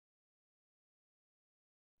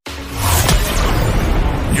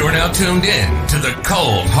now tuned in to the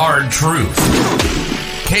cold, hard truth.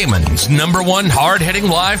 Cayman's #1 hard-hitting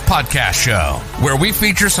live podcast show, where we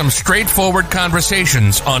feature some straightforward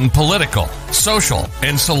conversations on political, social,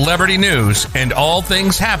 and celebrity news and all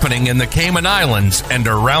things happening in the Cayman Islands and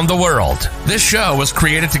around the world. This show was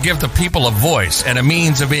created to give the people a voice and a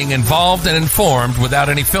means of being involved and informed without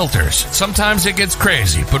any filters. Sometimes it gets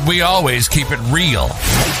crazy, but we always keep it real.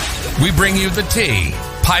 We bring you the tea,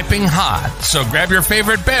 piping hot, so grab your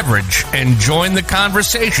favorite beverage and join the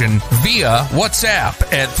conversation via WhatsApp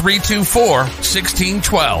at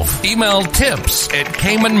 324-1612. Email tips at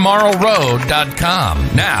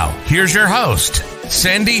CaymanMarlRoad.com. Now, here's your host,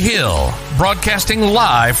 Sandy Hill, broadcasting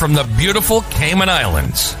live from the beautiful Cayman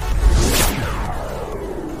Islands.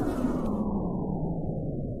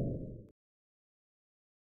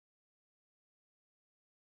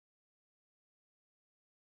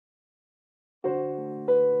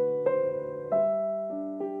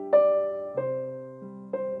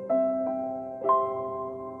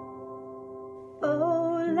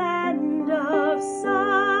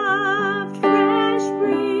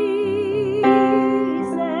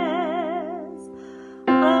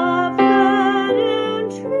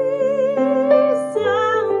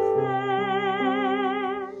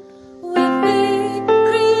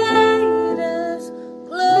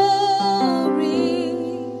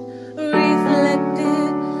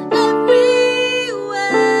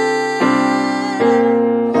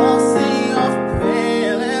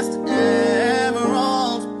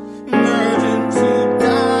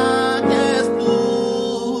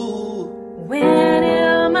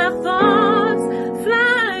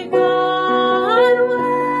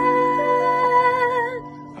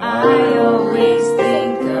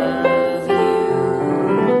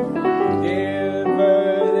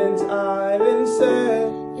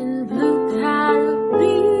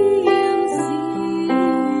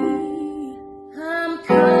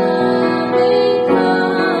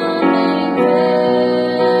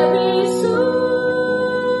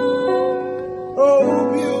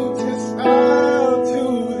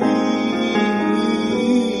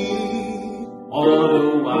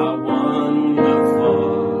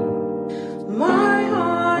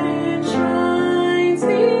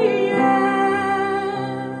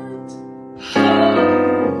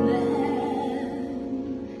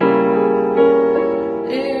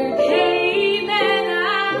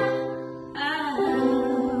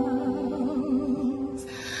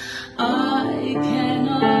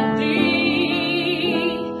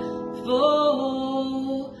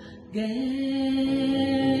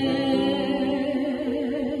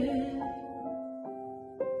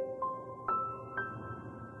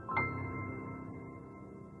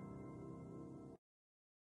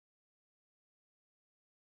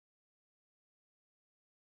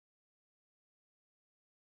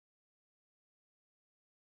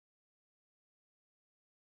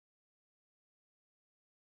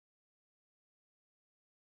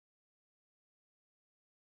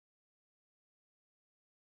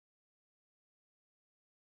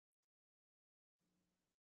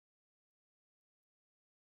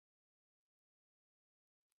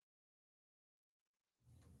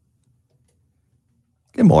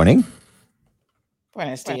 Good morning.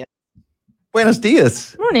 Buenos dias. Buenos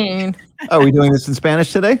dias. Morning. Are we doing this in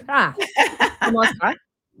Spanish today? ¿Cómo está?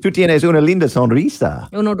 Tú tienes una linda sonrisa.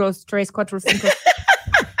 1, 2, 3, 4, 5.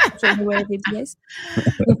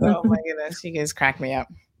 Oh my goodness, you guys crack me up.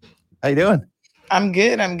 How you doing? I'm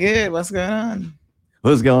good. What's going on?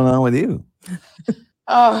 What's going on with you?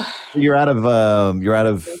 Oh, You're out of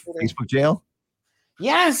Facebook jail?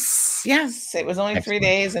 yes. It was only 3 Excellent.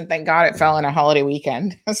 days, and thank God it fell on a holiday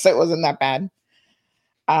weekend, so it wasn't that bad.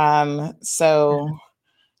 So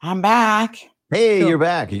I'm back. Hey, Cool. You're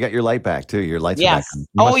back. You got your light back too. Your lights Yes. are back.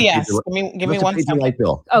 Oh yes. Give me one your second. light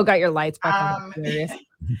bill. Oh, got your lights back on. Hilarious.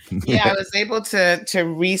 Yeah, I was able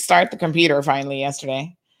to restart the computer finally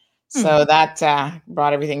yesterday, so that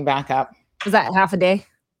brought everything back up. Was that half a day?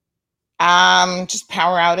 Just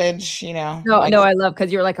power outage, you know. No, I love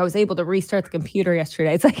because you're like, I was able to restart the computer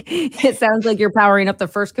yesterday. It's like, it sounds like you're powering up the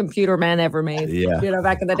first computer man ever made. Yeah. You know,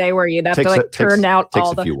 back in the day where you'd have to Takes like turn out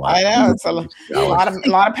all the. I know it's a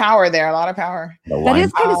lot of power there. A lot of power. That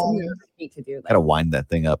is kind of something to do. Like, Gotta wind that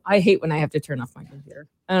thing up. I hate when I have to turn off my computer.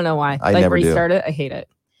 I don't know why. I like never do. restart it. I hate it.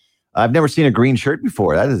 I've never seen a green shirt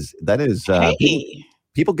before. That is Hey,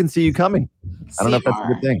 people can see you coming. I don't know if that's a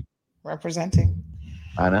good thing. Representing.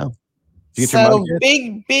 I know. Did you get your So mug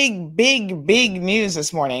yet? big news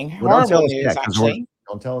this morning. Well, don't tell Horrible us news, yet, 'cause actually.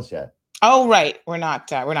 Don't tell us yet. Oh, right. We're not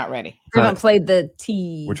ready. I haven't played the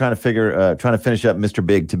T. We're trying to finish up Mr.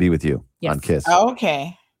 Big to be with you Yes. on Kiss. Oh,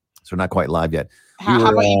 okay. So we're not quite live yet.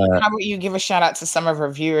 How about you give a shout out to some of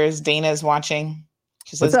our viewers? Dana's watching.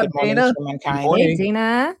 She says, up, good morning, Dana? humankind. Hey,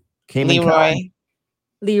 Dina.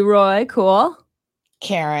 Leroy, Cool.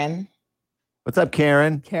 Karen. What's up,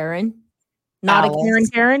 Karen? Karen. Not Alice.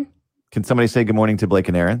 a Karen. Can somebody say good morning to Blake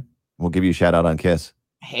and Aaron? We'll give you a shout out on Kiss.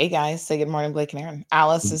 Hey guys, say good morning, Blake and Aaron.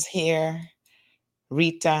 Alice is here.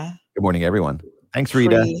 Rita. Good morning, everyone. Thanks,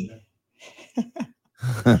 Rita.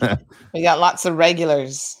 We got lots of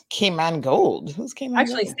regulars. K-Man Gold. Who's K-Man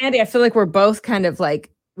Actually, Gold? Sandy, I feel like we're both kind of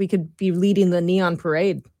like we could be leading the neon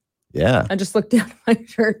parade. Yeah. I just looked down at my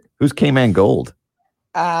shirt. Who's K-Man Gold?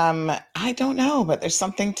 I don't know, but there's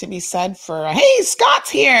something to be said for. Hey, Scott's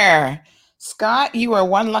here. Scott, you are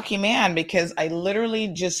one lucky man because I literally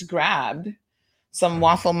just grabbed some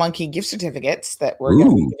Waffle Monkey gift certificates that we're going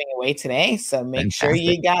to be giving away today. So make sure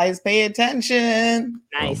you guys pay attention.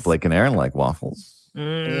 Nice. Well, Blake and Aaron like waffles.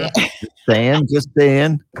 Yeah. Just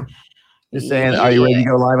saying. Are you ready to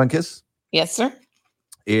go live on Kiss? Yes, sir.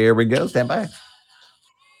 Here we go. Stand by.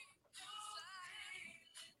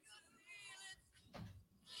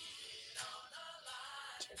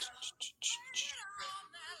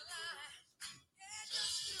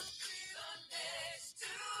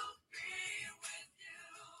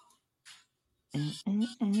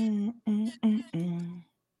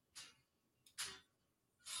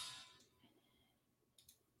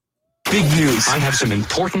 Big news. I have some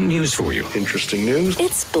important news for you. Interesting news.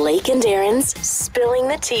 It's Blake and Aaron's Spilling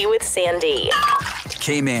the Tea with Sandy.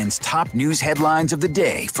 K-Man's top news headlines of the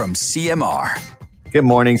day from CMR. Good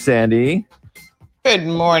morning, Sandy. Good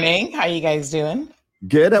morning. How you guys doing?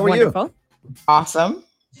 Good. How are Wonderful. you? Awesome.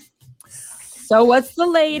 So what's the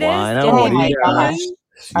latest? Why not? Oh What do my you got? gosh. You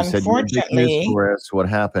said you had big Unfortunately, news for us. What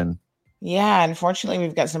happened? yeah, unfortunately,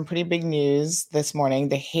 we've got some pretty big news this morning.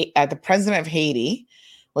 The president of Haiti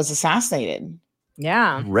was assassinated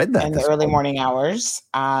Yeah. I read that in the this early morning. morning hours,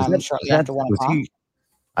 shortly That- after 1 was o'clock.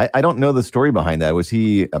 I don't know the story behind that. Was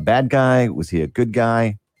he a bad guy? Was he a good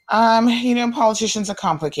guy? Politicians are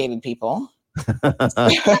complicated people.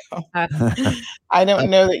 I don't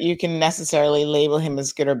know that you can necessarily label him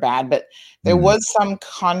as good or bad, but there was some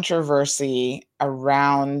controversy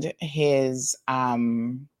around his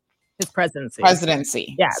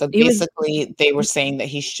presidency. Yeah, So basically, they were saying that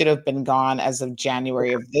he should have been gone as of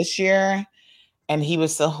January of this year, and he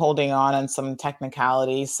was still holding on some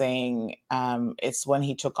technicality, saying it's when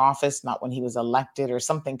he took office, not when he was elected, or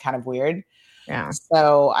something kind of weird. Yeah.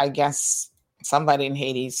 So I guess somebody in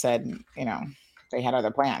Haiti said, they had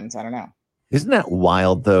other plans. I don't know. Isn't that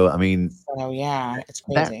wild, though? I mean, So yeah, it's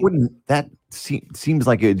crazy. that seems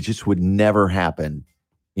like it just would never happen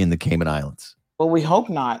in the Cayman Islands. Well, we hope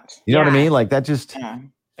not. You know what I Yeah. mean? Like that just Yeah.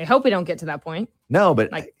 I hope we don't get to that point. no,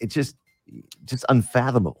 but Like- it's just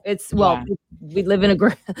unfathomable. It's Yeah. we live in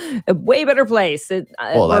a way better place. Well,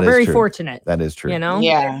 We're that is very true. fortunate. That is true. You know.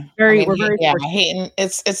 Yeah. Very. I mean, We're very yeah, fortunate. Haiti,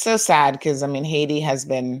 it's so sad because Haiti has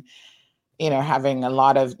been, having a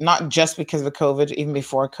lot of, not just because of COVID, even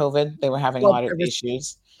before COVID, they were having Well, a lot of there was-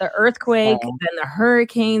 issues. The earthquake, So- then the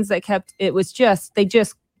hurricanes that kept. It was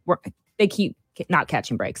they keep not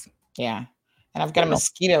catching breaks. Yeah. And I've got a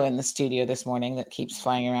mosquito in the studio this morning that keeps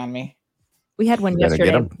flying around me. We had one You gotta get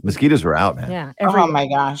yesterday. 'em. Mosquitoes were out, man. Yeah. Oh my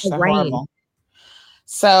gosh, the they're rain. horrible.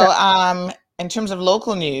 So, in terms of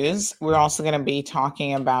local news, we're also going to be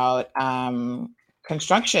talking about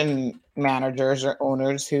construction managers or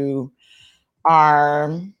owners who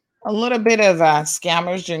are a little bit of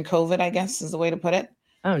scammers during COVID, I guess is the way to put it.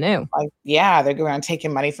 Oh no. Like, yeah, they're going around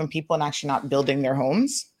taking money from people and actually not building their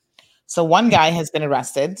homes. So one guy has been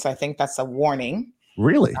arrested. So I think that's a warning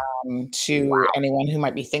Really? to anyone who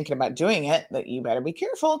might be thinking about doing it, that you better be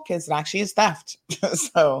careful because it actually is theft.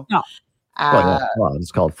 So, No. Well,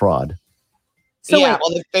 it's called fraud. So yeah, wait,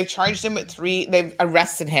 well, they've charged him with they've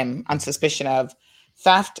arrested him on suspicion of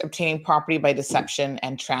theft, obtaining property by deception,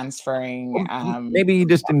 and transferring. Maybe he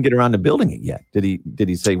just didn't get around to building it yet. Did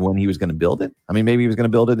he say when he was going to build it? I mean, maybe he was going to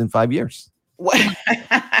build it in 5 years.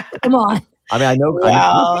 come on. I mean, I know.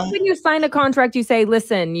 Well, When you sign a contract, you say,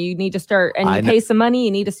 "Listen, you need to start," and I you know. pay some money.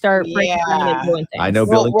 You need to start breaking ground and Yeah. doing things. I know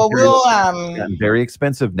well, building well, materials we'll have gotten very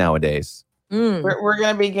expensive nowadays. Mm. we're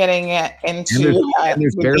going to be getting into And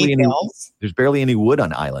there's the barely any- details. There's barely any wood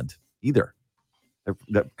on island either.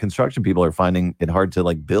 The construction people are finding it hard to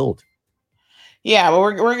like build. Yeah, well,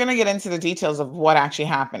 we're going to get into the details of what actually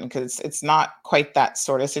happened because it's not quite that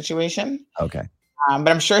sort of situation. Okay. But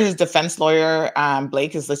I'm sure his defense lawyer,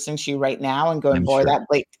 Blake, is listening to you right now and going, I'm "Boy, sure.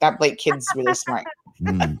 that Blake kid's really smart."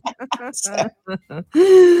 Mm.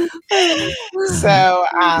 So,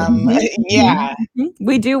 yeah.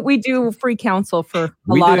 We do free counsel for a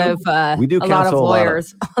We lot do. of We do a lot of counsel a lot of-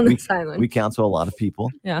 lawyers on this island. We counsel a lot of people.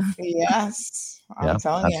 Yeah. Yes, Yeah, I'm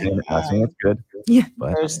telling you. not saying it's good. Yeah.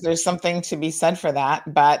 But There's something to be said for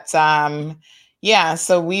that. But yeah,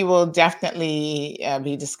 so we will definitely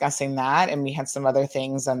be discussing that. And we had some other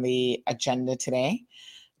things on the agenda today.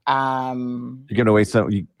 you're giving away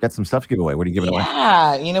you got some stuff to give away. What are you giving away?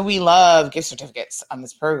 Yeah, we love gift certificates on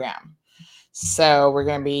this program. So we're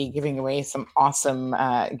going to be giving away some awesome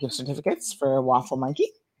gift certificates for Waffle Monkey.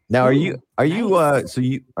 Now, are you nice.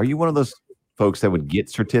 are you one of those folks that would get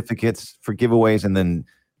certificates for giveaways and then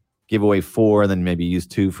give away 4 and then maybe use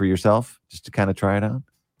 2 for yourself just to kind of try it out?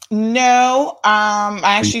 No, I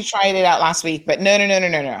actually tried it out last week, but no.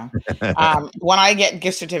 When I get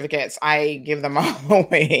gift certificates, I give them all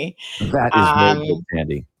away. That is very good,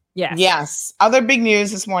 Sandy. Yes. Yes. Other big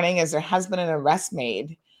news this morning is there has been an arrest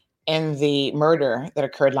made in the murder that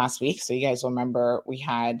occurred last week. So you guys will remember we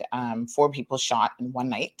had 4 people shot in one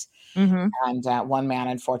night, Mm-hmm. and one man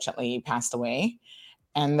unfortunately passed away.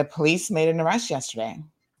 And the police made an arrest yesterday.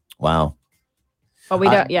 Wow. But we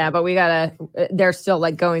don't. But we gotta. They're still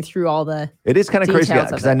like going through all the. It is kind of crazy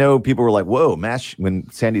details because of it. I know people were like, "Whoa, when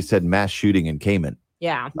Sandy said mass shooting in Cayman."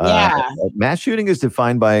 Yeah. Yeah. Mass shooting is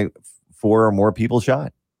defined by 4 or more people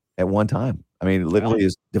shot at one time. I mean, it literally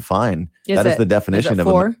is defined. That is the definition of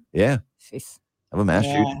 4? of a mass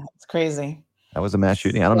shooting. Yeah, it's crazy. That was a mass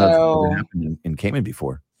shooting. I don't know if it ever happened in Cayman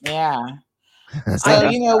before. Yeah.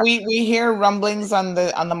 So we hear rumblings on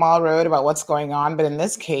the Mall Road about what's going on, but in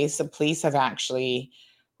this case, the police have actually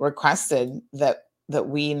requested that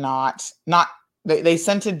we not they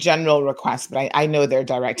sent a general request, but I know they're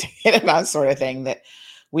directing it at that sort of thing, that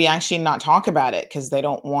we actually not talk about it because they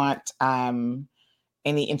don't want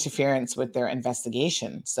any interference with their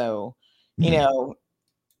investigation. So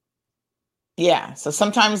yeah. So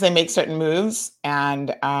sometimes they make certain moves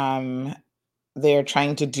and they're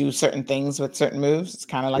trying to do certain things with certain moves. It's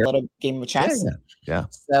kind of like a little game of chess. Yeah.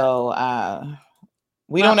 So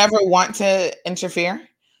we don't ever want to interfere.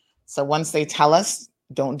 So once they tell us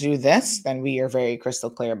don't do this, then we are very crystal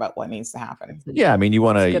clear about what needs to happen. Yeah, I mean, you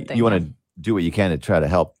want to do what you can to try to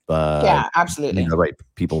help. Absolutely. The right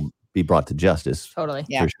people be brought to justice. Totally.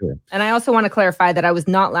 Yeah. For sure. And I also want to clarify that I was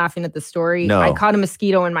not laughing at the story. No. I caught a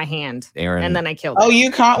mosquito in my hand, Aaron. and then I killed Oh, it. you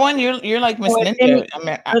caught one? You're like Miss Ninja.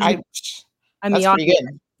 That's pretty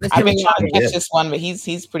good. I've been trying to catch this one, but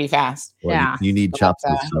he's pretty fast. Well, Yeah. you need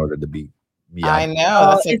chopsticks in order to be. I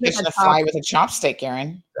know. That's like catching a fly with a chopstick,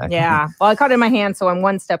 Aaron. Exactly. Yeah. Well, I caught it in my hand, so I'm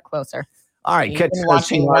one step closer. All right. You've Catch been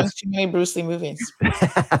watching one too many Bruce Lee movies.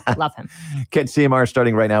 Love him. Catch CMR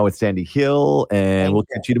starting right now with Sandy Hill, and we'll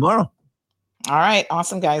catch you tomorrow. All right.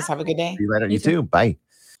 Awesome, guys. Have a good day. See you later. You too. Bye.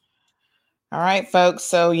 All right, folks.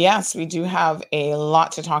 So, yes, we do have a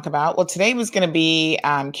lot to talk about. Well, today was going to be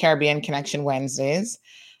Caribbean Connection Wednesdays.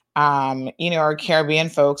 Our Caribbean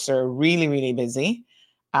folks are really, really busy.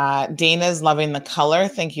 Dana's loving the color.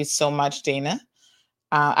 Thank you so much, Dana.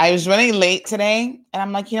 I was running late today, and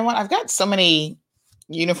I'm like, you know what? I've got so many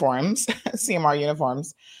uniforms, CMR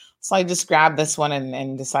uniforms. So I just grabbed this one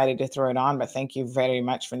and decided to throw it on. But thank you very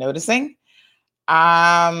much for noticing.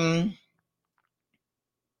 Oh,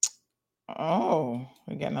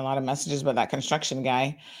 we're getting a lot of messages about that construction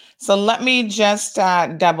guy. So let me just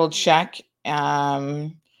double check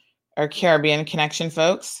our Caribbean Connection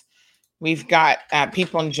folks. We've got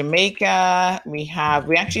people in Jamaica. We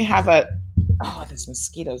actually have this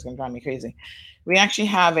mosquito is going to drive me crazy. We actually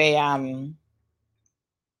have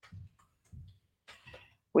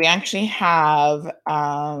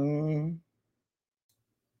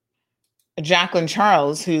Jacqueline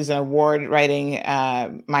Charles, who's an award-writing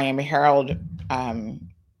Miami Herald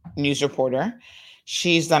news reporter.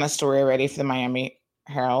 She's done a story already for the Miami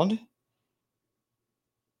Herald.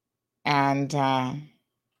 And I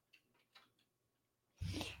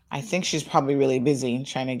think she's probably really busy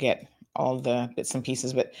trying to get all the bits and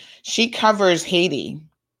pieces, but she covers Haiti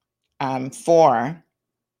for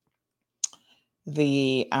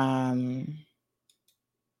the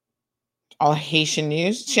all Haitian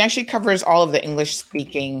news. She actually covers all of the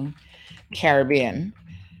English-speaking Caribbean,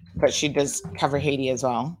 but she does cover Haiti as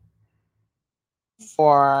well.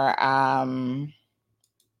 For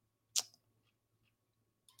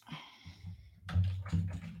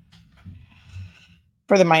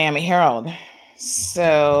the Miami Herald.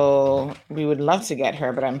 So we would love to get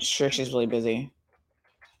her, but I'm sure she's really busy.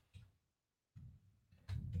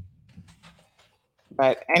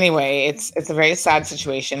 But anyway, it's a very sad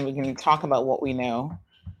situation. We can talk about what we know.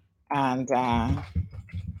 And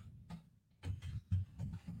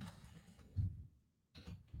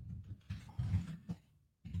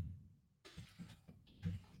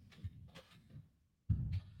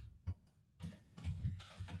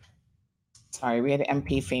Sorry, we had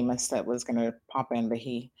MP Famous that was going to pop in, but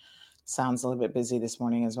he sounds a little bit busy this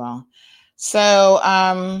morning as well. So,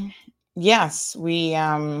 yes, we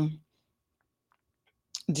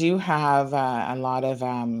do have a lot of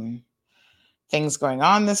things going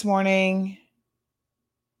on this morning.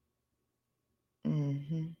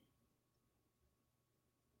 Mm-hmm.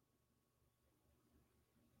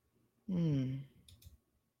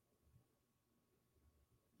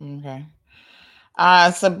 Okay.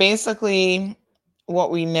 So basically,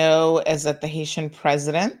 what we know is that the Haitian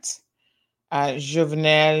president,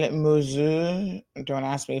 Jovenel Moïse, don't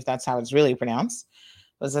ask me if that's how it's really pronounced,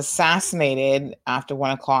 was assassinated after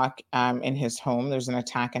 1 o'clock in his home. There's an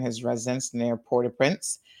attack in his residence near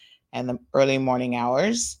Port-au-Prince in the early morning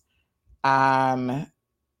hours. There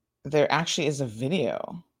actually is a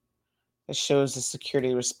video that shows the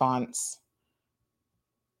security response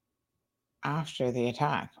after the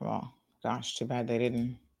attack. Well, gosh, too bad they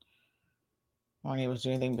weren't able to do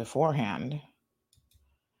anything beforehand.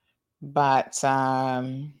 But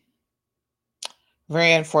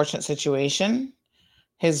very unfortunate situation.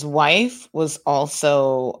 His wife was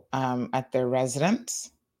also at their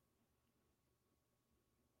residence.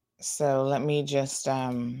 So let me just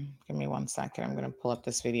give me 1 second. I'm going to pull up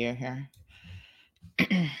this video here.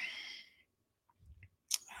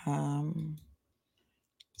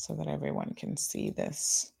 So that everyone can see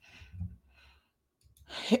this.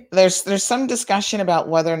 There's some discussion about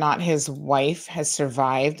whether or not his wife has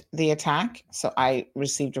survived the attack. So I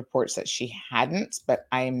received reports that she hadn't, but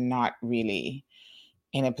I am not really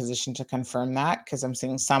in a position to confirm that because I'm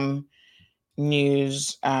seeing some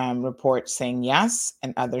news reports saying yes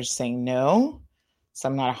and others saying no. So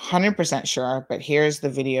I'm not 100% sure, but here's the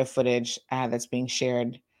video footage that's being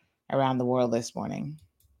shared around the world this morning.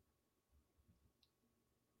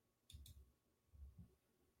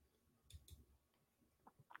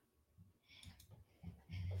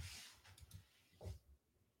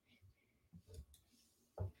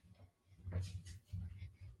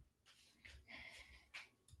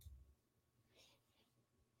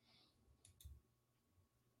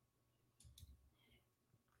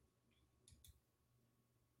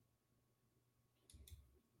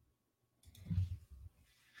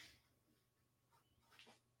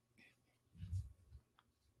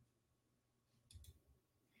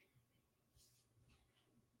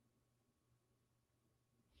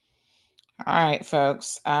 All right,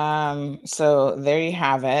 folks. So there you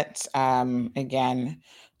have it. Again,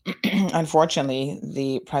 unfortunately,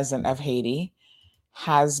 the president of Haiti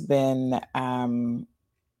has been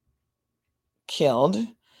killed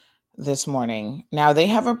this morning. Now they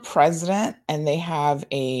have a president and they have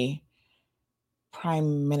a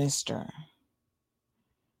prime minister.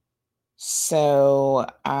 So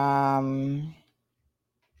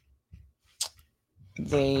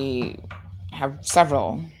they have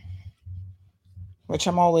several, which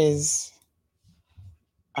I'm always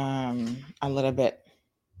a little bit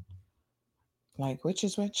like, which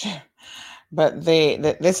is which? But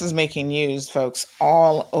this is making news, folks,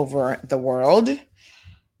 all over the world.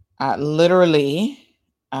 Literally,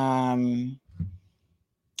 every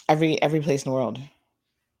place in the world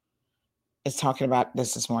is talking about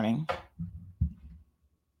this morning.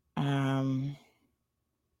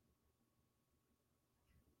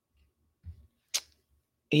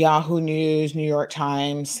 Yahoo News, New York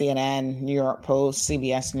Times, CNN, New York Post,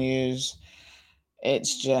 CBS News.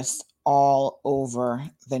 It's just all over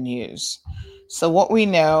the news. So what we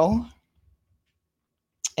know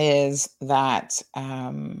is that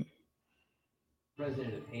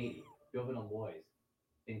President of Haiti, Jovenel Moïse,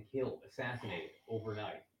 been killed, assassinated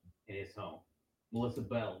overnight in his home. Melissa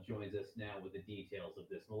Bell joins us now with the details of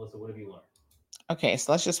this. Melissa, what have you learned? Okay,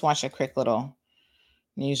 so let's just watch a quick little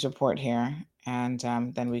news report here, and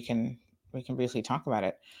then we can briefly talk about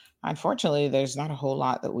it. Unfortunately, there's not a whole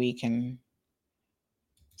lot that we can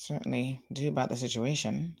certainly do about the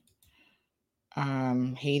situation.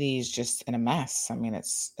 Haiti is just in a mess. I mean,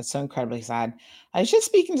 it's so incredibly sad. I was just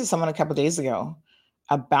speaking to someone a couple days ago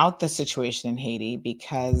about the situation in Haiti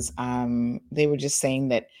because they were just saying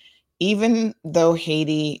that even though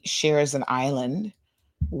Haiti shares an island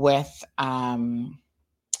with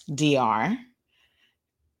DR,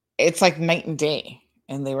 it's like night and day.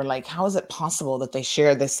 And they were like, how is it possible that they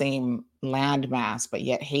share the same land mass, but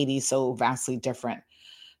yet Haiti's so vastly different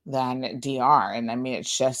than DR? And I mean,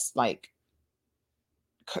 it's just like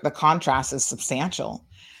the contrast is substantial.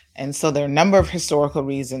 And so there are a number of historical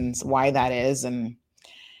reasons why that is. And,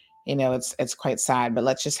 you know, it's quite sad, but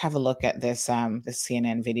let's just have a look at this, this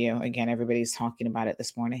CNN video. Again, everybody's talking about it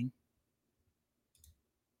this morning.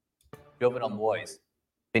 Jovenel Moïse,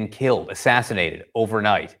 been killed, assassinated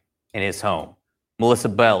overnight in his home. Melissa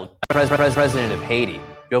Bell, president of Haiti,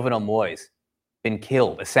 Jovenel Moise, been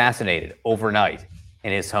killed, assassinated overnight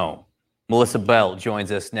in his home. Melissa Bell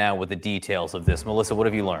joins us now with the details of this. Melissa, what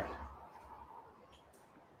have you learned?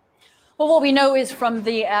 Well, what we know is from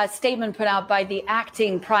the statement put out by the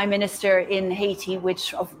acting prime minister in Haiti,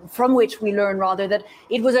 from which we learn rather that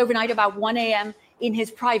it was overnight about 1 a.m. in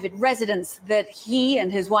his private residence that he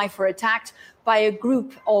and his wife were attacked by a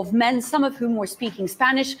group of men, some of whom were speaking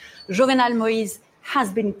Spanish. Jovenel Moise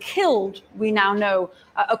has been killed, we now know,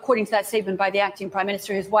 according to that statement by the acting prime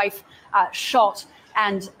minister. His wife shot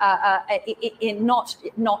and has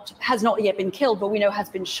not yet been killed, but we know has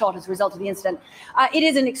been shot as a result of the incident. It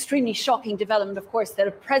is an extremely shocking development, of course, that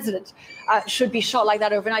a president should be shot like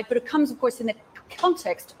that overnight, but it comes, of course, in the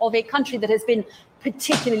context of a country that has been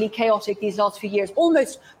particularly chaotic these last few years,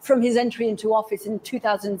 almost from his entry into office in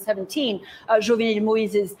 2017. Jovenel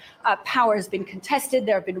Moise's power has been contested.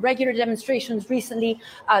 There have been regular demonstrations recently.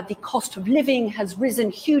 The cost of living has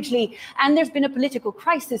risen hugely. And there's been a political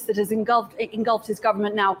crisis that has engulfed his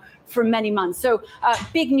government now for many months. So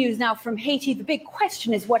big news now from Haiti. The big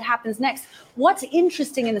question is what happens next. What's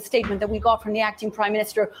interesting in the statement that we got from the acting prime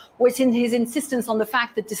minister was in his insistence on the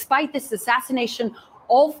fact that despite this assassination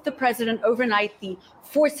of the president overnight, the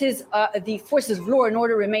forces of law and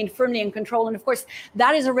order remain firmly in control. And of course,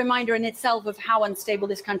 that is a reminder in itself of how unstable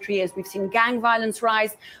this country is. We've seen gang violence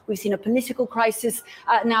rise. We've seen a political crisis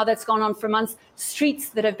now that's gone on for months, streets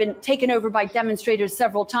that have been taken over by demonstrators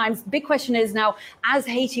several times. The big question is now, as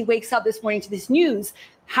Haiti wakes up this morning to this news,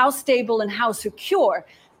 how stable and how secure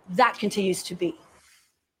that continues to be.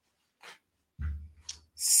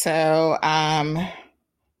 So,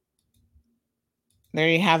 there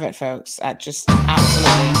you have it, folks. Just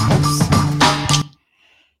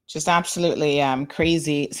absolutely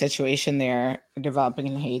crazy situation there developing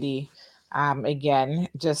in Haiti. Again,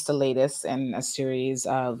 just the latest in a series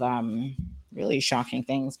of really shocking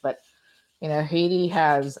things. But, Haiti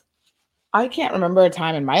I can't remember a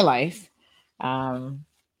time in my life, knowing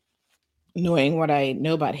what I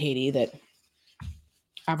know about Haiti, that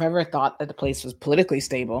I've ever thought that the place was politically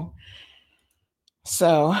stable.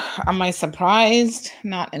 So am I surprised?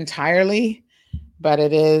 Not entirely, but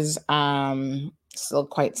it is still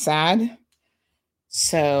quite sad.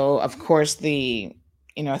 So, of course, the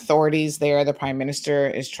authorities there, the prime minister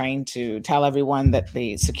is trying to tell everyone that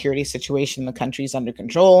the security situation in the country is under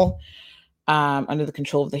control, under the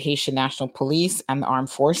control of the Haitian National Police and the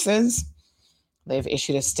armed forces. They've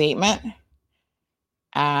issued a statement,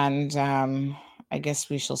 and I guess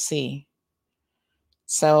we shall see.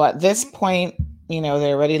 So at this point, they're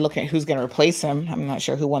already looking at who's going to replace him. I'm not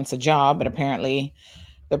sure who wants a job, but apparently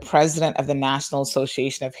the president of the National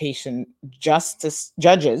Association of Haitian Judges,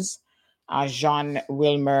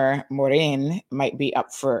 Jean-Wilmer Morin, might be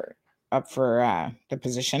up for the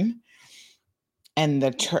position. And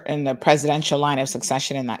the presidential line of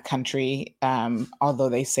succession in that country, although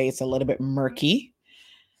they say it's a little bit murky,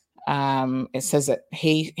 it says that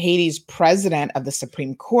Haiti's president of the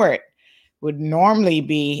Supreme Court would normally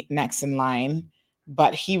be next in line,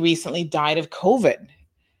 but he recently died of COVID.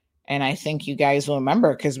 And I think you guys will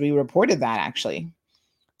remember, because we reported that actually,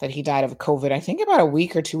 that he died of COVID, I think about a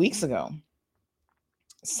week or 2 weeks ago.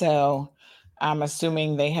 So I'm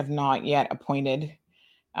assuming they have not yet appointed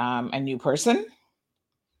a new person.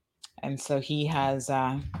 And so he has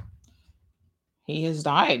died.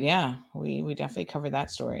 Yeah, we definitely covered that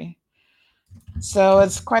story. So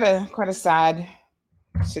it's quite a sad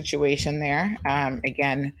situation there.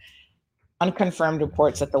 Again, unconfirmed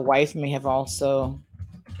reports that the wife may have also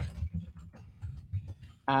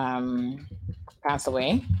passed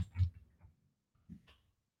away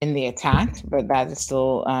in the attack, but that is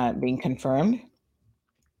still being confirmed.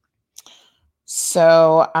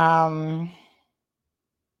 So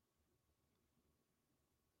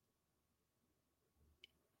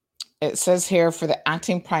it says here for the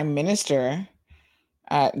acting prime minister,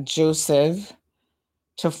 Joseph,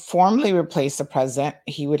 to formally replace the president,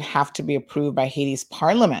 he would have to be approved by Haiti's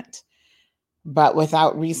parliament. But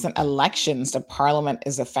without recent elections, the parliament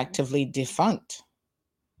is effectively defunct.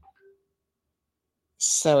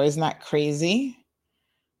 So isn't that crazy?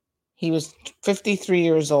 He was 53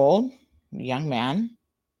 years old, young man.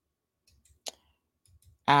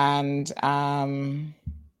 And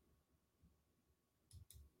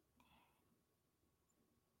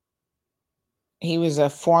he was a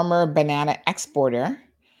former banana exporter,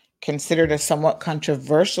 considered a somewhat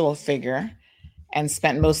controversial figure, and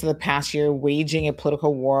spent most of the past year waging a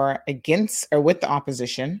political war against or with the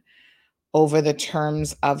opposition over the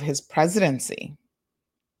terms of his presidency.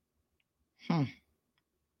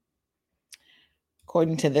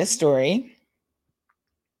 according to this story,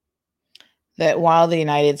 that while the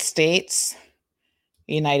United States,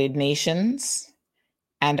 the United Nations,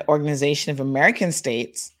 and Organization of American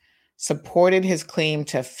States supported his claim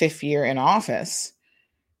to a fifth year in office,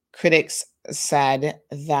 critics said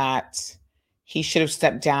that he should have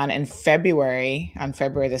stepped down in February, on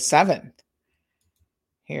February the 7th.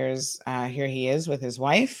 Here he is with his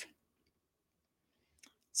wife,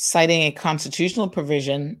 citing a constitutional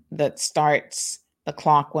provision that starts the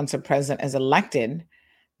clock once a president is elected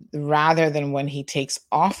rather than when he takes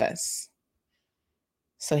office.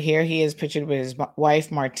 So here he is pictured with his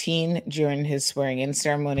wife, Martine, during his swearing-in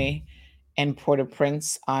ceremony in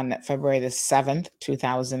Port-au-Prince on February the 7th,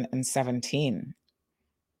 2017.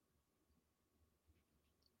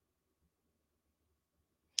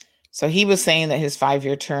 So he was saying that his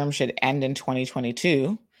 5-year term should end in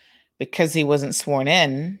 2022 because he wasn't sworn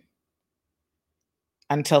in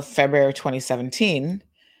until February 2017,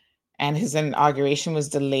 and his inauguration was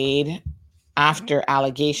delayed after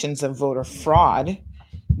allegations of voter fraud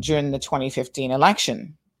during the 2015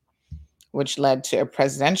 election, which led to a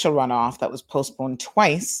presidential runoff that was postponed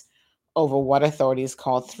twice over what authorities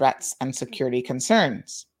called threats and security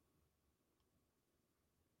concerns.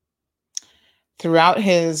 Throughout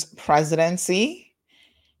his presidency,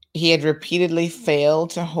 he had repeatedly failed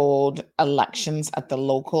to hold elections at the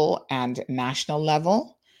local and national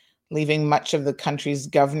level, leaving much of the country's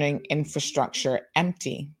governing infrastructure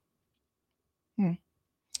empty.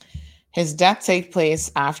 His death took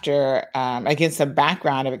place after, against a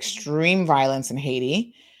background of extreme violence in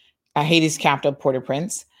Haiti, Haiti's capital,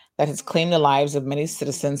 Port-au-Prince, that has claimed the lives of many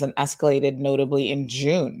citizens and escalated notably in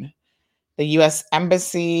June. The U.S.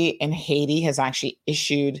 Embassy in Haiti has actually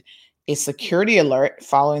issued a security alert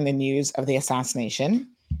following the news of the assassination.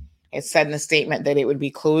 It said in a statement that it would be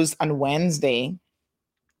closed on Wednesday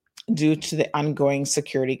due to the ongoing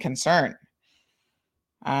security concern.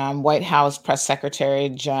 White House Press Secretary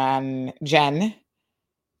Jen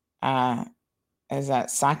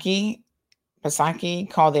Psaki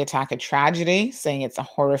called the attack a tragedy, saying it's a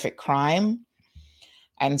horrific crime,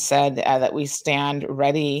 and said that we stand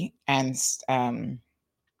ready and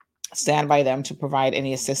stand by them to provide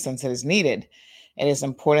any assistance that is needed. It is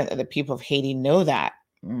important that the people of Haiti know that.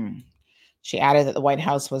 She added that the White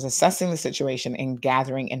House was assessing the situation and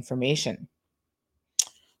gathering information.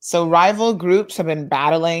 So rival groups have been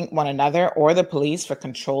battling one another or the police for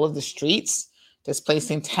control of the streets,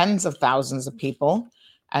 displacing tens of thousands of people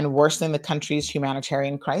and worsening the country's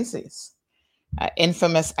humanitarian crises.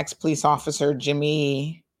 Infamous ex-police officer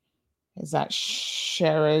Jimmy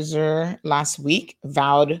Scherzer last week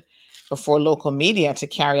vowed before local media to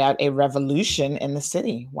carry out a revolution in the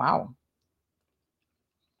city. Wow.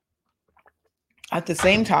 At the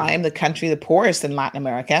same time, the country, the poorest in Latin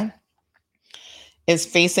America, is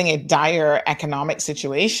facing a dire economic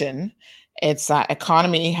situation. Its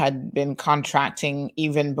economy had been contracting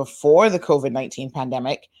even before the COVID-19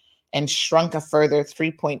 pandemic and shrunk a further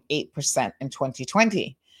 3.8% in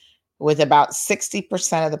 2020, with about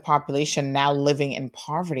 60% of the population now living in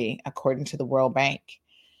poverty, according to the World Bank.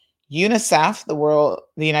 UNICEF,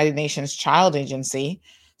 the United Nations Child Agency,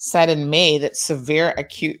 said in May that severe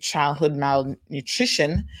acute childhood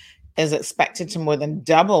malnutrition is expected to more than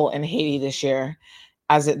double in Haiti this year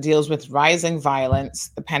as it deals with rising violence,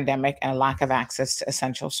 the pandemic, and a lack of access to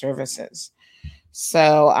essential services.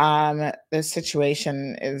 So this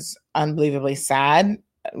situation is unbelievably sad.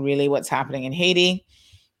 Really, what's happening in Haiti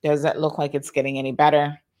doesn't look like it's getting any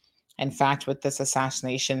better. In fact, with this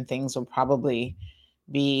assassination, things will probably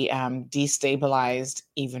be destabilized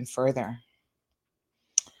even further.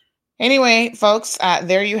 Anyway, folks,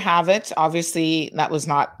 there you have it. Obviously, that was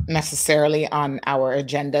not necessarily on our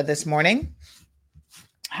agenda this morning.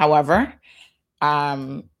 However,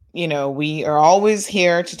 we are always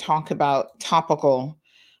here to talk about topical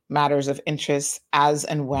matters of interest as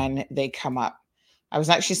and when they come up. I was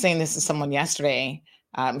actually saying this to someone yesterday.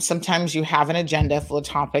 Sometimes you have an agenda full of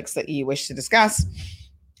topics that you wish to discuss,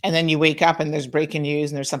 and then you wake up and there's breaking news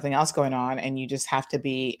and there's something else going on, and you just have to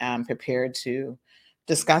be prepared to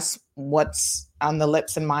discuss what's on the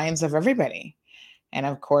lips and minds of everybody. And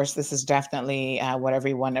of course, this is definitely what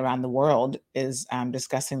everyone around the world is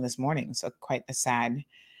discussing this morning. So quite a sad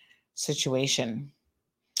situation.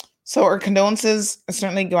 So our condolences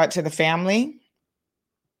certainly go out to the family.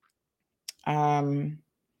 So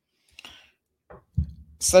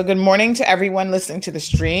good morning to everyone listening to the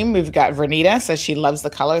stream. We've got Vernita says she loves the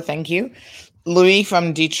color. Thank you. Louis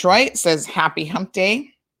from Detroit says happy hump day.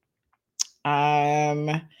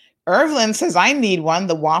 Irvlin says, I need one.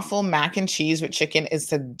 The waffle mac and cheese with chicken is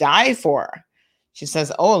to die for. She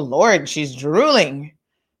says, oh, Lord, she's drooling.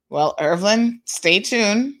 Well, Irvlyn, stay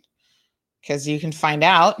tuned because you can find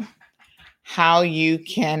out how you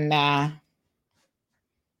can,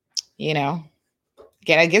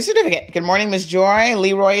 get a gift certificate. Good morning, Miss Joy.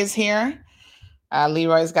 Leroy is here.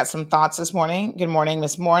 Leroy's got some thoughts this morning. Good morning,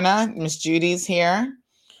 Miss Morna. Miss Judy's here.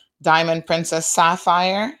 Diamond Princess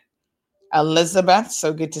Sapphire. Elizabeth,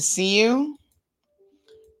 so good to see you.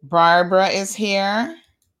 Barbara is here.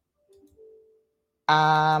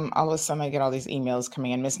 All of a sudden I get all these emails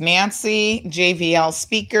coming in. Miss Nancy, JVL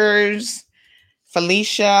Speakers,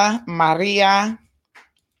 Felicia, Maria.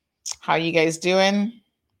 How you guys doing?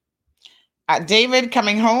 David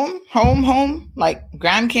coming home, like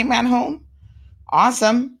Grand came back home.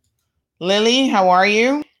 Awesome. Lily, how are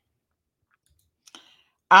you?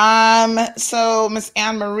 So Miss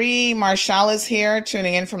Anne Marie Marshall is here,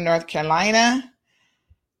 tuning in from North Carolina.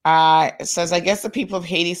 It says, I guess the people of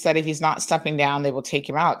Haiti said if he's not stepping down, they will take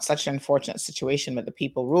him out. Such an unfortunate situation, but the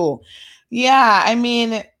people rule. Yeah, I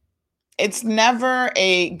mean, it's never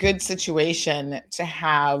a good situation to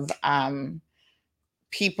have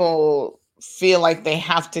people feel like they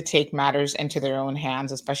have to take matters into their own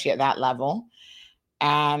hands, especially at that level.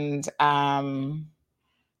 And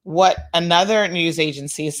what another news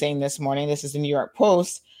agency is saying this morning, this is the New York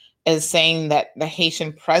Post, is saying that the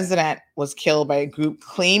Haitian president was killed by a group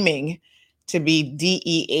claiming to be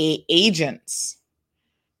DEA agents,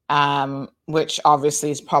 which obviously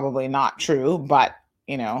is probably not true, but,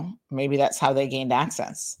 maybe that's how they gained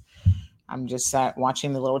access. I'm just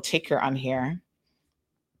watching the little ticker on here.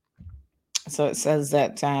 So it says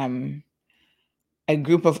that a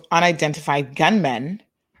group of unidentified gunmen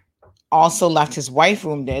also left his wife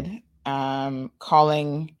wounded, and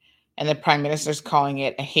the prime minister's calling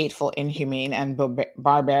it a hateful, inhumane, and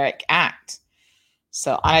barbaric act.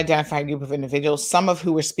 So unidentified group of individuals, some of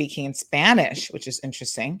who were speaking in Spanish, which is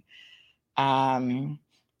interesting.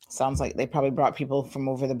 Sounds like they probably brought people from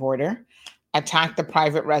over the border, attacked the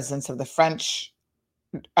private residence of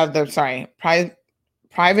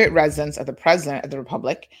private residence of the president of the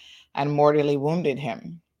republic and mortally wounded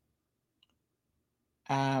him.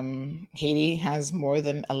 Haiti has more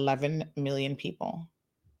than 11 million people.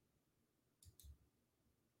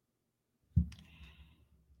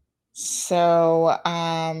 So,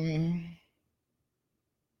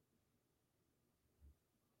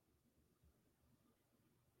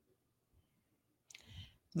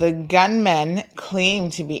 the gunmen claim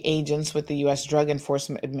to be agents with the U.S. Drug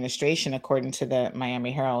Enforcement Administration, according to the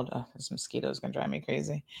Miami Herald. Oh, this mosquito is going to drive me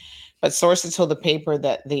crazy. But sources told the paper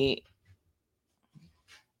that one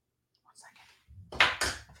second.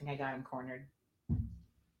 I think I got him cornered.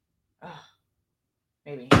 Oh,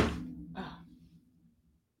 maybe.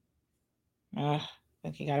 I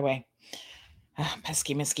think he got away.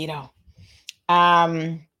 Pesky mosquito.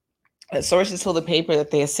 Sources told the paper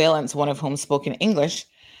that the assailants, one of whom spoke in English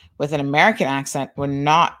with an American accent, were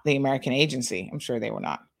not the American agency. I'm sure they were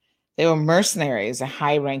not. They were mercenaries, a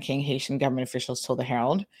high-ranking Haitian government officials told the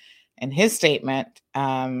Herald. In his statement,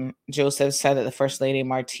 Joseph said that the First Lady,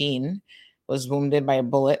 Martine, was wounded by a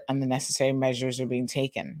bullet and the necessary measures are being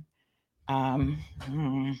taken.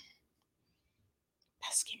 Pesky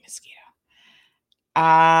mosquito.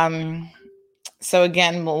 So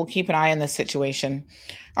again, we'll keep an eye on this situation.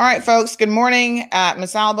 All right, folks. Good morning.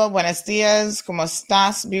 Miss Alba, buenos dias. ¿Cómo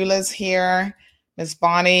estás? Beula's here. Miss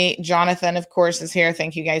Bonnie, Jonathan, of course, is here.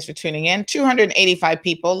 Thank you guys for tuning in. 285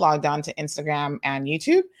 people logged on to Instagram and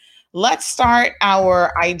YouTube. Let's start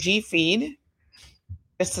our IG feed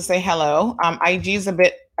just to say hello. IG is a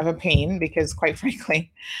bit of a pain because, quite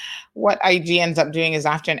frankly, what IG ends up doing is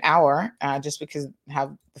after an hour, just because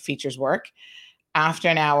how the features work. After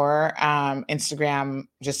an hour, Instagram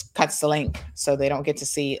just cuts the link so they don't get to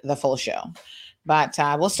see the full show. But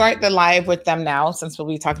we'll start the live with them now since we'll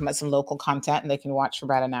be talking about some local content and they can watch for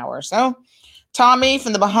about an hour or so. Tommy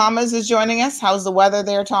from the Bahamas is joining us. How's the weather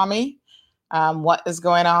there, Tommy? What is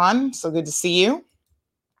going on? So good to see you.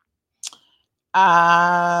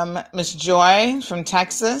 Miss Joy from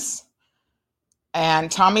Texas.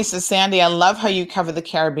 And Tommy says, Sandy, I love how you cover the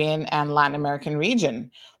Caribbean and Latin American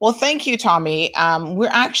region. Well, thank you, Tommy. We're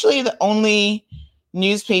actually the only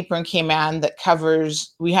newspaper in Cayman that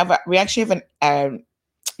covers, we actually have a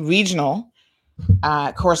regional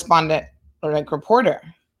correspondent or like reporter.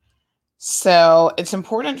 So it's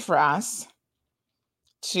important for us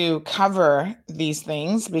to cover these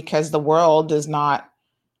things because the world does not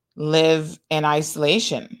live in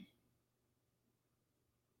isolation.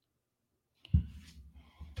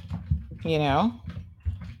 You know,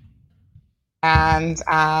 and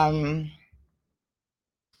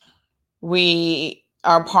we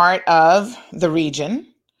are part of the region.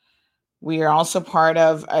 We are also part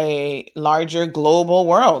of a larger global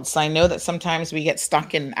world. So I know that sometimes we get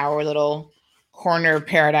stuck in our little corner of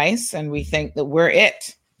paradise and we think that we're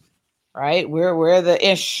it, right? We're the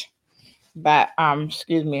ish. But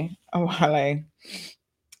excuse me while I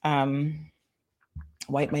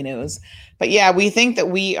wipe my nose. But yeah, we think that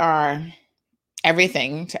we are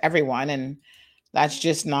everything to everyone, and that's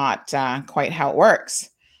just not quite how it works.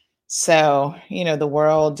 So, the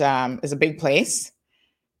world is a big place,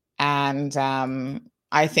 and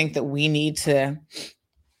I think that we need to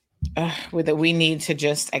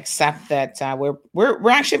just accept that we're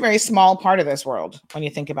actually a very small part of this world when you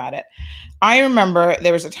think about it. I remember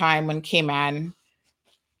there was a time when Cayman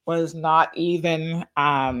was not even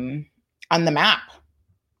on the map.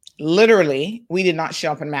 Literally, we did not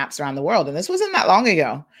show up in maps around the world, and this wasn't that long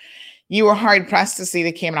ago. You were hard pressed to see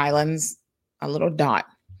the Cayman Islands, a little dot.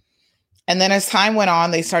 And then as time went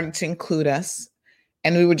on, they started to include us,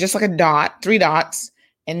 and we were just like a dot, 3 dots.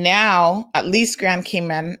 And now, at least Grand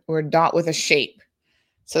Cayman, we're a dot with a shape.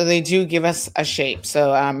 So they do give us a shape.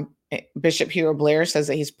 So Bishop Hero Blair says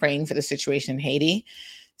that he's praying for the situation in Haiti.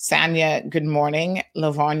 Sanya, good morning.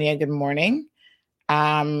 Lavonia, good morning.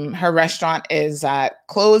 Her restaurant is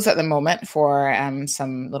closed at the moment for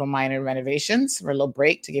some little minor renovations, for a little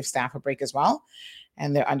break, to give staff a break as well.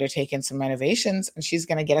 And they're undertaking some renovations, and she's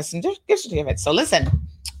going to get us some gift certificates. So listen,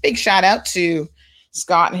 big shout out to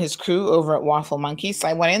Scott and his crew over at Waffle Monkey. So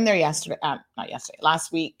I went in there last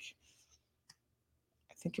week.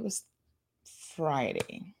 I think it was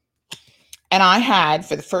Friday. And I had,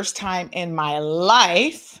 for the first time in my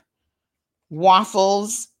life,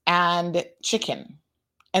 waffles and chicken.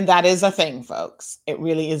 And that is a thing, folks. It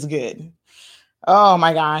really is good. Oh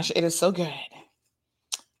my gosh, it is so good.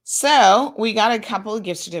 So we got a couple of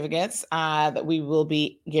gift certificates that we will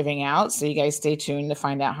be giving out. So you guys stay tuned to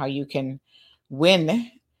find out how you can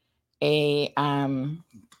win a $10.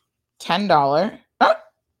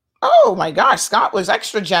 Oh my gosh, Scott was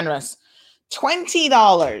extra generous.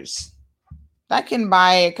 $20. That can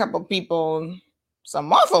buy a couple people some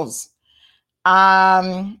waffles.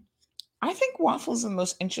 I think waffles are the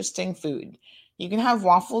most interesting food. You can have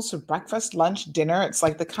waffles for breakfast, lunch, dinner. It's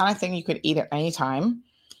like the kind of thing you could eat at any time.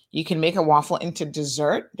 You can make a waffle into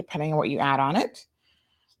dessert, depending on what you add on it.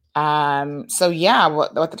 So yeah,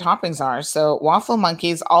 what the toppings are. So Waffle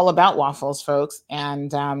Monkey's all about waffles, folks.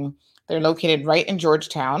 And they're located right in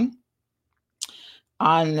Georgetown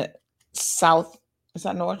on South, is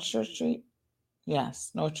that North Church Street?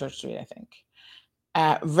 Yes, North Church Street, I think.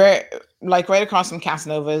 Right across from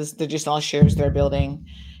Casanova's, the Giselle shares their building.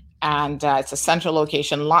 And it's a central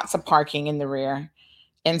location, lots of parking in the rear.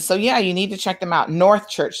 And so, yeah, you need to check them out, North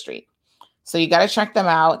Church Street. So you got to check them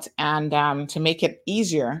out. And to make it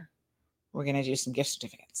easier, we're going to do some gift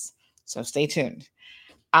certificates. So stay tuned.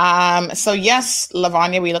 So yes,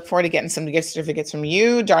 Lavanya, we look forward to getting some gift certificates from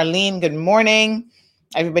you. Darlene, good morning.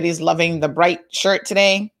 Everybody's loving the bright shirt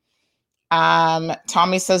today.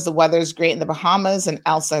 Tommy says the weather is great in the Bahamas and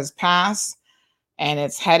Elsa has passed and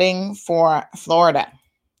it's heading for Florida.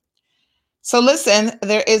 So listen,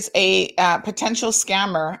 there is a potential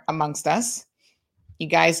scammer amongst us. You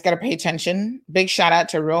guys got to pay attention. Big shout out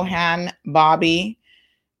to Rohan, Bobby,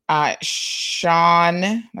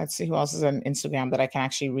 Sean. Let's see who else is on Instagram that I can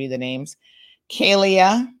actually read the names.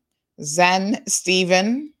 Kalia, Zen,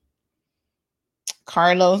 Steven,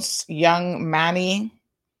 Carlos, Young, Manny,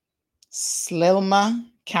 Slilma,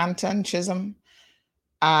 Canton, Chisholm,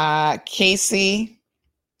 Casey.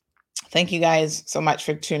 Thank you guys so much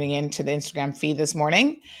for tuning in to the Instagram feed this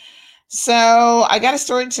morning. So I got a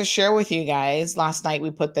story to share with you guys. Last night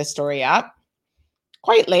we put this story up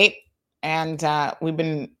quite late, and we've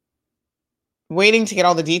been waiting to get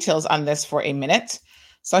all the details on this for a minute.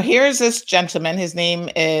 So here's this gentleman. His name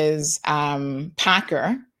is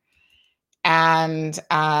Packer, and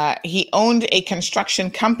he owned a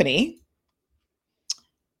construction company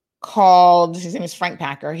his name is Frank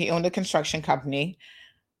Packer. He owned a construction company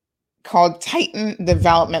called Titan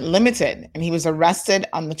Development Limited, and he was arrested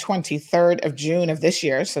on the 23rd of June of this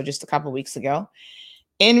year, so just a couple of weeks ago,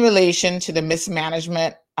 in relation to the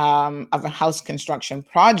mismanagement of a house construction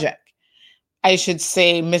project. I should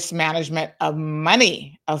say mismanagement of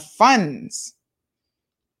money, of funds.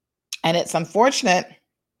 And it's unfortunate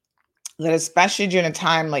that especially during a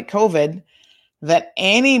time like COVID, that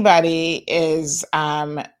anybody is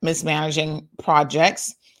mismanaging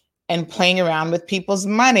projects and playing around with people's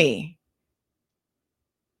money.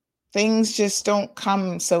 Things just don't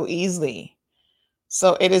come so easily.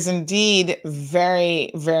 So it is indeed very,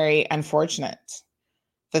 very unfortunate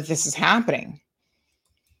that this is happening.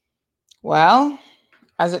 Well,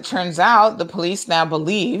 as it turns out, the police now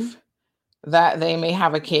believe that they may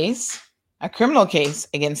have a criminal case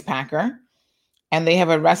against Packer, and they have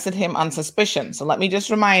arrested him on suspicion. So let me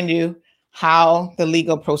just remind you how the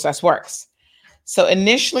legal process works. So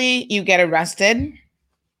initially, you get arrested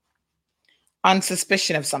on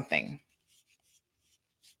suspicion of something.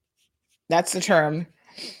 That's the term.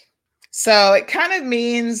 So it kind of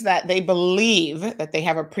means that they believe that they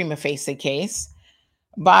have a prima facie case,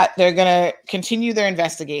 but they're going to continue their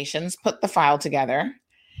investigations, put the file together,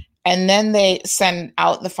 and then they send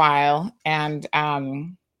out the file and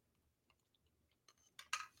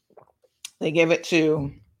they give it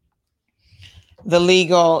to the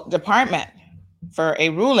legal department for a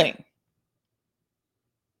ruling.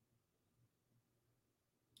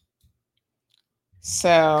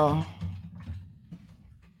 So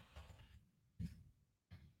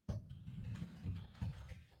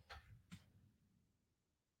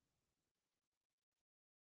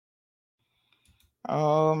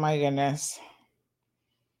oh my goodness.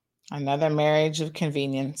 Another marriage of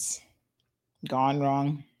convenience gone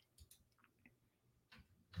wrong.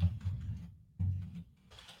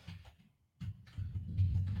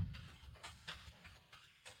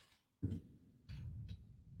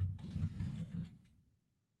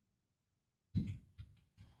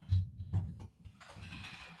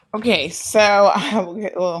 Okay, so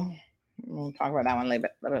we'll talk about that one a little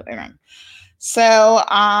bit later on. So,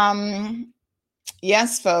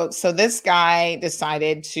 yes, folks. So this guy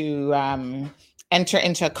decided to enter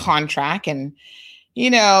into a contract, and you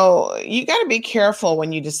know, you got to be careful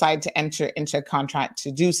when you decide to enter into a contract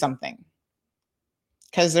to do something,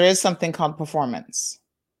 because there is something called performance,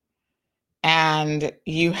 and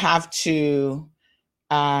you have to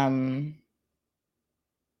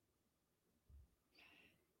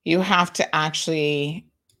actually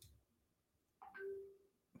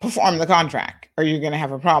perform the contract, or you're going to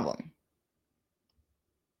have a problem.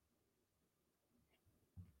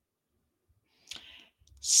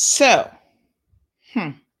 So,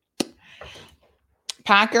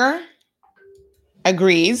 Packer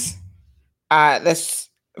agrees. This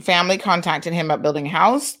family contacted him about building a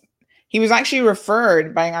house. He was actually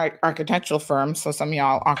referred by an architectural firm. So some of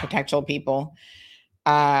y'all architectural people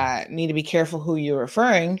need to be careful who you're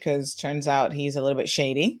referring, because turns out he's a little bit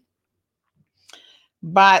shady.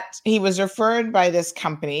 But he was referred by this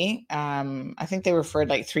company. I think they referred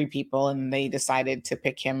like 3 people, and they decided to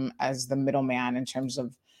pick him as the middleman in terms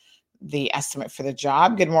of the estimate for the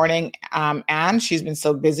job. Good morning, Anne. She's been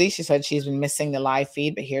so busy. She said she's been missing the live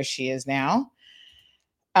feed, but here she is now.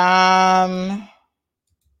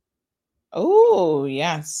 Oh,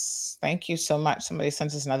 yes. Thank you so much. Somebody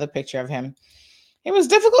sent us another picture of him. It was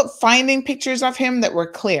difficult finding pictures of him that were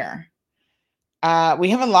clear. We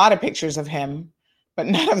have a lot of pictures of him, but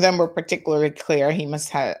none of them were particularly clear. He must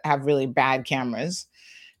have really bad cameras.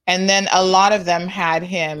 And then a lot of them had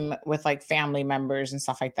him with like family members and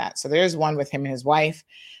stuff like that. So there's one with him and his wife.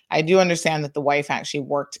 I do understand that the wife actually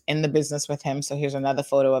worked in the business with him. So here's another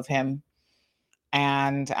photo of him.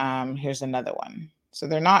 And here's another one. So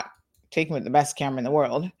they're not taken with the best camera in the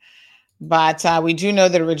world. But we do know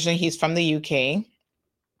that originally he's from the UK.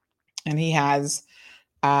 And he has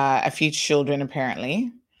a few children,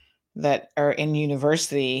 apparently, that are in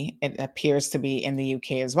university. It appears to be in the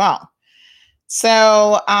UK as well.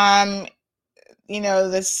 So, you know,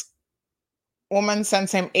 this woman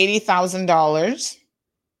sends him $80,000.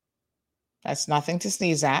 That's nothing to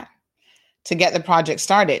sneeze at, to get the project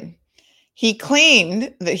started. He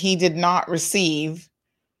claimed that he did not receive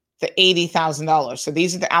the $80,000. So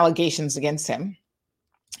these are the allegations against him.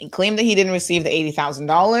 He claimed that he didn't receive the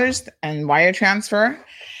 $80,000 and wire transfer.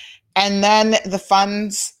 And then the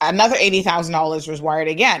funds, another $80,000 was wired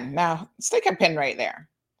again. Now, stick a pin right there.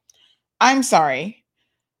 I'm sorry,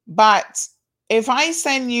 but if I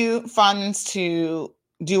send you funds to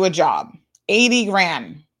do a job, 80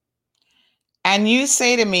 grand, and you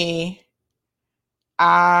say to me,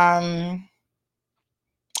 I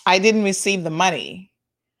didn't receive the money,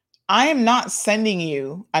 I am not sending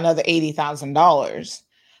you another $80,000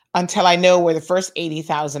 until I know where the first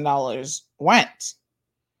 $80,000 went.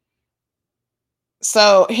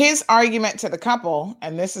 So his argument to the couple,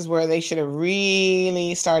 and this is where they should have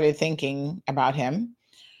really started thinking about him,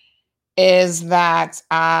 is that,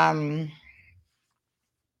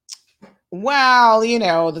 well, you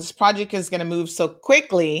know, this project is going to move so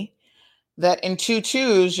quickly that in 2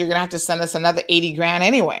 twos, you're going to have to send us another 80 grand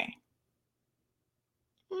anyway.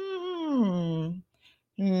 No.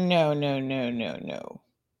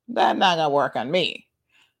 That's not going to work on me.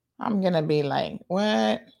 I'm going to be like,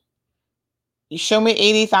 what? You show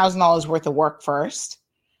me $80,000 worth of work first,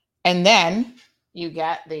 and then you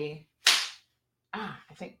get the I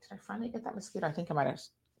think, did I finally get that mosquito? I think I might have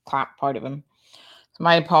clapped part of him. So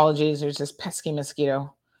my apologies. There's this pesky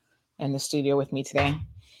mosquito in the studio with me today.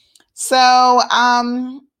 So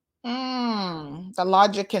the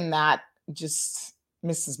logic in that just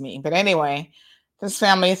misses me. But anyway, this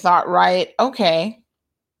family thought, right, okay,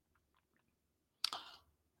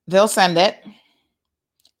 they'll send it.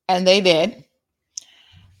 And they did.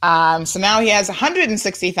 So now he has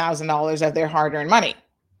 $160,000 of their hard-earned money.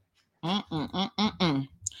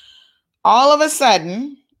 All of a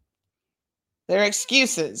sudden, there are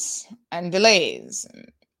excuses and delays,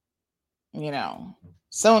 and,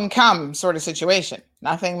 soon come sort of situation.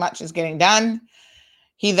 Nothing much is getting done.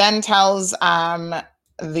 He then tells the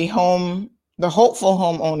hopeful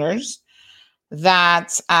homeowners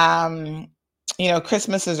that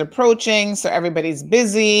Christmas is approaching, so everybody's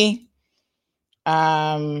busy.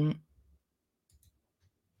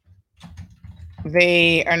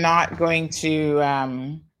 They are not going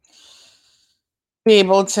to be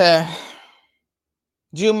able to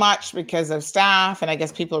do much because of staff, and I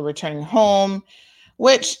guess people are returning home,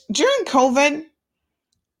 which during COVID,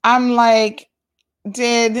 I'm like,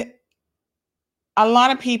 did a lot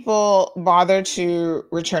of people bother to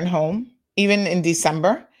return home, even in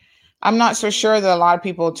December? I'm not so sure that a lot of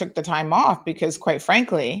people took the time off because, quite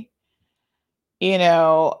frankly,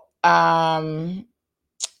 I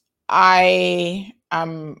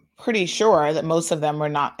am pretty sure that most of them were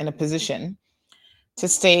not in a position to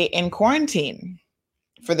stay in quarantine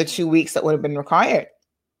for the 2 weeks that would have been required.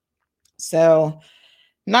 So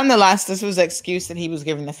nonetheless, this was the excuse that he was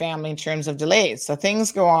giving the family in terms of delays. So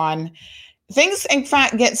things go on. Things, in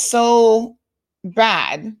fact, get so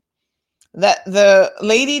bad that the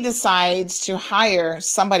lady decides to hire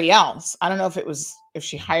somebody else. I don't know if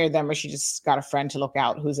she hired them or she just got a friend to look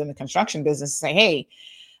out who's in the construction business and say, hey,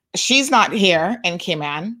 she's not here in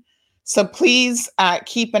Cayman, so please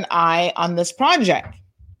keep an eye on this project.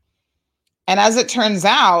 And as it turns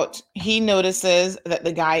out, he notices that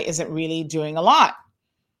the guy isn't really doing a lot.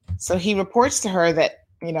 So he reports to her that,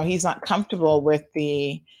 he's not comfortable with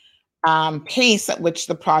the pace at which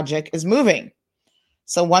the project is moving.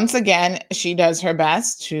 So once again, she does her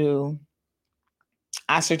best to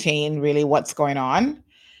ascertain really what's going on.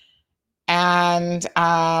 And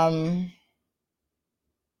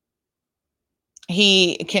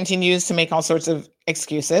he continues to make all sorts of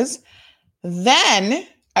excuses. Then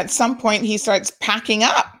at some point, he starts packing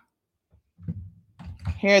up.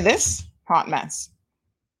 Hear this hot mess.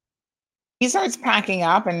 He starts packing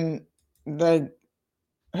up, and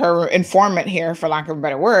her informant here, for lack of a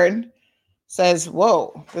better word, says,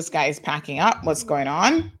 whoa, this guy is packing up. What's going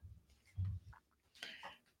on?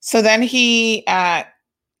 So then he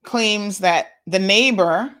claims that the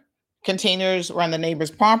neighbor containers were on the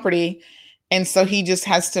neighbor's property, and so he just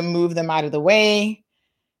has to move them out of the way.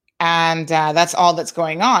 And that's all that's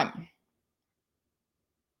going on.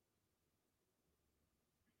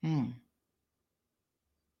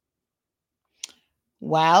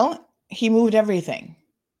 Well, he moved everything.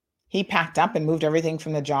 He packed up and moved everything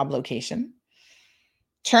from the job location.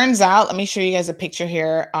 Turns out, let me show you guys a picture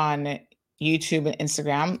here on YouTube and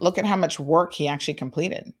Instagram. Look at how much work he actually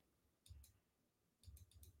completed.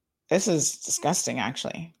 This is disgusting,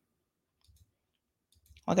 actually.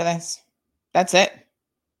 Look at this. That's it.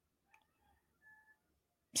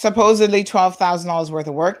 Supposedly $12,000 worth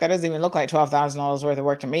of work. That doesn't even look like $12,000 worth of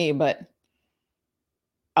work to me, but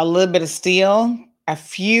a little bit of steel, a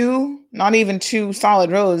few, not even 2 solid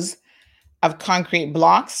rows of concrete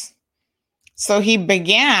blocks. So he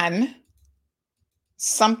began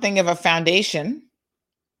something of a foundation.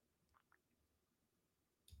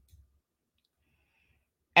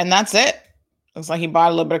 And that's it. Looks like he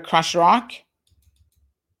bought a little bit of crushed rock.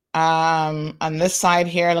 On this side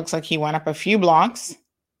here, it looks like he went up a few blocks.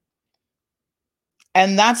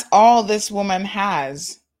 And that's all this woman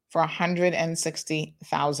has for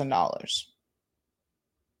 $160,000.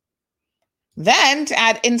 Then, to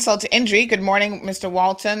add insult to injury, good morning, Mr.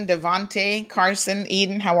 Walton, Devante, Carson,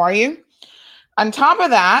 Eden, how are you? On top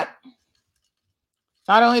of that,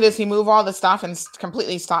 not only does he move all the stuff and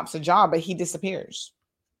completely stops the job, but he disappears.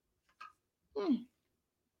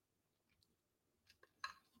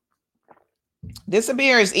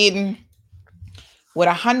 Disappears, Eden, with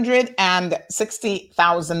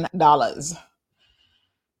 $160,000.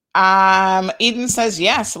 Eden says,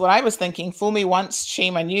 yes, what I was thinking, fool me once,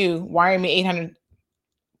 shame on you. Wire me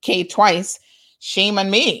 $800K twice, shame on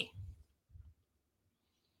me.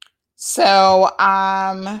 So,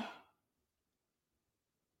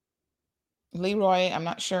 Leroy, I'm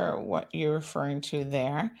not sure what you're referring to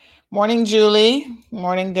there. Morning, Julie.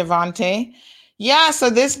 Morning, Devante. Yeah, so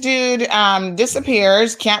this dude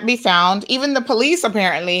disappears, can't be found. Even the police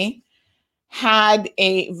apparently had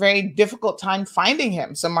a very difficult time finding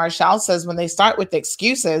him. So Marshall says when they start with the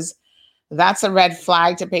excuses, that's a red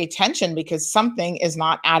flag to pay attention because something is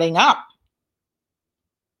not adding up.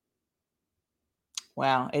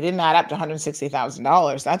 Well, it didn't add up to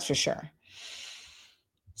 $160,000, that's for sure.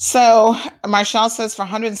 So Marshall says for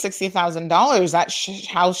 $160,000, that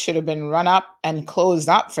house should have been run up and closed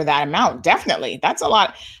up for that amount. Definitely. That's a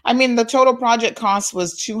lot. I mean, the total project cost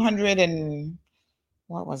was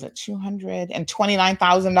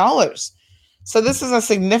 $229,000. So this is a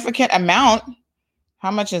significant amount. How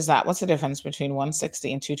much is that? What's the difference between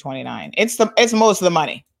 160 and 229? It's most of the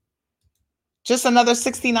money. Just another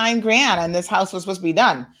 69 grand and this house was supposed to be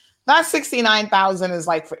done. That 69,000 is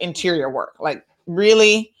like for interior work. Like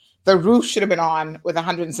really, the roof should have been on with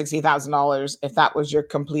 $160,000 if that was your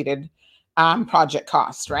completed project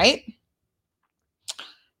cost, right?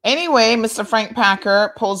 Anyway, Mr. Frank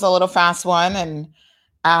Packer pulls a little fast one and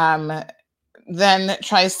then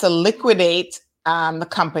tries to liquidate the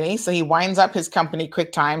company. So he winds up his company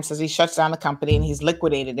QuickTime, says he shuts down the company and he's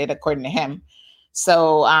liquidated it according to him.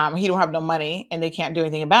 So he don't have no money and they can't do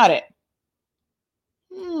anything about it.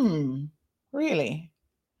 Really?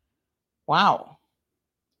 Wow.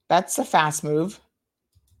 That's a fast move.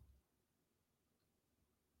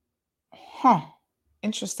 Huh.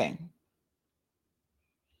 Interesting.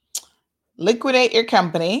 Liquidate your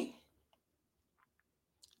company,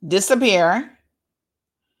 disappear,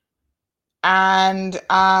 and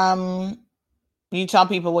you tell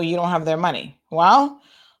people, well, you don't have their money. Well,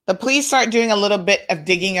 the police start doing a little bit of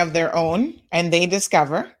digging of their own, and they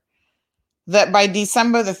discover that by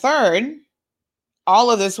December the 3rd,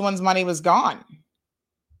 all of this one's money was gone.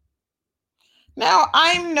 Now,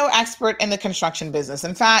 I'm no expert in the construction business.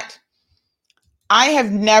 In fact, I have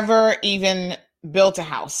never even built a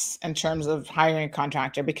house in terms of hiring a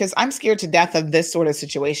contractor because I'm scared to death of this sort of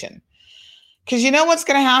situation. Because you know what's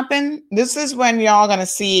going to happen? This is when y'all going to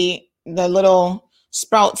see the little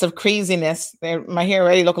sprouts of craziness. My hair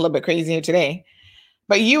already look a little bit crazier today.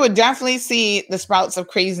 But you would definitely see the sprouts of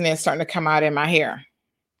craziness starting to come out in my hair.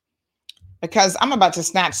 Because I'm about to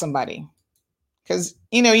snatch somebody. Because,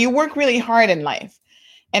 you know, you work really hard in life.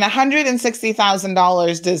 And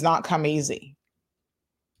 $160,000 does not come easy.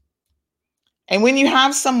 And when you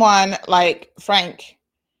have someone like Frank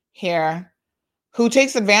here who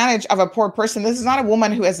takes advantage of a poor person, this is not a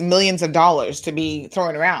woman who has millions of dollars to be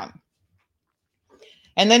throwing around.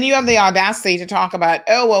 And then you have the audacity to talk about,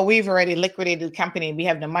 oh, well, we've already liquidated the company. We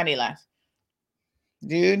have no money left.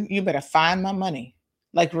 Dude, you better find my money.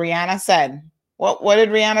 Like Rihanna said. What did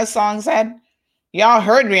Rihanna's song said? Y'all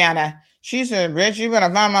heard Rihanna. She said, bitch, you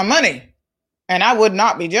better find my money. And I would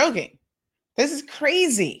not be joking. This is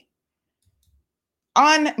crazy.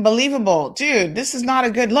 Unbelievable. Dude, this is not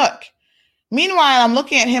a good look. Meanwhile, I'm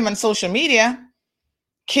looking at him on social media.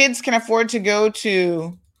 Kids can afford to go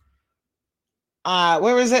to,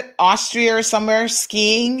 where was it? Austria or somewhere,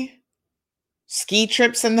 skiing. Ski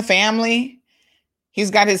trips in the family.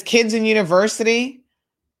 He's got his kids in university.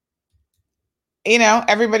 You know,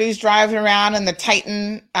 everybody's driving around in the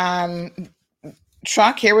Titan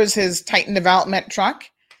truck. Here was his Titan development truck.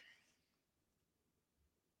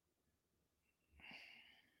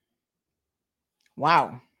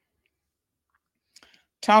 Wow.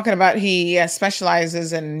 Talking about he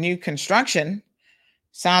specializes in new construction.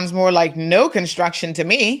 Sounds more like no construction to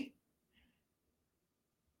me.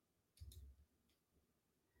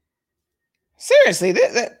 Seriously,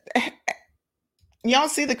 y'all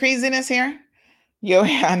see the craziness here?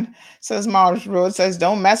 Johan says, Mars Road says,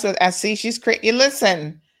 don't mess with SC. She's crazy.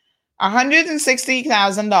 Listen,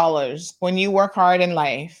 $160,000 when you work hard in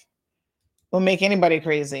life will make anybody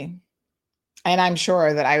crazy. And I'm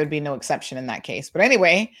sure that I would be no exception in that case. But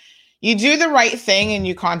anyway, you do the right thing and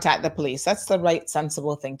you contact the police. That's the right,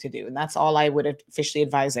 sensible thing to do. And that's all I would officially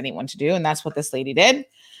advise anyone to do. And that's what this lady did.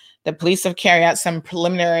 The police have carried out some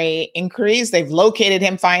preliminary inquiries. They've located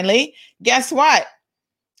him finally. Guess what?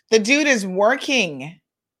 The dude is working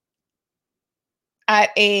at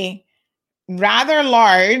a rather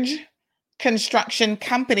large construction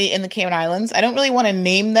company in the Cayman Islands. I don't really want to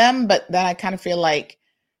name them, but then I kind of feel like,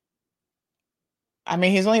 I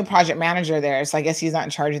mean, he's only a project manager there, so I guess he's not in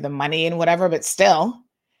charge of the money and whatever, but still,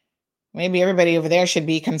 maybe everybody over there should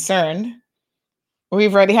be concerned.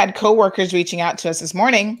 We've already had coworkers reaching out to us this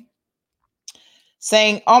morning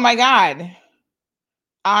saying, oh my God,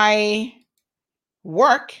 I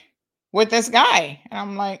work with this guy. And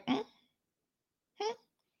I'm like,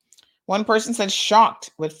 One person said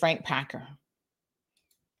shocked with Frank Packer.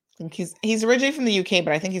 I think he's originally from the UK,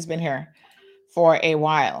 but I think he's been here for a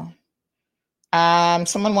while.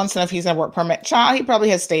 Someone wants to know if he's on a work permit. Child, he probably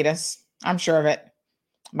has status. I'm sure of it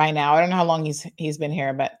by now. I don't know how long he's been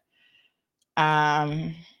here, but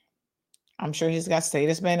I'm sure he's got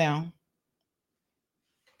status by now.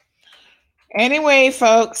 Anyway,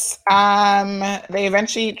 folks, they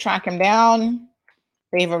eventually track him down.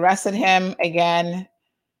 They've arrested him again.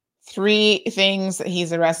 3 things that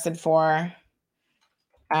he's arrested for: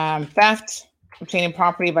 theft, obtaining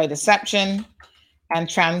property by deception, and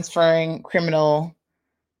transferring criminal,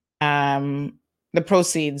 the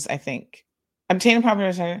proceeds, I think. Obtaining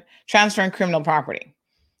property, transferring criminal property.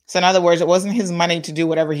 So in other words, it wasn't his money to do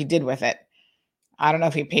whatever he did with it. I don't know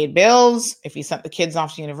if he paid bills, if he sent the kids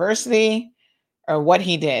off to university, or what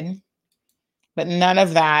he did, but none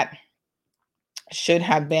of that should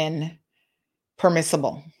have been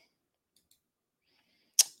permissible.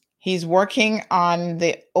 He's working on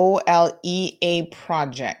the OLEA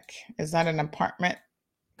project. Is that an apartment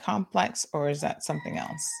complex or is that something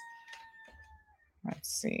else? Let's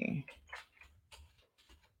see.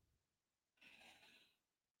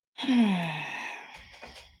 And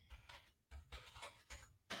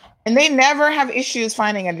they never have issues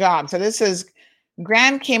finding a job. So this is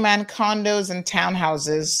Grand Cayman condos and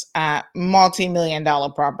townhouses,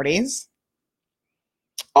 multi-million-dollar properties.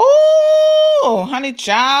 Oh, honey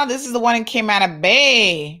child, this is the one in Cayman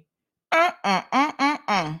Bay.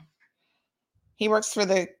 He works for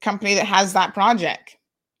the company that has that project.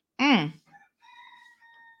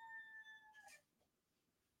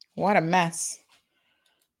 What a mess.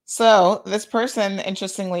 So this person,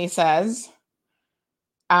 interestingly, says,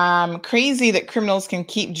 crazy that criminals can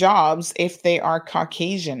keep jobs if they are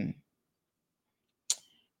Caucasian.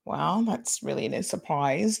 Well, that's really no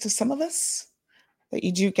surprise to some of us that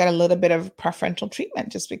you do get a little bit of preferential treatment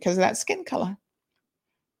just because of that skin color.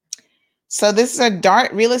 So this is a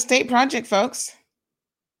DART real estate project, folks.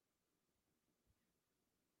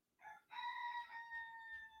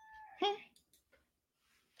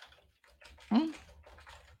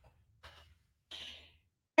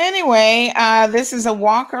 Anyway, this is a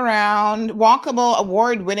walkable,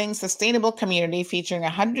 award-winning, sustainable community featuring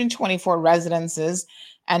 124 residences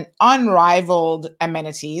and unrivaled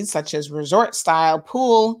amenities such as resort-style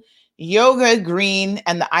pool, yoga green,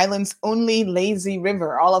 and the island's only lazy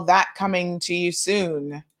river. All of that coming to you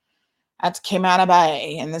soon. That's Cayman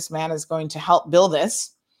Bay, and this man is going to help build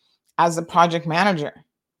this as a project manager.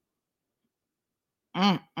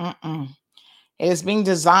 It is being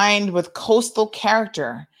designed with coastal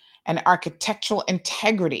character and architectural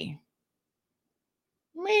integrity.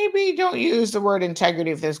 Maybe don't use the word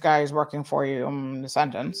integrity if this guy is working for you in the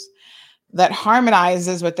sentence. That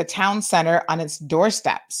harmonizes with the town center on its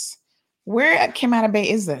doorsteps. Where at Cayman Bay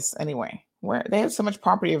is this anyway? Where they have so much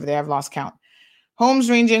property over there, I've lost count.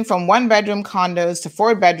 Homes ranging from 1-bedroom condos to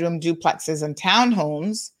 4-bedroom duplexes and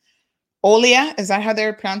townhomes. Olia, is that how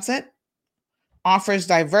they pronounce it? Offers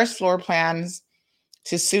diverse floor plans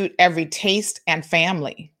to suit every taste and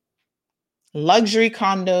family. Luxury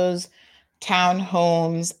condos,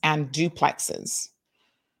 townhomes, and duplexes.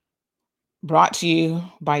 Brought to you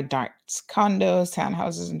by DARTs. Condos,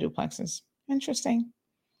 townhouses, and duplexes. Interesting.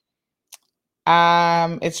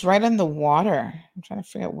 It's right on the water. I'm trying to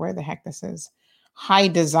figure out where the heck this is. High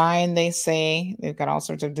design, they say. They've got all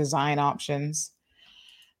sorts of design options.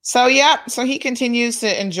 So, yeah, so he continues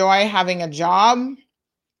to enjoy having a job.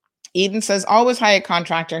 Eden says, always hire a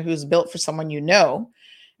contractor who's built for someone you know,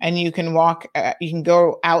 and you can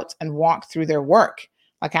go out and walk through their work.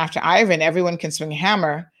 Like after Ivan, everyone can swing a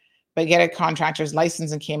hammer, but get a contractor's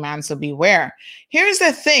license in Cayman, so beware. Here's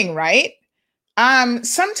the thing, right?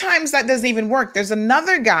 Sometimes that doesn't even work. There's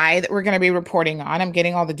another guy that we're going to be reporting on. I'm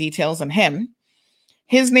getting all the details on him.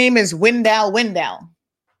 His name is Wendell.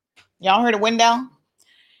 Y'all heard of Wendell?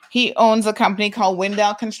 He owns a company called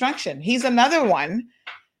Wendell Construction. He's another one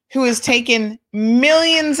who has taken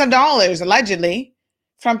millions of dollars, allegedly,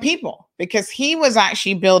 from people because he was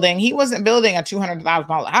actually he wasn't building a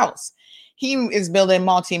 $200,000 house. He is building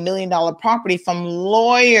multi-million-dollar property from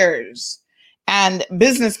lawyers and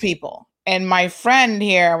business people. And my friend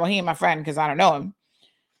here, well, he ain't my friend because I don't know him,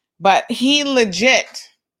 but he legit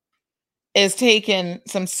is taking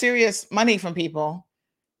some serious money from people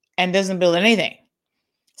and doesn't build anything.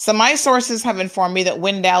 So my sources have informed me that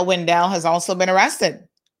Wendell has also been arrested.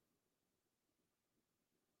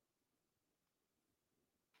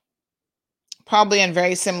 Probably on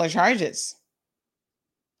very similar charges.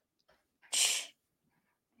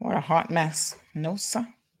 What a hot mess. No, sir.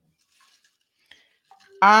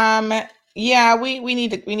 Yeah, we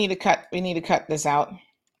need to cut this out.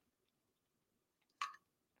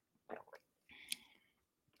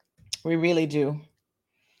 We really do.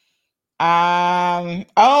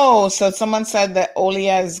 So someone said that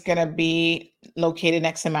Olia is going to be located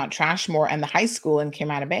next to Mount Trashmore and the high school in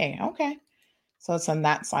Camana Bay. Okay. So it's on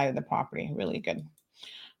that side of the property. Really good.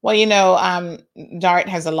 Well, Dart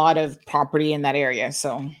has a lot of property in that area,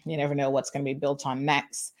 so you never know what's going to be built on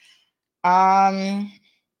next.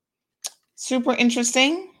 Super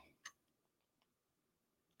interesting.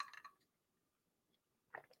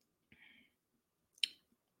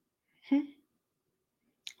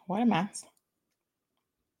 What a mess.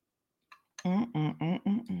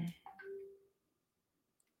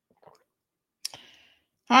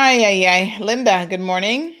 Hi, Linda, good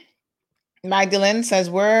morning. Magdalene says,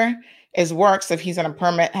 where is Works if he's on a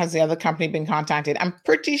permit? Has the other company been contacted? I'm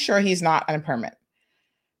pretty sure he's not on a permit.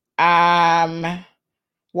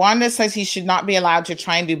 Wanda says he should not be allowed to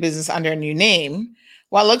try and do business under a new name.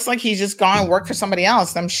 Well, it looks like he's just gone and worked for somebody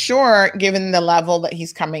else. I'm sure, given the level that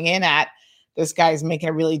he's coming in at, this guy's making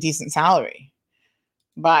a really decent salary.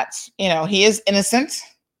 But, he is innocent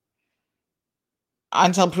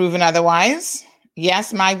until proven otherwise.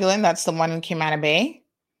 Yes, Magdalene, that's the one in Camana Bay.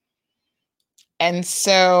 And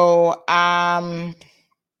so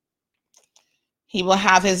he will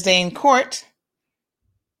have his day in court.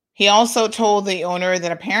 He also told the owner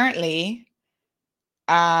that apparently,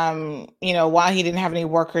 while he didn't have any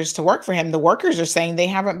workers to work for him, the workers are saying they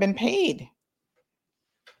haven't been paid.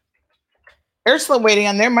 They're still waiting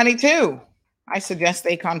on their money too. I suggest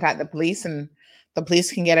they contact the police, and the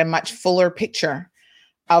police can get a much fuller picture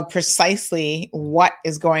of precisely what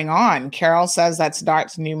is going on. Carol says that's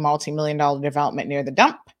Dart's new multi-million-dollar development near the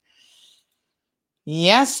dump.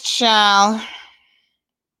 Yes, Chal.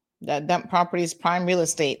 The dump property is prime real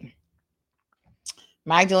estate.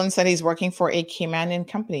 Magdalene said he's working for a Caymanian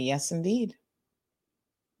company. Yes, indeed.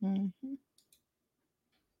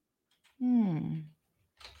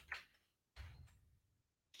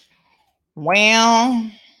 Well,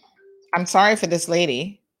 I'm sorry for this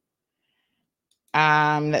lady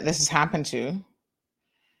that this has happened to,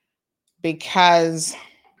 because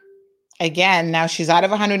again, now she's out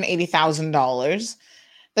of $180,000.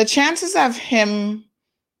 The chances of him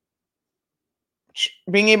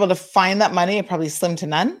being able to find that money are probably slim to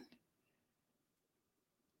none.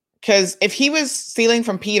 Because if he was stealing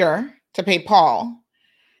from Peter to pay Paul,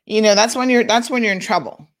 that's when you're in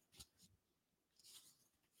trouble.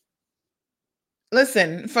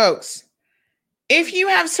 Listen, folks, if you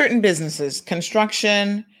have certain businesses,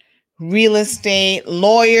 construction, real estate,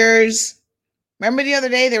 lawyers, remember the other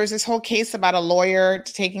day there was this whole case about a lawyer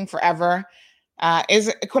taking forever.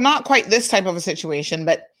 Is not quite this type of a situation,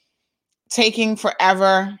 but taking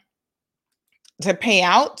forever to pay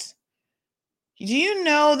out. Do you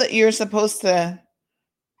know that you're supposed to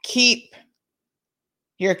keep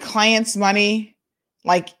your client's money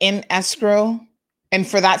like in escrow and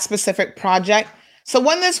for that specific project? So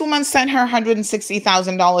when this woman sent her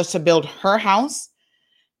 $160,000 to build her house,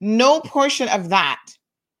 no portion of that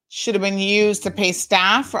should have been used to pay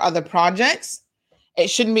staff for other projects. It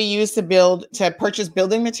shouldn't be used to purchase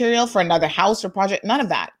building material for another house or project. None of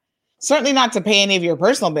that. Certainly not to pay any of your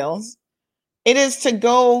personal bills. It is to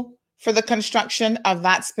go for the construction of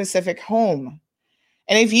that specific home.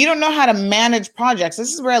 And if you don't know how to manage projects,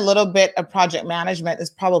 this is where a little bit of project management is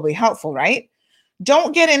probably helpful, right?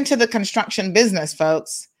 Don't get into the construction business,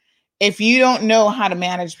 folks, if you don't know how to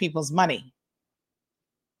manage people's money.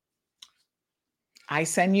 I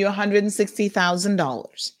send you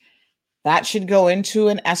 $160,000. That should go into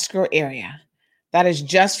an escrow area. That is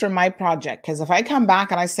just for my project. Because if I come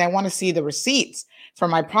back and I say, I want to see the receipts for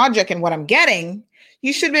my project and what I'm getting,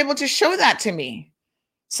 you should be able to show that to me.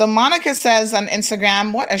 So Monica says on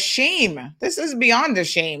Instagram, what a shame. This is beyond a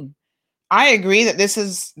shame. I agree that this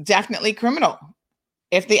is definitely criminal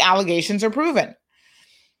if the allegations are proven.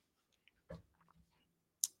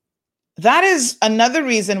 That is another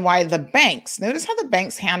reason why the banks, notice how the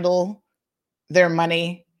banks handle their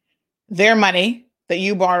money that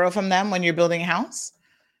you borrow from them when you're building a house.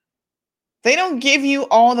 They don't give you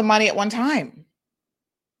all the money at one time.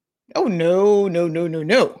 Oh, no.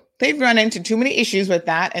 They've run into too many issues with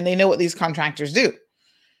that, and they know what these contractors do.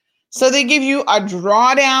 So they give you a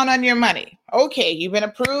drawdown on your money. Okay, you've been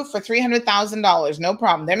approved for $300,000. No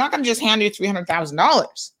problem. They're not going to just hand you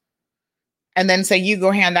 $300,000 and then say, you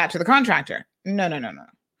go hand that to the contractor. No.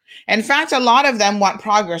 In fact, a lot of them want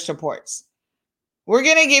progress reports. We're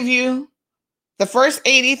going to give you the first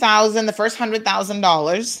 $80,000, the first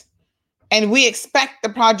 $100,000, and we expect the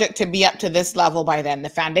project to be up to this level by then. The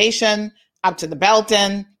foundation, up to the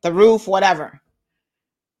Belton, the roof, whatever.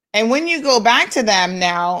 And when you go back to them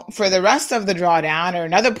now for the rest of the drawdown or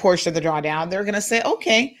another portion of the drawdown, they're going to say,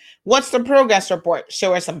 okay, What's the progress report?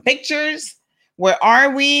 Show us some pictures. Where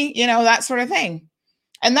are we? You know, that sort of thing.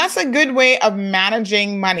 And that's a good way of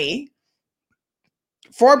managing money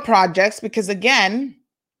for projects because, again,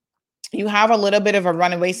 you have a little bit of a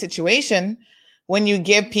runaway situation when you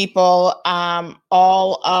give people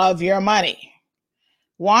all of your money.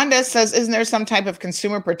 Wanda says, isn't there some type of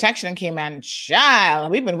consumer protection in Cayman?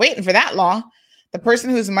 Child, we've been waiting for that law. The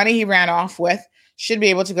person whose money he ran off with should be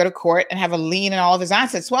able to go to court and have a lien on all of his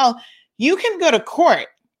assets. Well, you can go to court.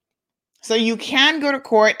 So you can go to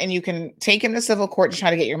court and you can take him to civil court to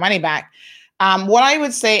try to get your money back. What I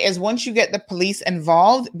would say is once you get the police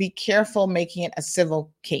involved, be careful making it a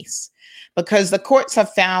civil case because the courts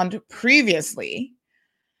have found previously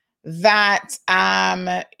that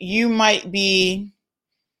you might be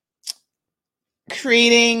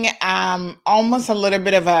creating almost a little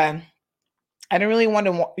bit of a, I don't really want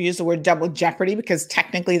to use the word double jeopardy because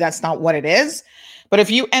technically that's not what it is. But if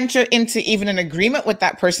you enter into even an agreement with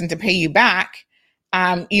that person to pay you back,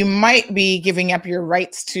 you might be giving up your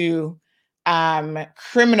rights to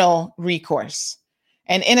criminal recourse.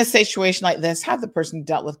 And in a situation like this, have the person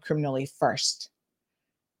dealt with criminally first.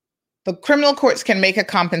 The criminal courts can make a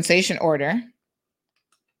compensation order.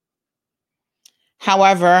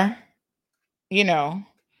 However, you know,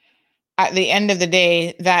 at the end of the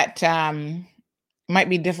day, that might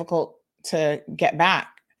be difficult to get back.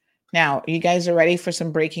 Now, you guys are ready for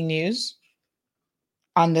some breaking news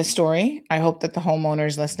on this story. I hope that the homeowner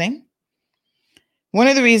is listening. One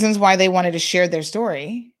of the reasons why they wanted to share their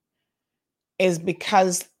story is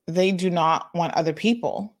because they do not want other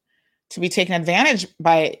people to be taken advantage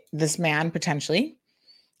by this man potentially.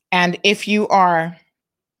 And if you are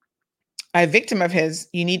a victim of his,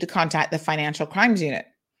 you need to contact the Financial Crimes Unit.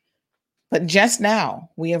 But just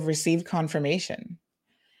now, we have received confirmation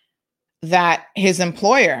that his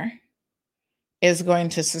employer is going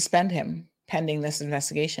to suspend him pending this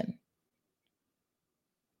investigation.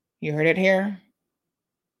 You heard it here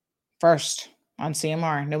first on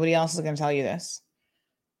CMR. Nobody else is going to tell you this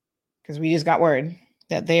because we just got word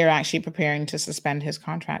that they are actually preparing to suspend his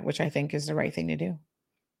contract, which I think is the right thing to do,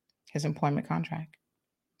 his employment contract.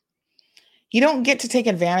 You don't get to take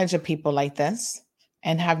advantage of people like this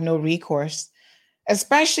and have no recourse,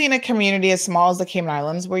 especially in a community as small as the Cayman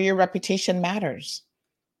Islands where your reputation matters.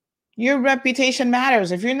 Your reputation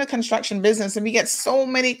matters. If you're in the construction business and we get so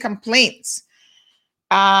many complaints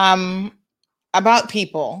about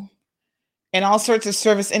people in all sorts of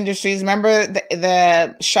service industries. Remember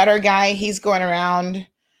the shutter guy? He's going around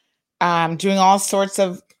doing all sorts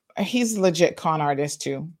of, he's a legit con artist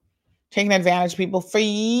too, taking advantage of people for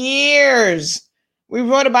years. We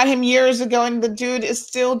wrote about him years ago and the dude is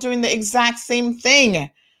still doing the exact same thing.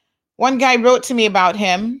 One guy wrote to me about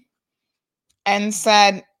him and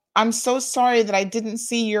said, I'm so sorry that I didn't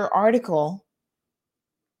see your article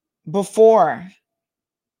beforehand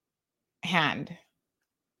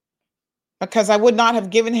because I would not have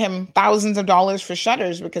given him thousands of dollars for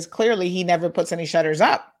shutters because clearly he never puts any shutters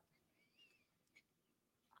up.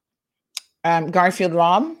 Garfield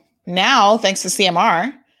Rob, now, thanks to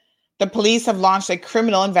CMR, the police have launched a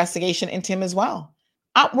criminal investigation into him as well.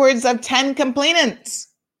 Upwards of 10 complainants.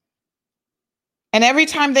 And every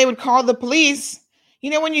time they would call the police, you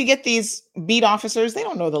know, when you get these beat officers, they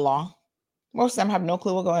don't know the law. Most of them have no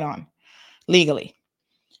clue what's going on legally.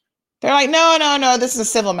 They're like, no, this is a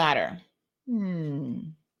civil matter.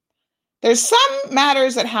 There's some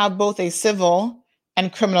matters that have both a civil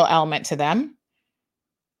and criminal element to them.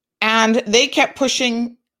 And they kept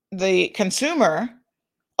pushing the consumer,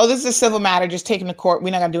 oh, this is a civil matter, just take him to court. We're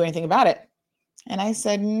not going to do anything about it. And I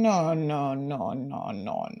said, no,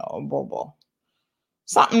 Bobo.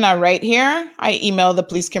 Something not right here. I emailed the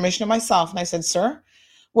police commissioner myself and I said, sir,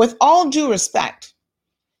 with all due respect,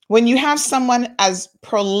 when you have someone as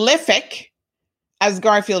prolific as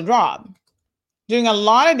Garfield Rob, doing a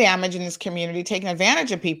lot of damage in this community, taking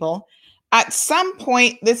advantage of people, at some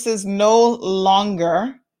point, this is no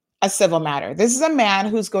longer a civil matter. This is a man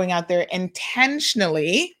who's going out there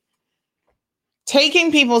intentionally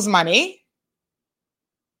taking people's money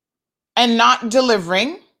and not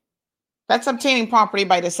delivering. That's obtaining property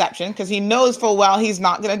by deception because he knows full well he's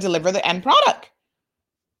not going to deliver the end product.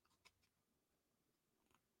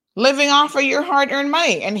 Living off of your hard-earned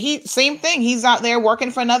money. And same thing. He's out there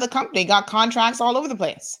working for another company, got contracts all over the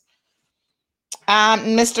place.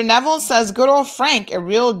 Mr. Neville says, good old Frank, a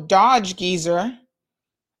real Dodge geezer.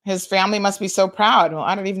 His family must be so proud. Well,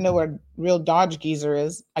 I don't even know what a real Dodge geezer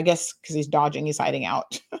is. I guess because he's dodging, he's hiding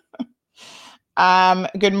out.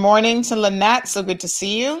 Good morning to Lynette. So good to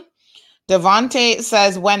see you. Devontae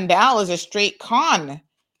says, Wendell is a straight con.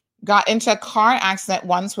 got into a car accident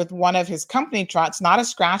once with one of his company trucks, not a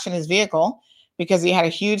scratch in his vehicle, because he had a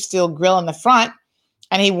huge steel grill in the front,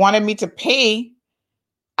 and he wanted me to pay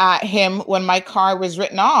him when my car was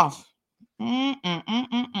written off.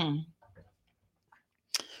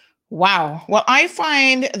 Wow. Well, I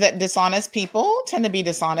find that dishonest people tend to be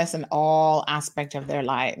dishonest in all aspects of their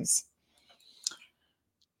lives.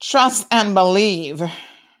 Trust and believe.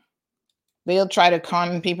 They'll try to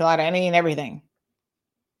con people out of any and everything.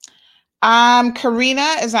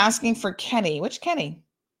 Karina is asking for Kenny. Which Kenny?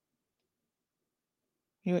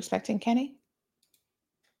 You expecting Kenny?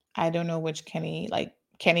 I don't know which Kenny. Like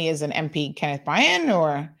Kenny is an MP, Kenneth Bryan,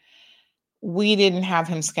 or we didn't have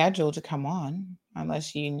him scheduled to come on,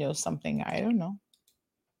 unless you know something. I don't know.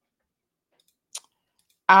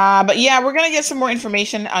 But yeah, we're gonna get some more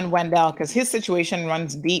information on Wendell because his situation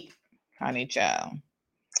runs deep, honey child.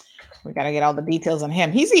 We gotta get all the details on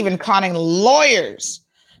him. He's even conning lawyers.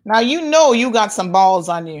 Now you know you got some balls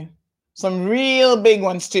on you, some real big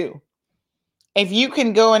ones too. If you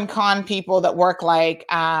can go and con people that work like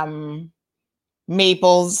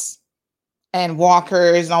Maples and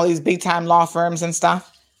Walkers and all these big time law firms and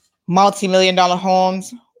stuff, multi-million-dollar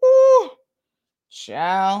homes, woo,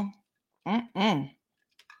 child.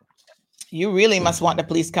 You really must want the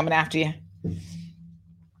police coming after you.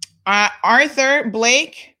 Arthur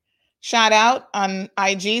Blake, shout out on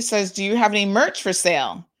IG, says, do you have any merch for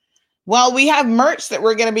sale? Well, we have merch that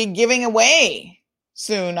we're going to be giving away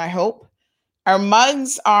soon, I hope. Our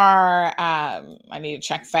mugs are, I need to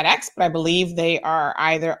check FedEx, but I believe they are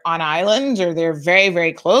either on island or they're very,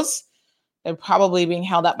 very close. They're probably being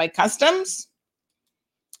held up by customs.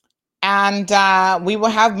 And we will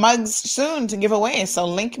have mugs soon to give away. So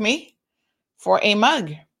link me for a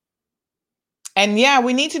mug. And yeah,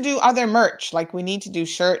 we need to do other merch. Like we need to do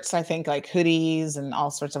shirts, I think, like hoodies and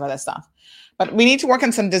all sorts of other stuff. But we need to work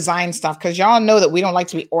on some design stuff because y'all know that we don't like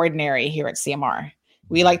to be ordinary here at CMR.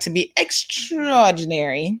 We like to be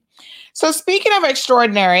extraordinary. So speaking of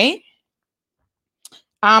extraordinary,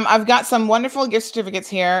 I've got some wonderful gift certificates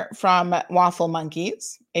here from Waffle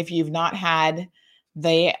Monkeys. If you've not had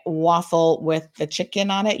the waffle with the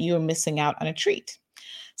chicken on it, you're missing out on a treat.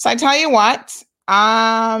 So I tell you what,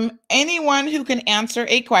 anyone who can answer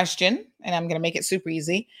a question, and I'm going to make it super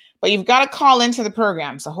easy, but you've got to call into the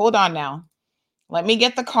program. So hold on now. Let me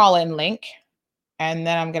get the call-in link, and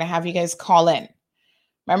then I'm going to have you guys call in.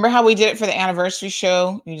 Remember how we did it for the anniversary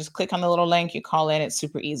show? You just click on the little link, you call in, it's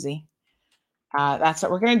super easy. That's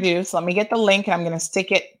what we're going to do. So let me get the link, and I'm going to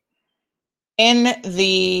stick it in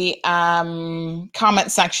the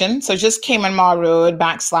comment section. So just Cayman Mall Road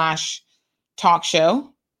 /talk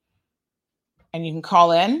show. And you can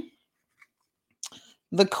call in.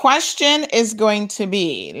 The question is going to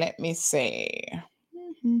be, let me see.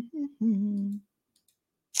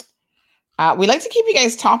 We like to keep you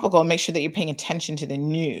guys topical and make sure that you're paying attention to the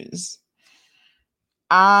news.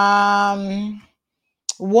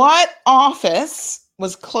 What office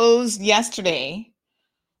was closed yesterday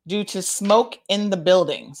due to smoke in the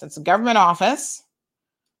building? So it's a government office.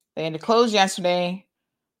 They had to close yesterday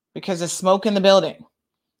because of smoke in the building.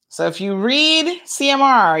 So if you read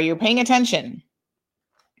CMR, you're paying attention,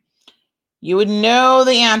 you would know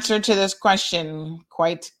the answer to this question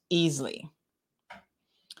quite easily.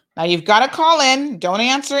 Now you've got to call in. Don't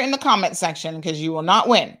answer in the comment section because you will not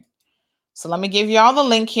win. So let me give you all the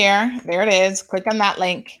link here. There it is. Click on that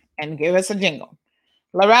link and give us a jingle.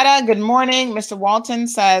 Loretta, good morning. Mr. Walton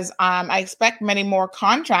says, I expect many more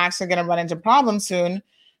contracts are going to run into problems soon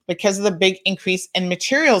because of the big increase in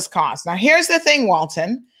materials costs. Now here's the thing,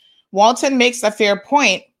 Walton. Walton makes a fair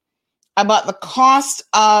point about the cost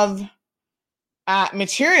of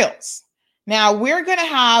materials. Now we're going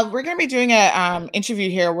to be doing a interview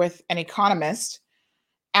here with an economist,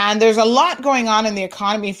 and there's a lot going on in the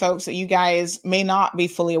economy, folks, that you guys may not be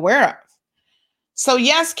fully aware of. So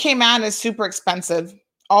yes, Cayman is super expensive,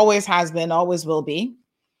 always has been, always will be,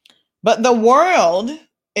 but the world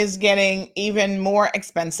is getting even more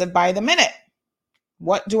expensive by the minute.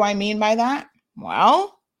 What do I mean by that?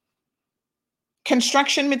 Well,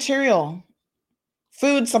 construction material,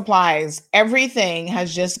 food supplies, everything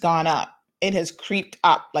has just gone up. It has creeped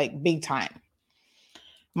up like big time.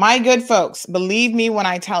 My good folks, believe me when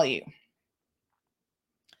I tell you.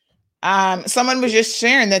 Someone was just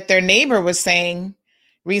sharing that their neighbor was saying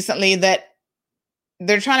recently that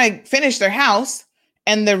they're trying to finish their house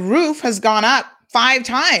and the roof has gone up 5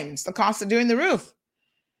 times the cost of doing the roof.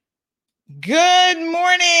 Good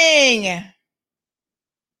morning.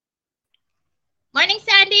 Morning,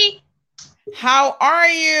 Sandy. How are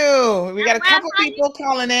you? We got a couple people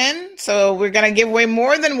calling in, so we're going to give away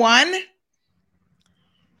more than one.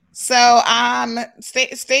 So,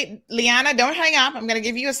 stay, Liana, don't hang up. I'm going to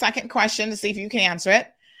give you a second question to see if you can answer it.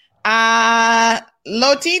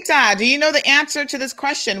 Lotita, do you know the answer to this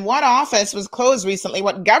question? What office was closed recently?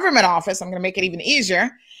 What government office? I'm going to make it even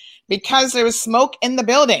easier because there was smoke in the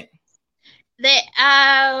building.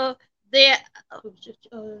 Oh,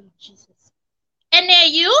 Jesus.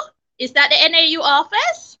 NAU? Is that the NAU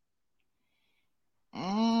office?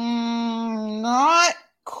 Not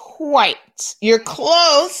quite. You're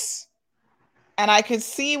close, and I could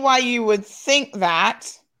see why you would think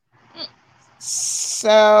that.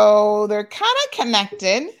 So they're kind of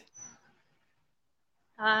connected.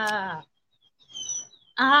 Yeah,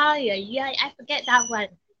 I forget that one.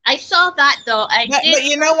 I saw that though. But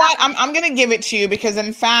you know what? I'm going to give it to you because,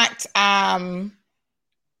 in fact, so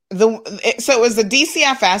it was the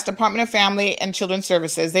DCFS, Department of Family and Children's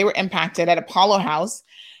Services. They were impacted at Apollo House,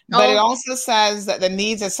 but it also says that the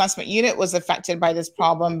needs assessment unit was affected by this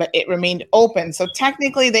problem, but it remained open. So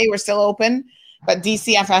technically, they were still open, but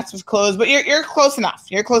DCFS was closed. But you're close enough.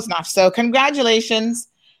 You're close enough. So congratulations.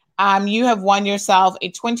 You have won yourself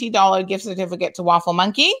a $20 gift certificate to Waffle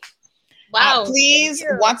Monkey. Wow. Please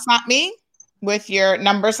WhatsApp me with your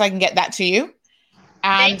number so I can get that to you.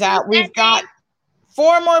 And we've got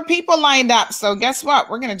 4 more people lined up. So guess what?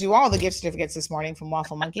 We're going to do all the gift certificates this morning from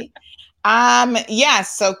Waffle Monkey.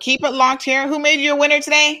 Yes. So keep it locked here. Who made you a winner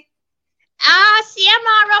today?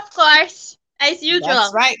 CMR, of course, as usual.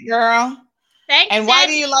 That's right, girl. Thanks. And why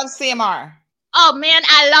do you love CMR? Oh man,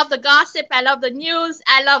 I love the gossip. I love the news.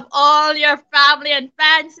 I love all your family and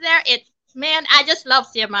fans there. I just love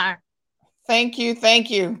CMR. Thank you. Thank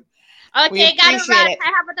you. Okay, gotta run. I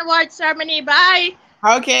have an award ceremony. Bye.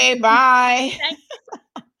 Okay, bye.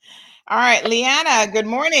 All right, Leanna, good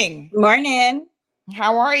morning. Morning.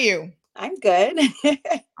 How are you? I'm good.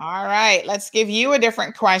 All right, let's give you a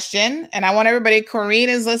different question. And I want everybody, Corrine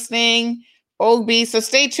is listening, Ogby, so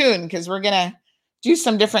stay tuned because we're going to do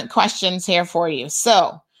some different questions here for you.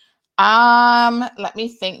 So let me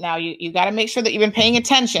think now. You got to make sure that you've been paying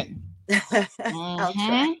attention. I'll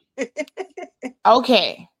try.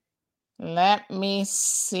 Okay, let me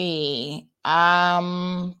see.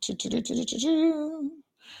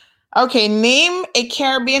 Okay, name a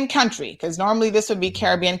Caribbean country, because normally this would be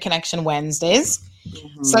Caribbean Connection Wednesdays.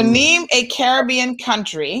 Mm-hmm. So name a Caribbean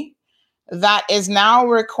country that is now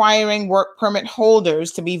requiring work permit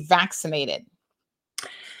holders to be vaccinated.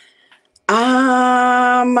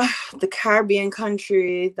 The Caribbean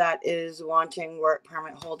country that is wanting work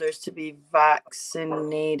permit holders to be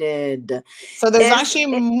vaccinated. So there's actually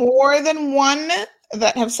more than one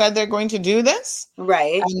that have said they're going to do this.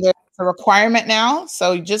 Right. And there's a requirement now.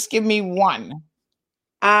 So just give me one.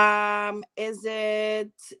 Is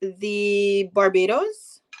it the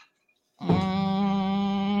Barbados?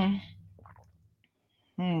 No.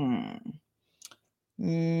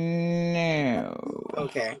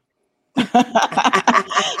 Okay.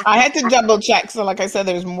 I had to double check. So like I said,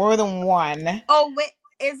 there's more than one. Oh, wait.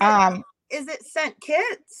 Is it St.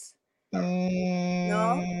 Kitts?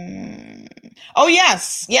 No. Oh,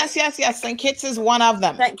 yes. St. Kitts is one of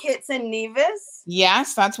them. St. Kitts and Nevis?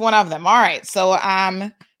 Yes, that's one of them. All right. So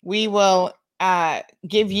we will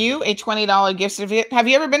give you a $20 gift certificate. Have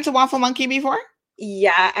you ever been to Waffle Monkey before?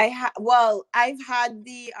 Yeah, I've had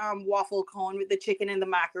the waffle cone with the chicken and the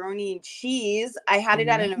macaroni and cheese. I had it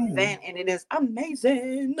at an event and it is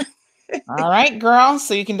amazing. All right, girl.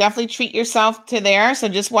 So you can definitely treat yourself to there. So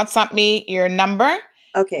just WhatsApp me your number.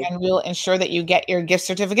 Okay. And we'll ensure that you get your gift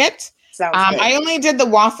certificate. Sounds good. I only did the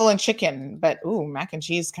waffle and chicken, but mac and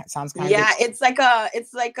cheese sounds kind of good. It's like a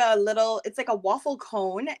waffle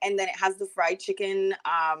cone, and then it has the fried chicken,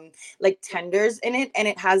 like tenders in it, and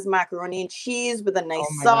it has macaroni and cheese with a nice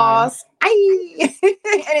sauce. And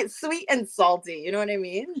it's sweet and salty. You know what I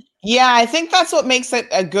mean? Yeah, I think that's what makes it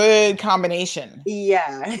a good combination.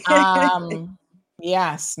 Yeah.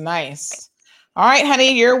 Yes, nice. All right,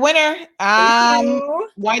 honey, you're a winner. Thank you.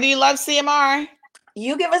 Why do you love CMR?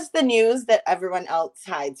 You give us the news that everyone else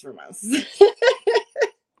hides from us.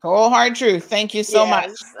 Cold hard truth. Thank you so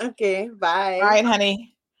much. Okay, bye. All right,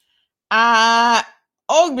 honey.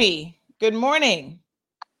 Ogby, good morning.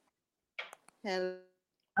 Hello.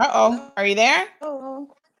 Uh-oh. Are you there? Oh,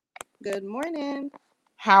 good morning.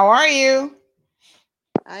 How are you?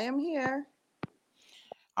 I am here.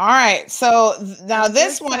 All right. So now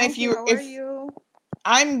this one, How are you?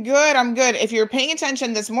 I'm good. If you're paying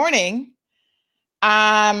attention this morning,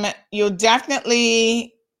 you'll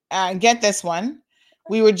definitely get this one.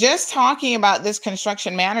 We were just talking about this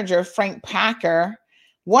construction manager, Frank Packer.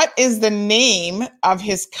 What is the name of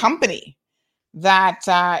his company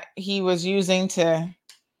that he was using to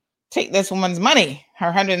take this woman's money?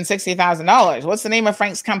 her $160,000. What's the name of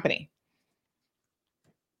Frank's company?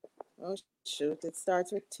 Oh shoot! It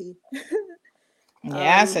starts with T.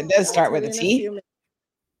 Yes, it does I'll start tell with you a in T. few minutes.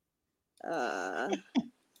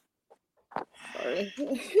 Sorry.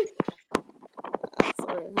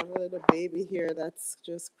 Sorry, I have a little baby here that's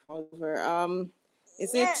just over.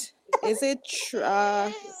 Is it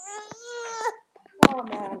oh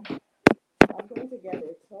man, I'm going to get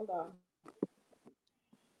it. Hold on.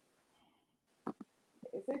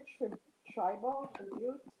 Is it tribal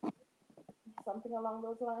tribute? Something along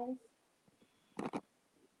those lines?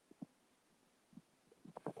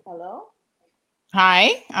 Hello?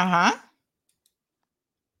 Hi. Uh-huh.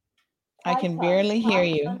 I can barely hear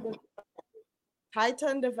you.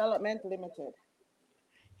 Titan Development Limited.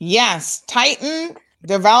 Yes, Titan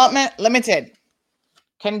Development Limited.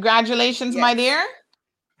 Congratulations, my dear.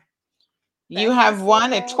 You have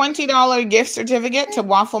won a $20 gift certificate to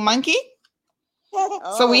Waffle Monkey.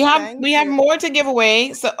 So we have more to give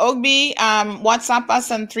away. So Ogby, WhatsApp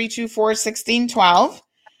us on 324-1612.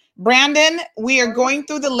 Brandon, we are going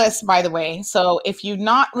through the list, by the way. So if you've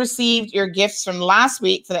not received your gifts from last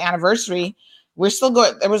week for the anniversary, we're still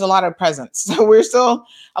going. There was a lot of presents. So we're still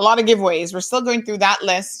a lot of giveaways. We're still going through that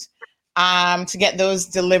list to get those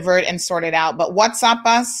delivered and sorted out. But WhatsApp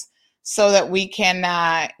us so that we can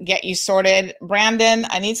get you sorted. Brandon,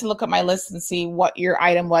 I need to look at my list and see what your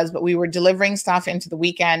item was, but we were delivering stuff into the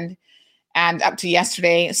weekend and up to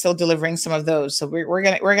yesterday, still delivering some of those. So we're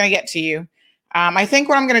gonna get to you. I think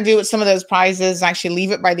what I'm gonna do with some of those prizes is actually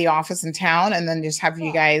leave it by the office in town, and then just have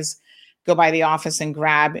you guys go by the office and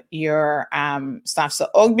grab your stuff. So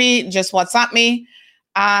Ogby, just WhatsApp me.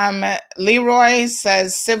 Leroy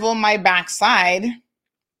says, "Civil my backside."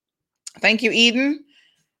 Thank you, Eden.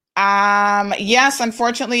 Yes,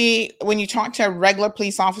 unfortunately, when you talk to a regular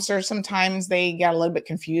police officer, sometimes they get a little bit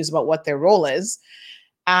confused about what their role is.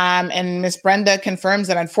 And Miss Brenda confirms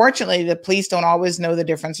that unfortunately, the police don't always know the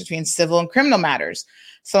difference between civil and criminal matters.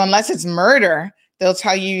 So unless it's murder, they'll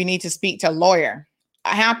tell you you need to speak to a lawyer.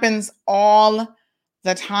 It happens all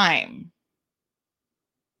the time.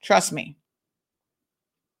 Trust me.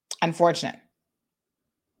 Unfortunate.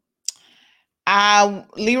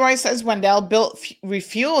 Leroy says Wendell built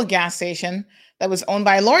refuel a gas station that was owned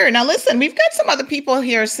by a lawyer. Now, listen, we've got some other people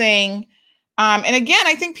here saying, and again,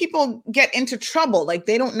 I think people get into trouble, like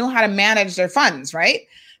they don't know how to manage their funds, right?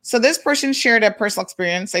 So this person shared a personal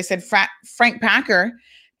experience. They said Frank Packer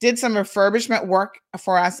did some refurbishment work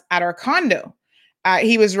for us at our condo.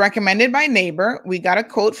 He was recommended by a neighbor. We got a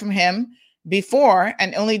quote from him before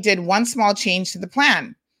and only did one small change to the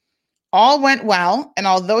plan. All went well, and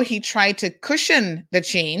although he tried to cushion the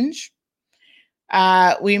change,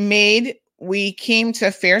 we came to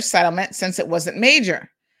a fair settlement since it wasn't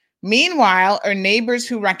major. Meanwhile, our neighbors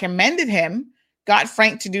who recommended him got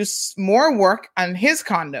Frank to do more work on his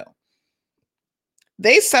condo.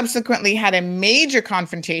 They subsequently had a major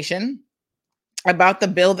confrontation about the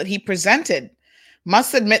bill that he presented.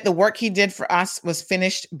 Must admit the work he did for us was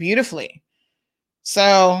finished beautifully.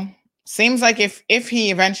 So seems like if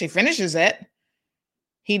he eventually finishes it,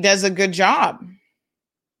 he does a good job.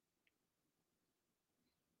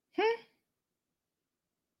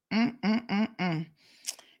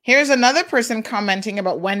 Here's another person commenting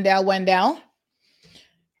about Wendell.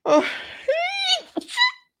 Oh,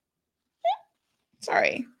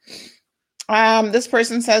 sorry. This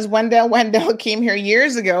person says Wendell came here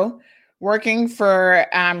years ago working for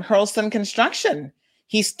Hurlston Construction.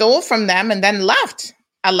 He stole from them and then left,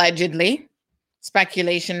 allegedly.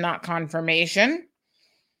 Speculation, not confirmation.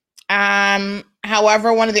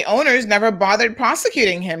 However, one of the owners never bothered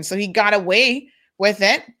prosecuting him, so he got away with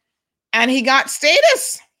it, and he got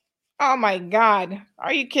status. Oh my God.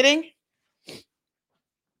 Are you kidding?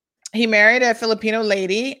 He married a Filipino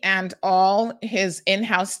lady, and all his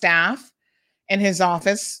in-house staff in his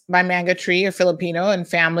office by Manga Tree are Filipino and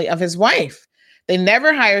family of his wife. They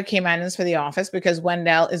never hire Caymanians for the office because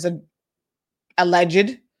Wendell is an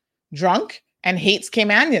alleged drunk and hates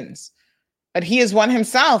Caymanians. But he is one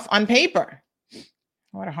himself on paper.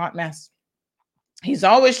 What a hot mess. He's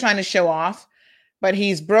always trying to show off, but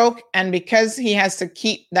he's broke. And because he has to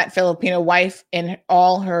keep that Filipino wife in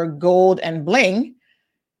all her gold and bling,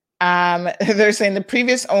 they're saying the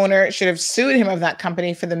previous owner should have sued him of that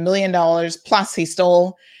company for the $1 million plus he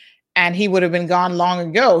stole, and he would have been gone long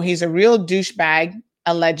ago. He's a real douchebag,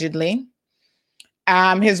 allegedly.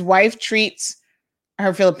 His wife treats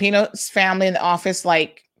her Filipino family in the office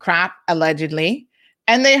like crap, allegedly,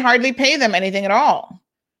 and they hardly pay them anything at all.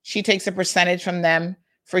 She takes a percentage from them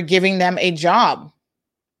for giving them a job,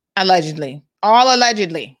 allegedly. All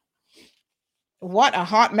allegedly. What a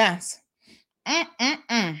hot mess.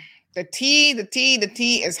 The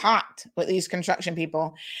tea is hot with these construction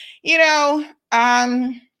people.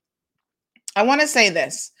 I want to say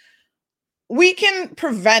this. We can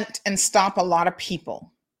prevent and stop a lot of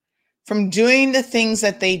people from doing the things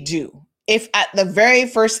that they do if at the very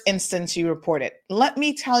first instance you report it. Let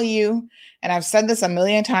me tell you, and I've said this a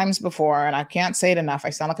million times before, and I can't say it enough. I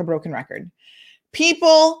sound like a broken record.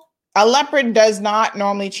 A leopard does not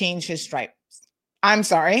normally change his stripes. I'm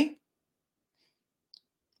sorry.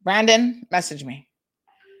 Brandon, message me.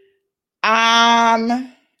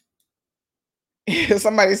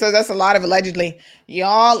 Somebody says that's a lot of allegedly.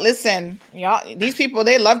 Y'all, listen. Y'all, these people,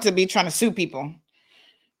 they love to be trying to sue people.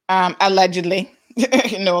 Allegedly.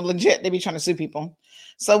 Legit, they be trying to sue people.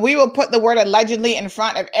 So we will put the word allegedly in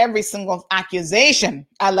front of every single accusation,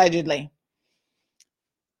 allegedly.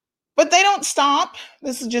 But they don't stop.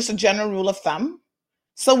 This is just a general rule of thumb.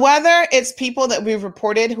 So whether it's people that we've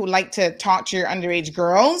reported who like to talk to your underage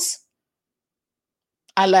girls,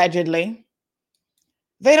 allegedly,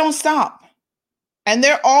 they don't stop. And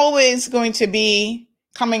they're always going to be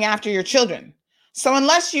coming after your children. So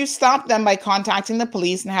unless you stop them by contacting the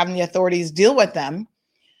police and having the authorities deal with them,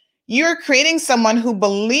 you're creating someone who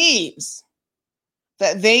believes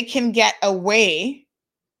that they can get away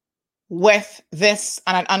with this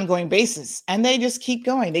on an ongoing basis. And they just keep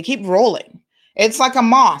going. They keep rolling. It's like a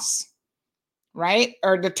moss, right?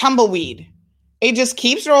 Or the tumbleweed. It just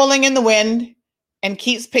keeps rolling in the wind and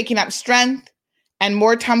keeps picking up strength and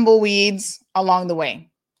more tumbleweeds along the way.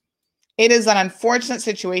 It is an unfortunate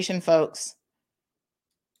situation, folks.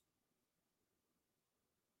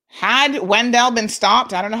 Had Wendell been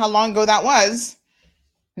stopped, I don't know how long ago that was,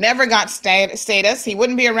 never got status, he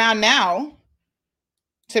wouldn't be around now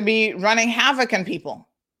to be running havoc on people.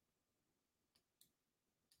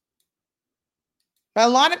 But a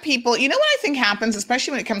lot of people, you know what I think happens,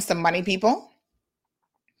 especially when it comes to money people?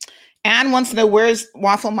 Anne wants to know, where's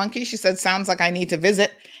Waffle Monkey? She said, sounds like I need to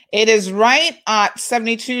visit. It is right at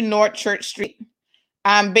 72 North Church Street.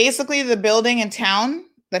 Basically the building in town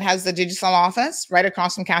that has the digital office right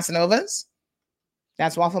across from Casanova's.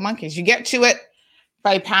 That's Waffle Monkeys. You get to it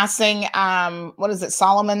by passing,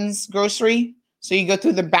 Solomon's Grocery. So you go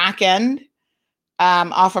through the back end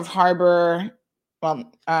off of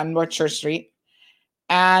North Church Street.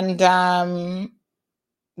 And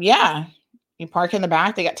you park in the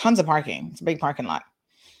back. They got tons of parking. It's a big parking lot.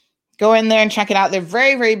 Go in there and check it out. They're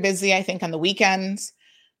very, very busy, I think, on the weekends.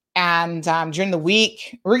 And during the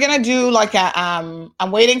week, we're going to do like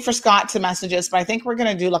I'm waiting for Scott to message us, but I think we're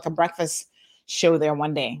going to do like a breakfast show there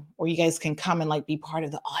one day where you guys can come and like be part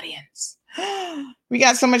of the audience. We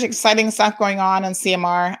got so much exciting stuff going on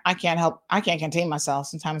CMR. I can't contain myself.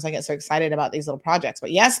 Sometimes I get so excited about these little projects,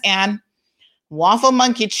 but yes, Anne, Waffle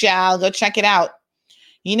Monkey Chow, go check it out.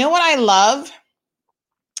 You know what I love?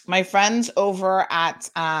 My friends over at,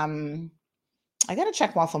 I got to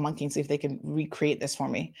check Waffle Monkey and see if they can recreate this for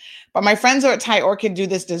me. But my friends over at Thai Orchid do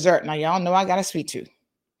this dessert. Now, y'all know I got a sweet tooth.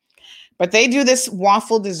 But they do this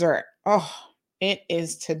waffle dessert. Oh, it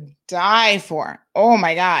is to die for. Oh,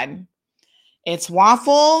 my God. It's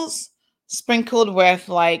waffles sprinkled with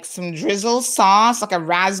like some drizzle sauce, like a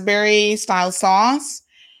raspberry style sauce.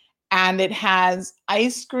 And it has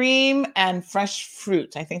ice cream and fresh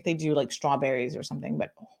fruit. I think they do like strawberries or something.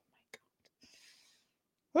 But oh,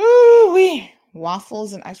 my God. Ooh-wee.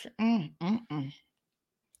 Waffles and ice cream.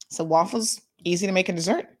 So waffles, easy to make a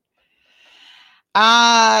dessert.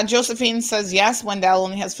 Josephine says, yes, Wendell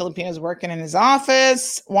only has Filipinos working in his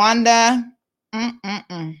office. Wanda.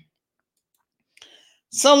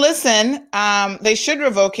 So listen, they should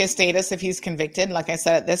revoke his status if he's convicted. Like I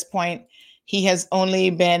said, at this point, he has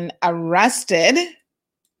only been arrested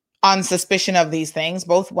on suspicion of these things,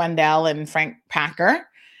 both Wendell and Frank Packer.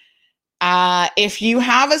 If you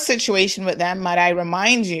have a situation with them, might I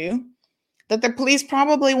remind you that the police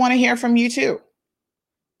probably want to hear from you too.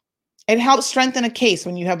 It helps strengthen a case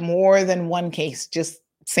when you have more than one case, just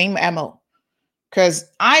same MO.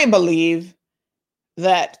 Because I believe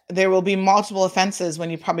that there will be multiple offenses when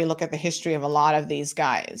you probably look at the history of a lot of these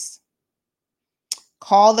guys.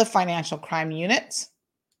 Call the financial crime unit.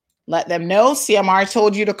 Let them know CMR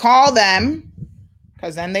told you to call them,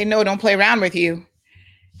 because then they know don't play around with you.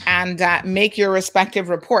 And make your respective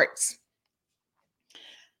reports.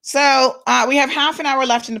 So we have half an hour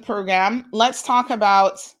left in the program. Let's talk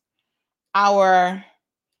about our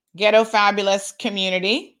Ghetto Fabulous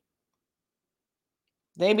community.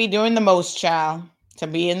 They be doing the most, child, to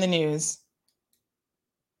be in the news.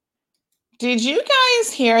 Did you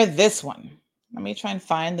guys hear this one? Let me try and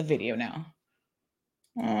find the video now.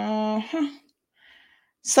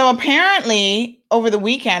 So apparently over the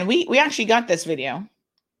weekend, we actually got this video.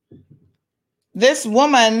 This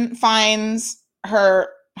woman finds her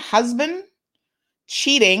husband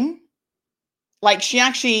cheating. Like she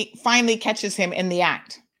actually finally catches him in the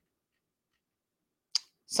act.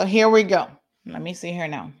 So here we go. Let me see here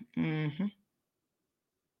now.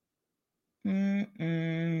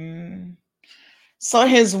 So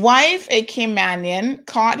his wife, a Caymanian,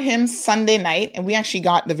 caught him Sunday night, and we actually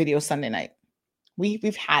got the video Sunday night.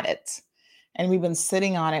 We've had it, and we've been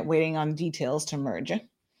sitting on it, waiting on details to merge.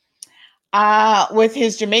 With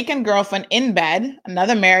his Jamaican girlfriend in bed,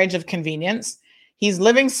 another marriage of convenience. He's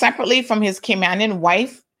living separately from his Caymanian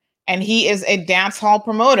wife, and he is a dance hall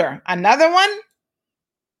promoter. Another one?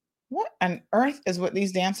 What on earth is with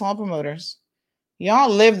these dance hall promoters?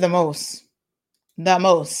 Y'all live the most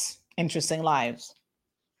interesting lives.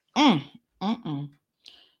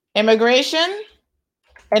 Immigration,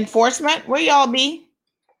 enforcement, where y'all be?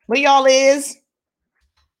 Where y'all is?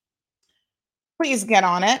 Please get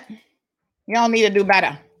on it. Y'all need to do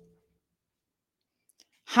better.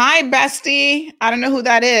 Hi, bestie. I don't know who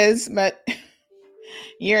that is, but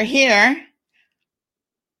you're here.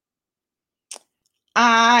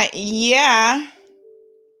 Yeah.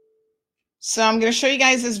 So I'm going to show you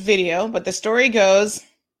guys this video, but the story goes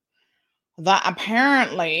that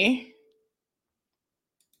apparently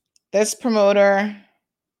this promoter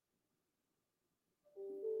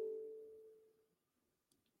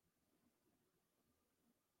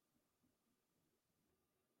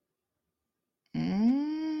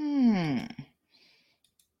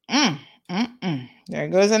there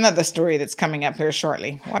goes another story that's coming up here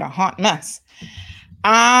shortly. What a hot mess.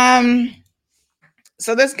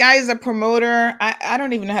 So this guy is a promoter. I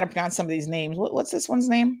don't even know how to pronounce some of these names. What's this one's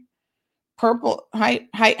name? Purple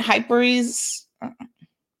Hyperies.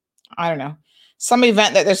 I don't know. Some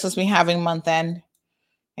event that they're supposed to be having month end.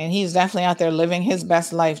 And he's definitely out there living his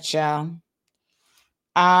best life, child.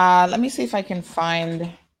 Let me see if I can find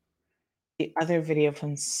the other video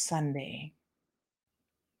from Sunday.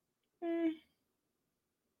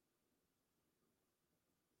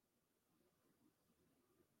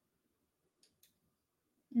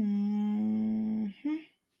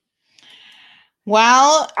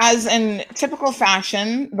 Well, as in typical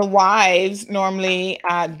fashion, the wives normally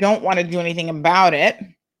don't want to do anything about it,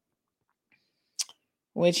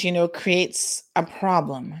 which, creates a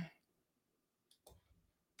problem.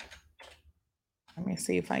 Let me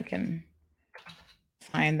see if I can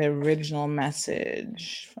find the original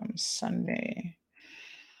message from Sunday.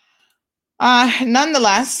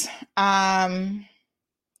 Nonetheless,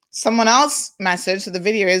 someone else messaged, so the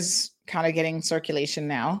video is kind of getting circulation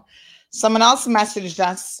now. Someone else messaged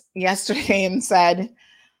us yesterday and said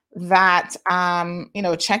that,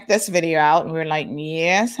 check this video out. And we were like,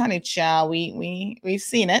 yes, honey child, we've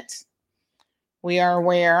seen it. We are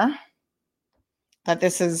aware that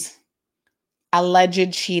this is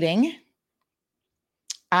alleged cheating.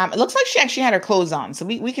 It looks like she actually had her clothes on, so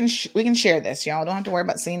we can share this. Y'all don't have to worry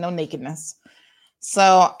about seeing no nakedness.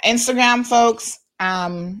 So Instagram folks,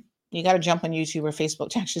 you got to jump on YouTube or Facebook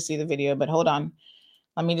to actually see the video. But hold on,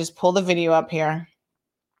 let me just pull the video up here.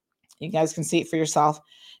 You guys can see it for yourself.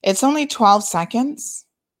 It's only 12 seconds,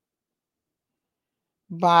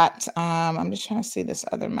 but I'm just trying to see this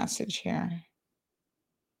other message here.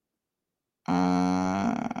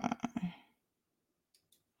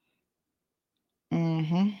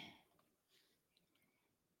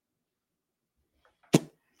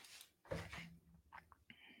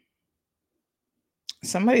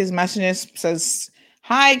 Somebody's message says,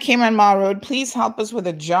 hi, Cayman Mall Road. Please help us with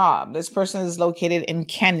a job. This person is located in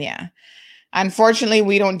Kenya. Unfortunately,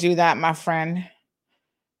 we don't do that, my friend.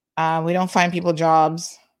 We don't find people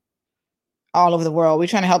jobs all over the world. We're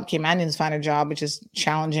trying to help Caymanians find a job, which is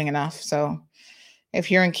challenging enough. So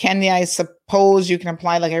if you're in Kenya, I suppose you can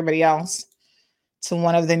apply like everybody else to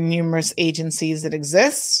one of the numerous agencies that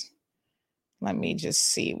exist. Let me just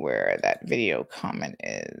see where that video comment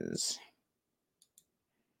is.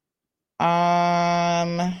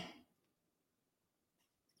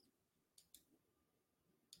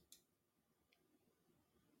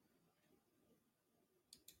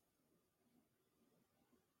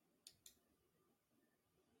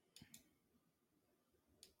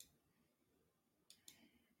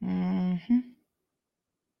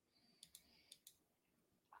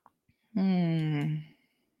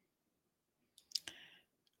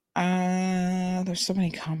 There's so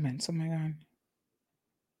many comments. Oh my God.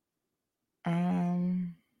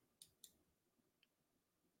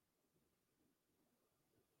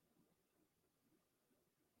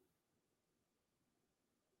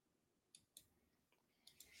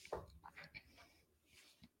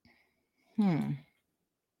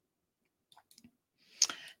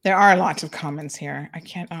 There are lots of comments here. I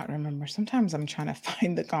cannot remember. Sometimes I'm trying to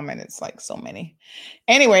find the comment. It's like so many.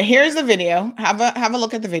 Anyway, here's the video. Have a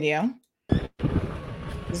look at the video.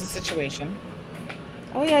 This is the situation.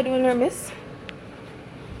 Oh yeah, doing her miss.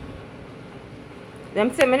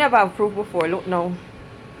 Them say me never have proof before. Look now.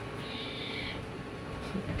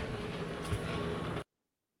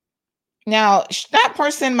 Now, that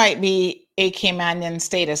person might be a Caymanian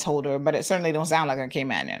status holder, but it certainly don't sound like a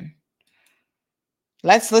Caymanian.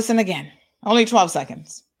 Let's listen again. Only 12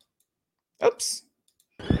 seconds. Oops.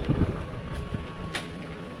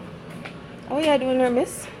 Oh yeah, doing her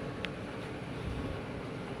miss.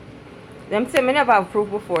 Them say me never have proof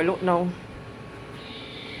before. Look now.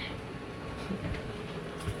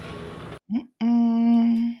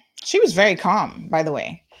 She was very calm, by the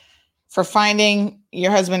way, for finding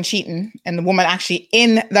your husband cheating and the woman actually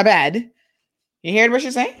in the bed. You heard what she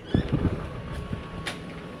say?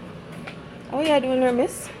 Oh yeah, doing her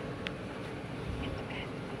miss.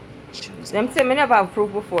 Them say me never have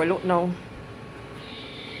proof before. Look now.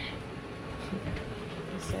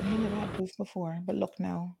 I said me never had proof before, but look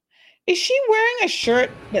now. Is she wearing a shirt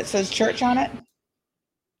that says church on it?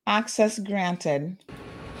 Access granted.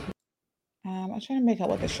 I'm trying to make out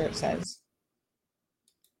what the shirt says.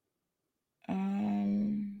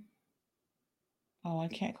 Oh, I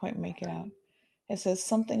can't quite make it out. It says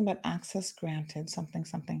something but access granted,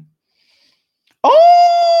 something.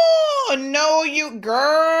 Oh, no, you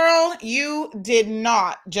girl, you did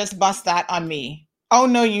not just bust that on me. Oh,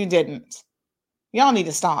 no, you didn't. Y'all need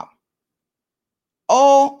to stop.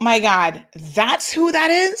 Oh my God, that's who that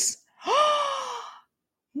is?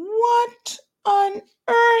 What on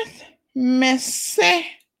earth, Missy?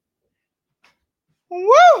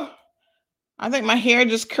 Woo! I think my hair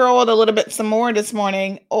just curled a little bit some more this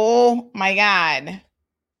morning. Oh my God.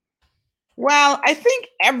 Well, I think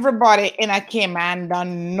everybody in a Cayman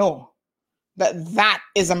don't know that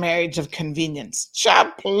is a marriage of convenience.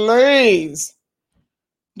 Child, please.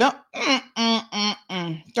 Don't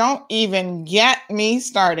even get me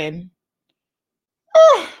started.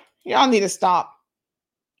 Y'all need to stop.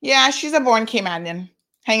 Yeah, she's a born Caymanian,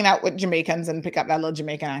 hanging out with Jamaicans and pick up that little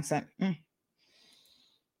Jamaican accent.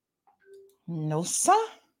 No, sir.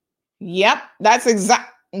 Yep, that's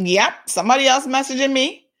exact. Yep, somebody else messaging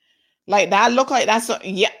me like that. Look like that's.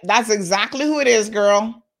 Yep, that's exactly who it is,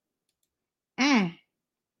 girl.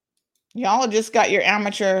 Y'all just got your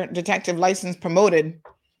amateur detective license promoted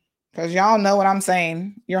because y'all know what I'm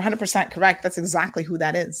saying. You're 100% correct. That's exactly who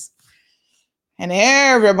that is. And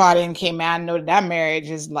everybody in Cayman know that marriage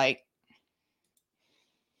is like,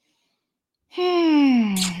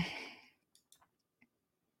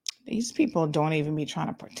 these people don't even be trying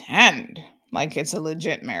to pretend like it's a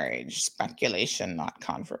legit marriage. Speculation, not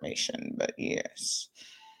confirmation, but yes.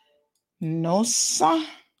 No, sir.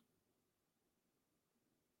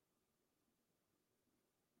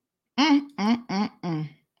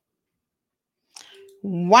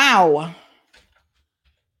 Wow.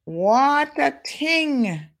 What a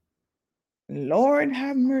thing. Lord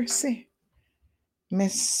have mercy.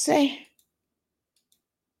 Missy.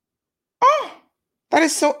 Oh, that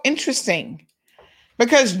is so interesting.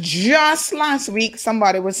 Because just last week,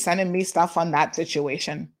 somebody was sending me stuff on that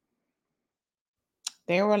situation.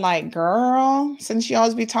 They were like, girl, since you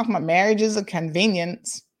always be talking about marriages of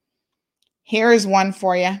convenience, here's one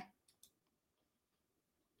for you.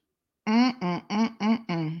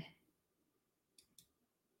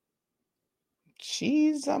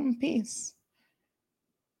 Cheese and peace.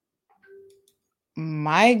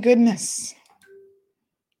 My goodness.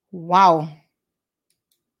 Wow.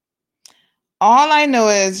 All I know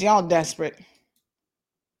is y'all desperate.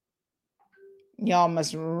 Y'all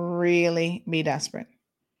must really be desperate.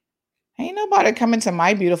 Ain't nobody coming to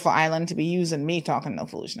my beautiful island to be using me talking no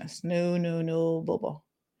foolishness. No, boo-boo.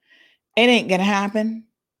 It ain't gonna happen.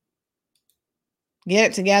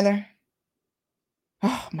 Get it together.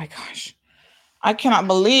 Oh my gosh. I cannot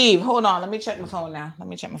believe. Hold on. Let me check my phone now.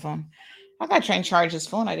 I gotta try and charge this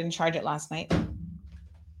phone. I didn't charge it last night.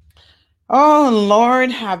 Oh,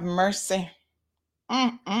 Lord have mercy.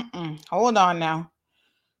 Hold on now.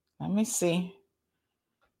 Let me see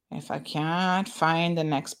if I can't find the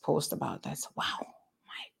next post about this. Wow.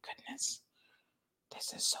 My goodness.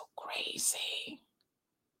 This is so crazy.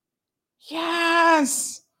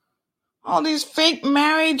 Yes. All these fake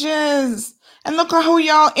marriages. And look at who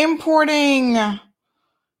y'all importing.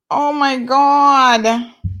 Oh my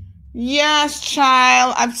God. Yes,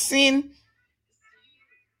 child. I've seen.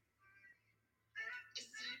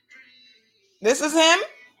 This is him?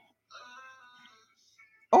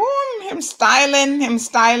 Oh, him styling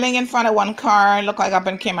in front of one car. Look like up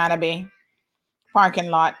in Cayman Bay parking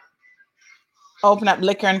lot. Open up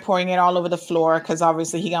liquor and pouring it all over the floor because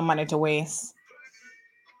obviously he got money to waste.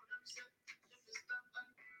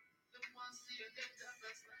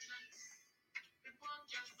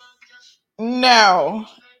 No,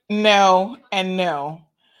 and no.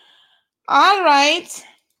 All right.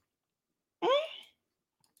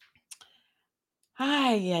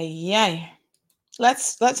 Ay.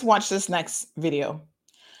 Let's watch this next video.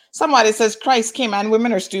 Somebody says, Christ, Cayman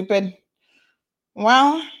women are stupid.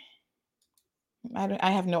 Well,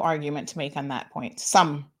 I have no argument to make on that point.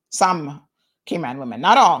 Some Cayman women,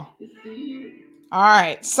 not all. All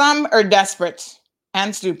right, some are desperate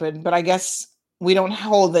and stupid, but I guess we don't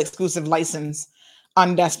hold the exclusive license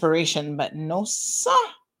on desperation. But no, sir,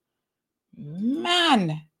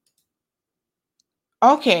 man.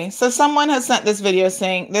 Okay, so someone has sent this video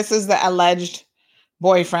saying this is the alleged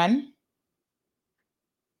boyfriend.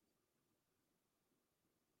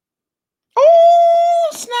 Oh,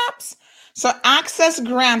 snaps. So access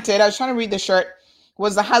granted, I was trying to read the shirt,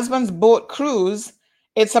 was the husband's boat cruise.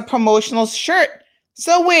 It's a promotional shirt.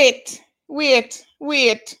 So wait.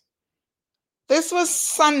 This was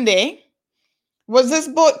Sunday. Was this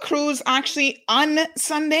boat cruise actually on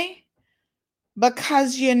Sunday?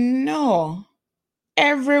 Because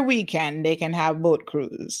every weekend they can have boat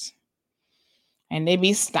cruise. And they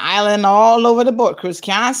be styling all over the boat cruise.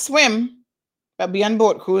 Can't swim, but be on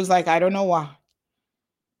boat cruise like I don't know what.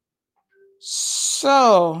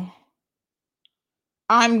 So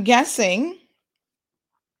I'm guessing,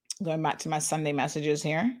 going back to my Sunday messages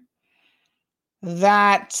here,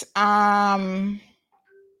 that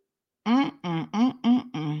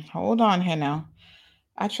hold on here now.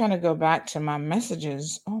 I'm trying to go back to my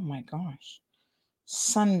messages. Oh my gosh.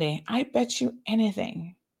 Sunday. I bet you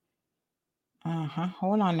anything.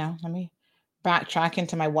 Hold on now. Let me backtrack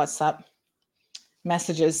into my WhatsApp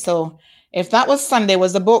messages. So if that was Sunday,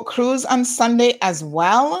 was the boat cruise on Sunday as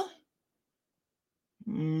well?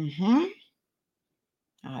 I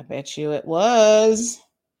bet you it was.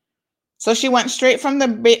 So she went straight from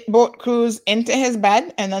the boat cruise into his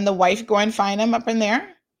bed, and then the wife go and find him up in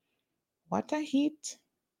there. What a heat.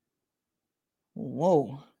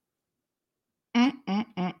 Whoa.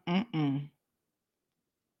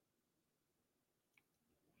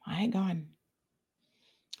 My God.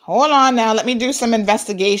 Hold on now. Let me do some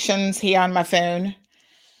investigations here on my phone.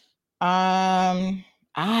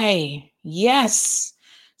 Yes.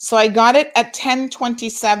 So I got it at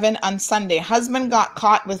 10:27 on Sunday. Husband got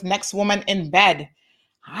caught with next woman in bed.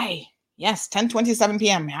 Yes, 10:27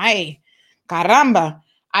 p.m. Caramba.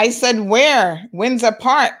 I said, where? Windsor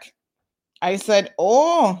Park. I said,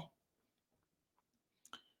 oh.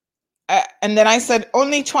 And then I said,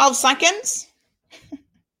 only 12 seconds?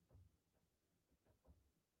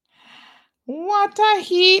 What a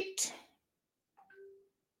heat.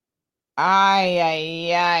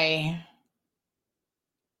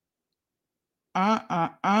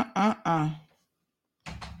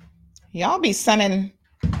 Y'all be sending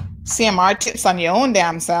CMR tips on your own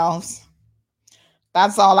damn selves.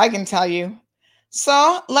 That's all I can tell you.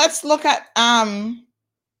 So let's look at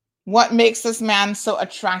what makes this man so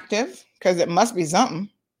attractive, because it must be something.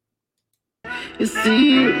 You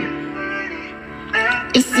see,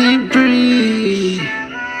 breathe.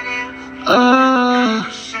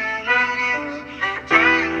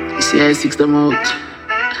 You see, I 6 them out.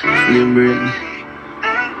 Flame brain.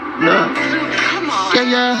 No. Come on.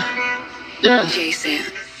 Yeah. Jason.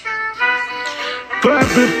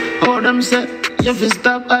 Purple, how them say, you fi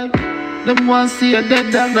stop hype. Them want see a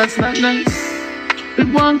dead dog, that's not nice. We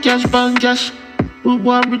want cash, bank cash. We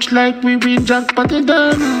want rich like we win jackpot, they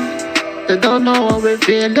don't know. They don't know how we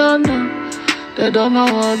feel, don't know. They don't know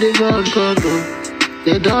how the world go do.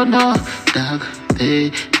 They don't know, dog.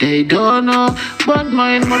 They don't know. But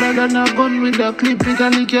mine mother than a gun with a clip. It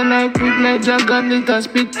can lick your life with like dragon, it a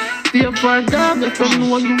spit. Stay for dog, if you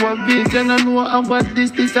know you are big. And I know about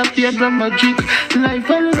this disappear from magic. Life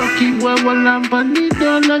a lucky boy, one lamp and it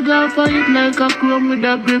don't like a fight like a chrome with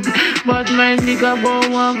a grip. But my nigga bow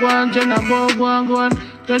one go on, Jenna bow one.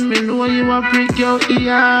 Then me know you a prick your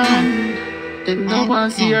ear. Them no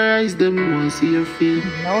want see your eyes, them want see your feet.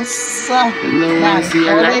 No, sir. Them no want see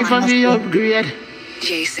your life of the upgrade.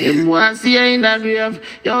 Jason. Them want see you in a grave.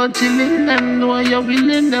 You're chilling, them know you're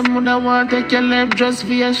willing. Them would want to take your life just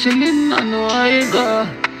for your shilling. I know how you go.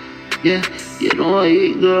 Yeah, you know how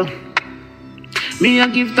you go. Me I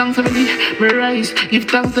give thanks for me rise. Give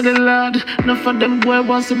thanks to the Lord. Enough of them boy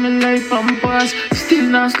want see me life and pass. Still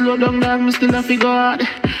not slow down, dog. Me still a figure out.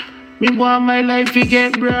 Me want my life to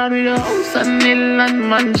get broad with a house and hill and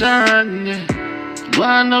mansion.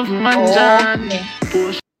 One of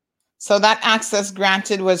mansion. So that access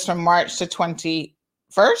granted was from March to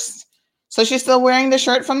 21st. So she's still wearing the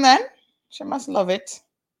shirt from then? She must love it.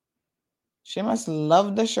 She must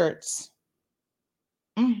love the shirts.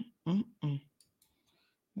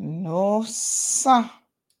 No, sir.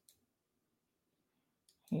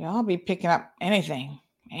 Y'all be picking up anything.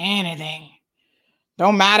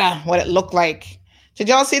 Don't matter what it looked like. Did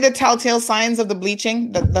y'all see the telltale signs of the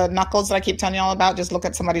bleaching? The knuckles that I keep telling y'all about? Just look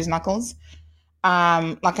at somebody's knuckles.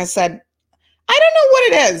 Like I said, I don't know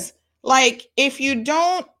what it is. Like, if you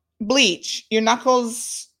don't bleach, your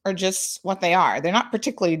knuckles are just what they are. They're not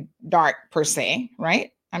particularly dark per se,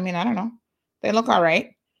 right? I mean, I don't know. They look all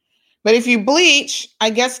right. But if you bleach, I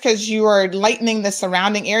guess because you are lightening the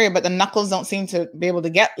surrounding area, but the knuckles don't seem to be able to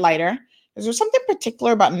get lighter. Is there something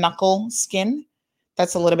particular about knuckle skin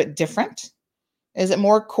that's a little bit different? Is it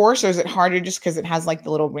more coarse or is it harder just because it has like the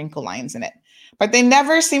little wrinkle lines in it? But they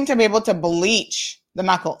never seem to be able to bleach the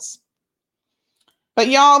knuckles. But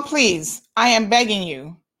y'all, please, I am begging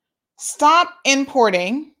you, stop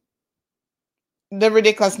importing the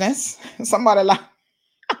ridiculousness. Somebody laugh.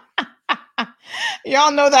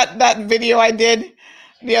 Y'all know that video I did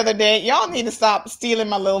the other day. Y'all need to stop stealing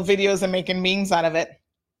my little videos and making memes out of it.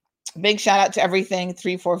 Big shout out to Everything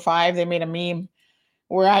 345. They made a meme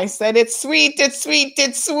where I said, it's sweet, it's sweet,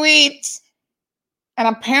 it's sweet. And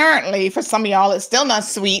apparently for some of y'all, it's still not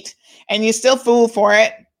sweet and you still fool for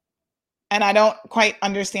it. And I don't quite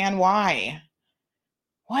understand why.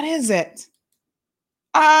 What is it?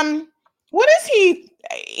 What is he?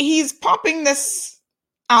 He's popping this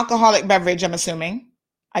alcoholic beverage, I'm assuming.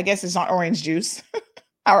 I guess it's not orange juice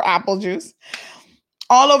or apple juice.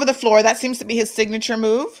 All over the floor. That seems to be his signature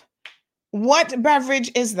move. What beverage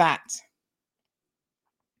is that?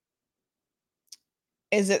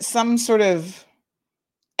 Is it some sort of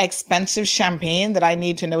expensive champagne that I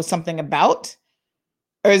need to know something about?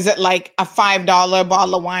 Or is it like a $5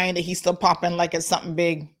 bottle of wine that he's still popping like it's something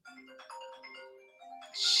big?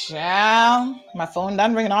 Child, my phone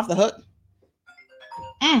done ringing off the hook.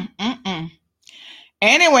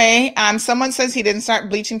 Anyway, someone says he didn't start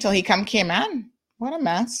bleaching till he came on. What a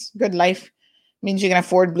mess. Good life means you can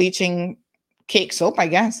afford bleaching cake soap, I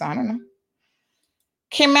guess. I don't know.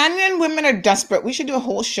 Caymanian women are desperate. We should do a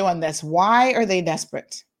whole show on this. Why are they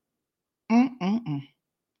desperate?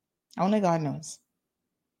 Only God knows.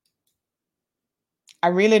 I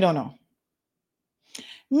really don't know.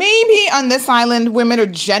 Maybe on this island, women are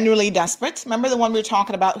generally desperate. Remember the one we were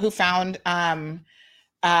talking about who found,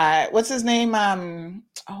 what's his name?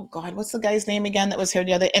 Oh God, what's the guy's name again that was here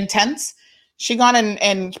the other? Intense. She got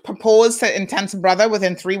and proposed to Intense brother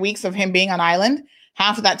within 3 weeks of him being on island.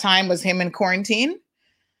 Half of that time was him in quarantine.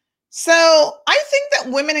 So I think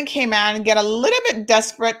that women in Cayman get a little bit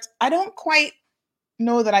desperate. I don't quite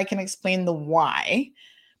know that I can explain the why,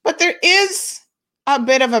 but there is a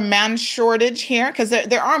bit of a man shortage here because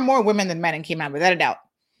there are more women than men in Cayman, without a doubt.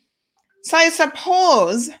 So I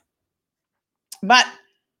suppose, but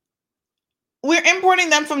we're importing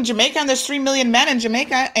them from Jamaica, and there's 3 million men in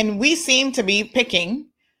Jamaica, and we seem to be picking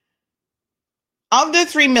of the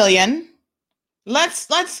 3 million. Let's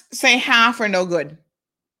say half are no good,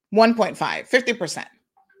 1.5, 50%,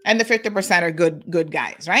 and the 50% are good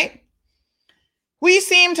guys, right? We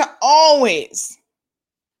seem to always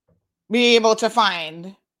be able to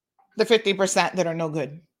find the 50% that are no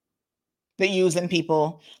good, that using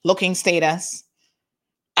people, looking status.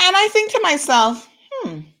 And I think to myself,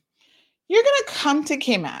 you're going to come to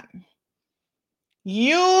Cayman,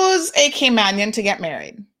 use a Caymanian to get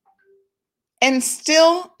married, and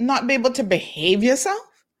still not be able to behave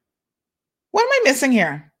yourself? What am I missing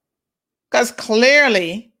here? Because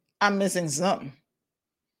clearly I'm missing something.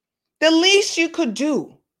 The least you could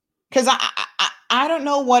do, because I don't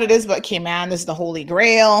know what it is, but Cayman, this is the Holy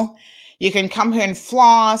Grail. You can come here and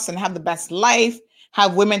floss and have the best life,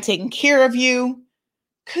 have women taking care of you.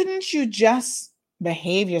 Couldn't you just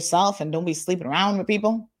behave yourself and don't be sleeping around with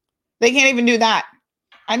people? They can't even do that.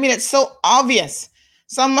 I mean, it's so obvious.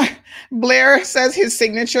 Blair says his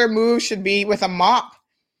signature move should be with a mop.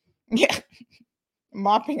 Yeah,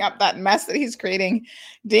 mopping up that mess that he's creating.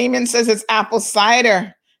 Damien says it's apple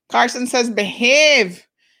cider. Carson says behave.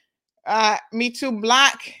 Me too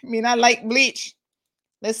black. Me not like bleach.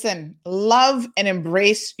 Listen, love and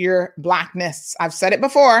embrace your blackness. I've said it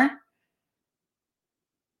before.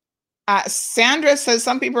 Sandra says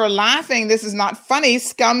some people are laughing. This is not funny.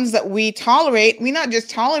 Scums that we tolerate. We're not just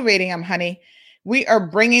tolerating them, honey. We are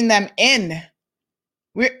bringing them in.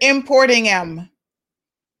 We're importing them.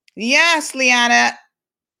 Yes, Liana.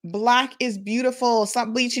 Black is beautiful. Stop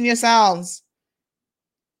bleaching yourselves.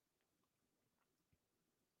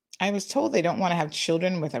 I was told they don't want to have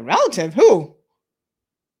children with a relative. Who?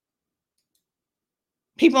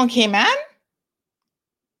 People in Cayman?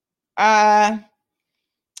 I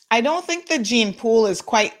don't think the gene pool is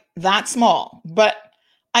quite that small, but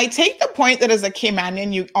I take the point that as a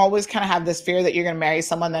Caymanian, you always kind of have this fear that you're going to marry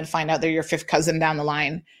someone, then find out they're your fifth cousin down the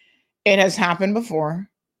line. It has happened before.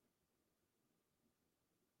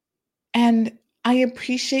 And I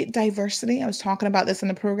appreciate diversity. I was talking about this in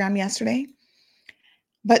the program yesterday.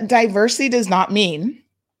 But diversity does not mean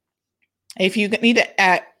if you need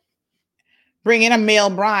to bring in a male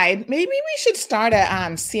bride, maybe we should start a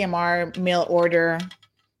CMR mail order,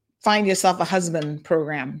 find yourself a husband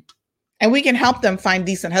program. And we can help them find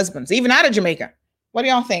decent husbands, even out of Jamaica. What do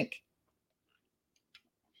y'all think?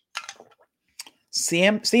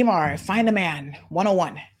 CMR, find a man,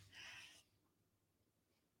 101.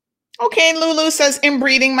 Okay, Lulu says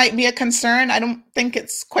inbreeding might be a concern. I don't think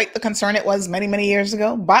it's quite the concern it was many, many years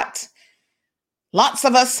ago, but lots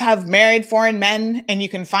of us have married foreign men, and you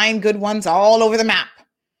can find good ones all over the map.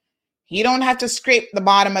 You don't have to scrape the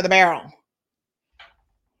bottom of the barrel.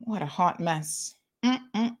 What a hot mess.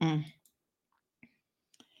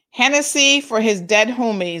 Hennessy for his dead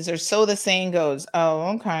homies, or so the saying goes.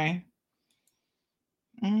 Oh, okay.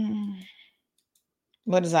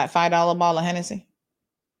 What is that, $5 bottle of Hennessy?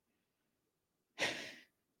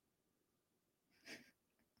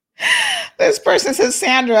 This person says,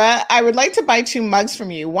 Sandra, I would like to buy 2 mugs from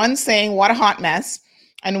you. One saying, what a hot mess.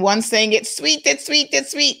 And one saying, it's sweet, it's sweet,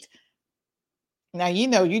 it's sweet. Now, you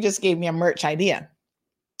know, you just gave me a merch idea.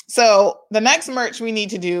 So the next merch we need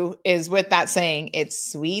to do is with that saying,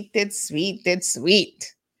 it's sweet, it's sweet, it's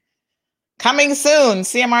sweet. Coming soon,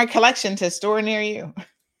 CMR collection to store near you.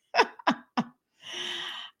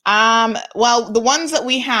 Well, the ones that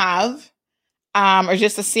we have are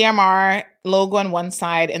just the CMR logo on one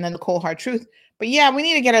side and then the cold hard truth. But yeah, we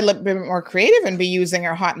need to get a little bit more creative and be using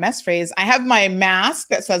our hot mess phrase. I have my mask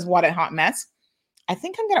that says, what a hot mess. I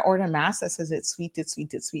think I'm going to order a mask that says, it's sweet, it's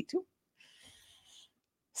sweet, it's sweet too.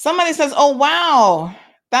 Somebody says, oh, wow,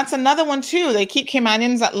 that's another one too. They keep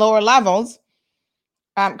Caymanians at lower levels.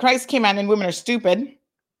 Christ Caymanian women are stupid.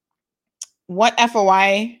 What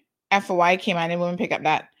FOI Caymanian women pick up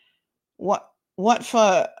that? What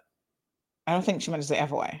for? I don't think she meant to say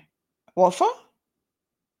FOI. What for?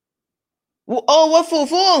 Oh, what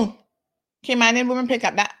for? Caymanian women pick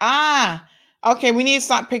up that. Okay, we need to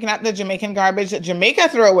stop picking up the Jamaican garbage that Jamaica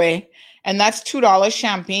throw away. And that's $2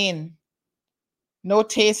 champagne. No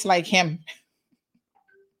taste like him.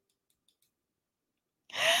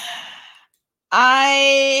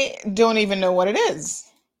 I don't even know what it is.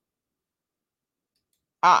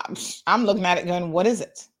 I'm looking at it going, what is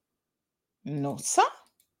it? No, sir.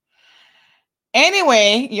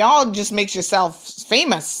 Anyway, y'all just makes yourself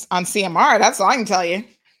famous on CMR. That's all I can tell you.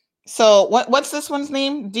 So what's this one's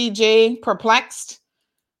name? DJ Perplexed.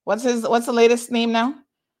 What's the latest name now?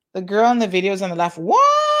 The girl in the videos on the left. What?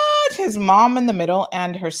 His mom in the middle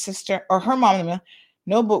and her sister, or her mom in the middle.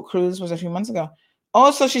 No boat cruise was a few months ago.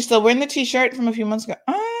 Oh, so she's still wearing the t-shirt from a few months ago.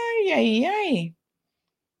 Ay.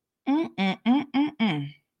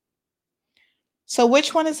 So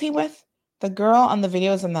which one is he with? The girl on the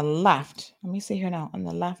videos on the left. Let me see here now. On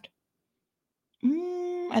the left.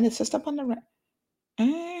 And it's just up on the right.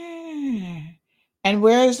 And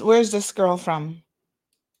where's this girl from?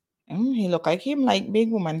 He look like him, like big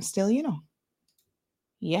woman still, you know.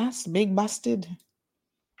 Yes, big busted.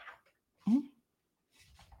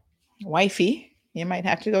 Wifey, you might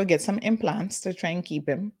have to go get some implants to try and keep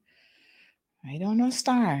him. I don't know,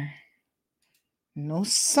 Star. No,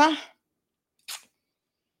 sir.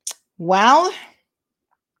 Well,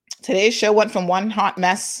 today's show went from one hot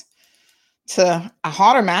mess to a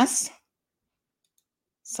hotter mess.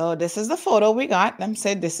 So this is the photo we got. Them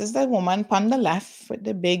said this is the woman on the left with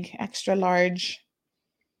the big extra large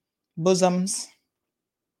bosoms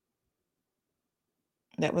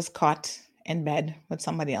that was caught in bed with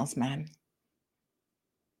somebody else, man.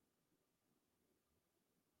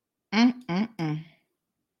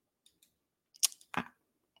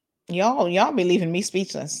 Y'all be leaving me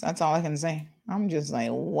speechless. That's all I can say. I'm just like,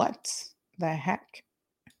 what the heck?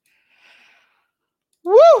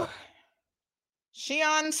 Woo!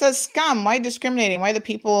 Shion says, scum. Why discriminating? Why the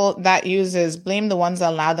people that uses blame the ones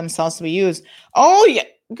that allow themselves to be used? Oh, yeah.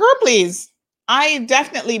 Girl, please. I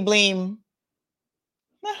definitely blame.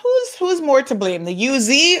 Now, who's more to blame? The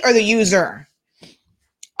usee or the user?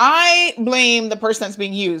 I blame the person that's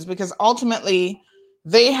being used because ultimately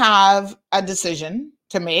they have a decision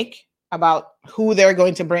to make about who they're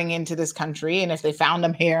going to bring into this country, and if they found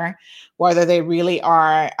them here, whether they really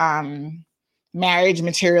are marriage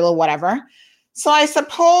material or whatever. So I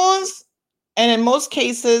suppose, and in most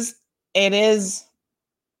cases, it is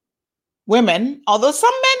women, although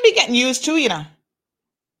some men be getting used too, you know.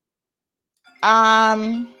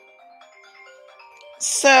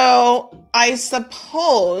 So I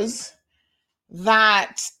suppose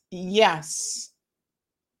that, yes,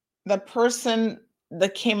 the person, the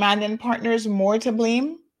Caymanian partner is more to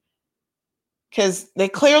blame because they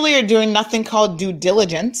clearly are doing nothing called due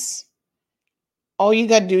diligence. All you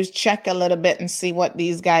got to do is check a little bit and see what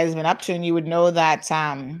these guys have been up to, and you would know that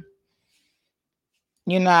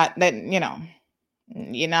you're not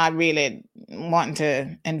really wanting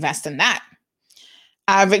to invest in that.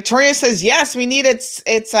 Victoria says, yes, we need it.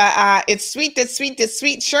 It's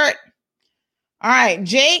sweet shirt. All right,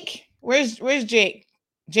 Jake, where's Jake?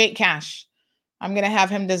 Jake Cash. I'm going to have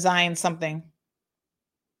him design something.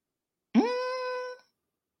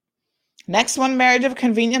 Next one, marriage of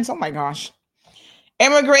convenience. Oh my gosh.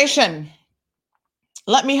 Immigration.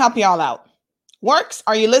 Let me help you all out. Works,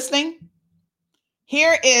 are you listening?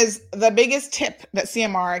 Here is the biggest tip that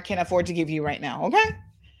CMR can afford to give you right now, okay?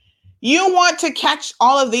 You want to catch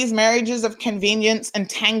all of these marriages of convenience,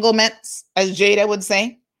 entanglements, as Jada would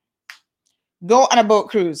say? Go on a boat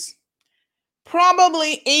cruise.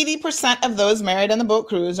 Probably 80% of those married on the boat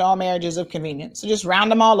cruise are all marriages of convenience. So just round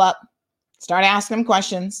them all up. Start asking them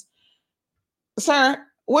questions. Sir,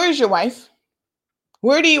 where's your wife?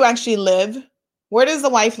 Where do you actually live? Where does the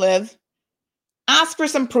wife live? Ask for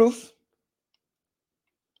some proof.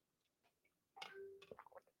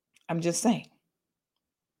 I'm just saying.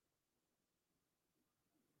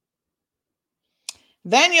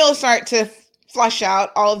 Then you'll start to flush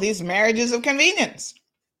out all of these marriages of convenience.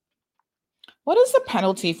 What is the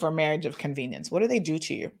penalty for marriage of convenience? What do they do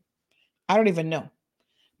to you? I don't even know.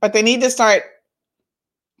 But they need to start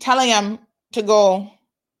telling them to go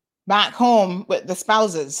back home with the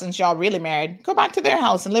spouses, since y'all really married. Go back to their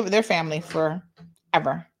house and live with their family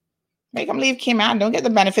forever. Make them leave Cayman. Don't get the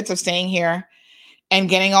benefits of staying here and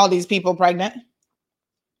getting all these people pregnant.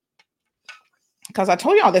 Because I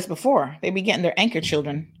told you all this before. They be getting their anchor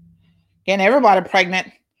children, getting everybody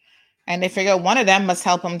pregnant. And they figure one of them must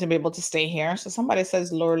help them to be able to stay here. So somebody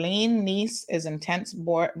says Lorleen niece is intense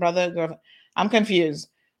brother girlfriend. I'm confused.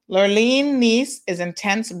 Lorleen niece is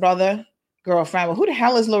intense brother girlfriend. Well, who the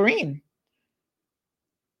hell is Loreen?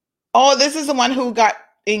 Oh, this is the one who got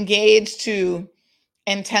engaged to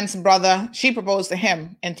intense brother. She proposed to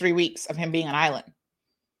him in 3 weeks of him being on island.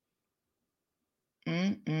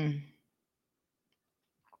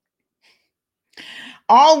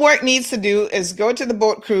 All work needs to do is go to the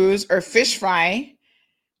boat cruise or fish fry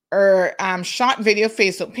or shot video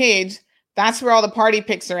Facebook page. That's where all the party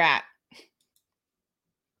pics are at.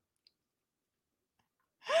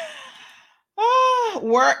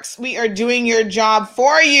 Works, we are doing your job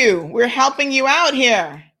for you. We're helping you out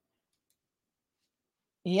here.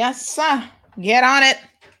 Yes, sir. Get on it.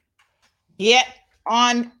 Get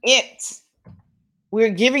on it. We're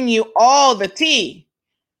giving you all the tea.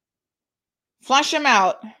 Flush them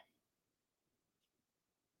out.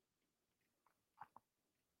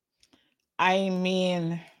 I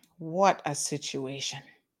mean, what a situation.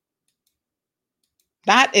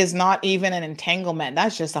 That is not even an entanglement.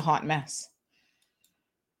 That's just a hot mess.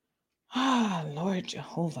 Ah, Lord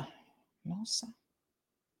Jehovah. No, sir.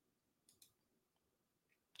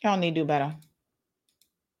 Y'all need to do better.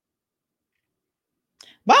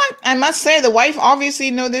 But I must say, the wife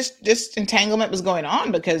obviously knew this entanglement was going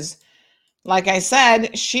on because, like I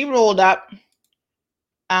said, she rolled up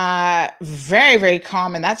very, very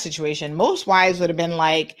calm in that situation. Most wives would have been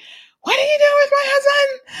like, what are you doing with my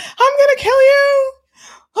husband? I'm going to kill you.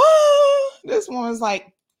 Oh, this woman's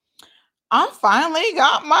like, I finally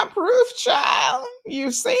got my proof, child.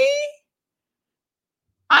 You see?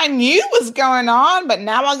 I knew what was going on, but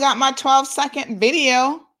now I got my 12-second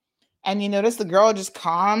video. And you notice the girl just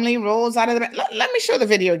calmly rolls out of the bed. Let me show the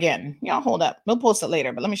video again. Y'all hold up. We'll post it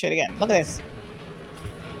later, but let me show it again. Look at this.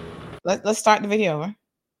 Let's start the video over.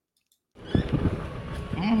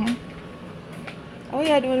 Oh,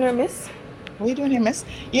 yeah, doing her, miss. What are you doing here, miss?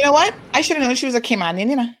 You know what? I should have known she was a Caymanian,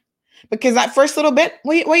 you know. Because that first little bit,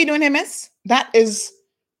 what are you doing here, miss? That is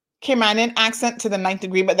Caymanian accent to the 9th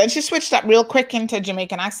degree. But then she switched up real quick into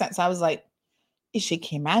Jamaican accent. So I was like, is she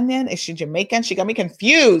Caymanian? Is she Jamaican? She got me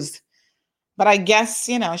confused. But I guess,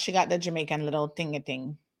 you know, she got the Jamaican little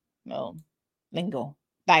thing, little lingo,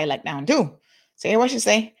 dialect down too. So hear what she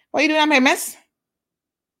say. What are you doing on my miss?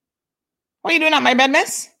 What are you doing on my bed,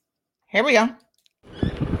 miss? Here we go.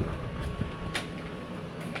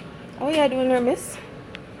 Oh yeah, doing her miss.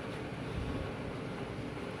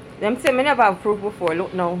 Them say me never have proof before.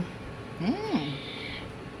 Look now.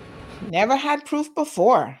 Never had proof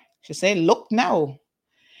before. She say, look now.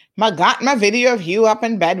 I got my video of you up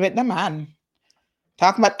in bed with the man.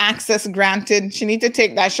 Talking about access granted. She need to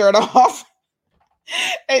take that shirt off.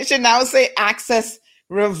 It should now say access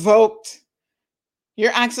revoked.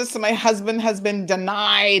 Your access to my husband has been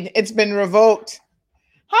denied. It's been revoked.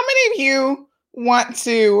 How many of you want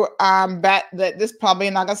to bet that this probably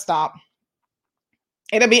not gonna stop?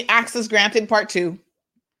 It'll be access granted part 2.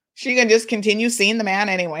 She can just continue seeing the man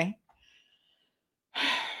anyway.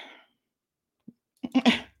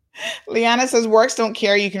 Liana says works don't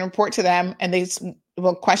care. You can report to them and they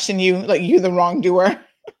will question you like you the wrongdoer.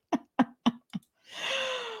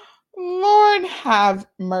 Lord have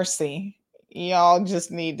mercy. Y'all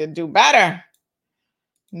just need to do better.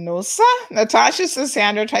 No, sir. Natasha says,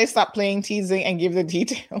 Sandra, try to stop playing teasing and give the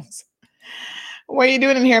details. What are you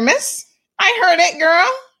doing in here, miss? I heard it, girl.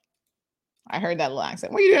 I heard that little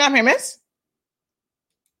accent. What are you doing up here, miss?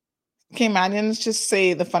 Caymanians just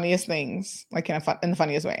say the funniest things, like in the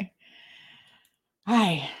funniest way.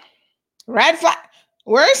 Hi. Red flag.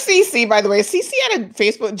 Where's Cece, by the way? Is Cece out of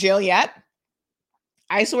Facebook jail yet?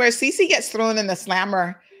 I swear, Cece gets thrown in the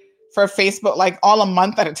slammer for Facebook like all a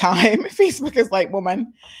month at a time. Facebook is like,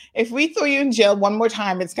 woman, if we throw you in jail one more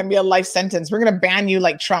time, it's going to be a life sentence. We're going to ban you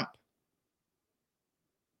like Trump.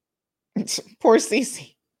 Poor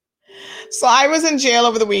Cece. So I was in jail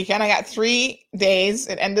over the weekend. I got 3 days.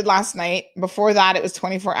 It ended last night. Before that, it was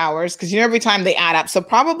 24 hours because, every time they add up. So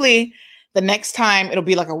probably the next time it'll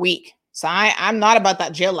be like a week. So I'm not about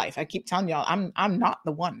that jail life. I keep telling y'all, I'm not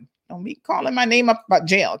the one. Don't be calling my name up about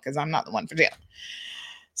jail because I'm not the one for jail.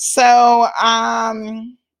 So,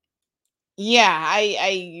 yeah,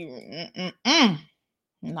 I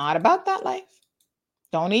not about that life.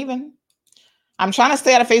 Don't even. I'm trying to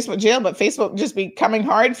stay out of Facebook jail, but Facebook just be coming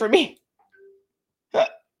hard for me.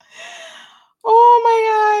 Oh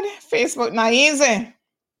my God. Facebook not easy.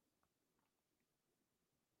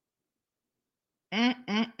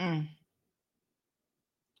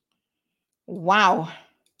 Wow.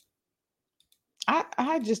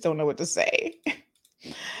 I just don't know what to say.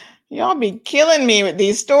 Y'all be killing me with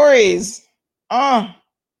these stories. No,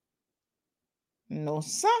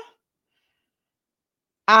 sir.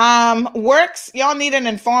 Works, y'all need an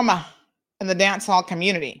informer in the dance hall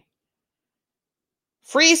community.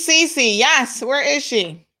 Free Cece, yes, where is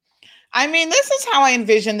she? I mean, this is how I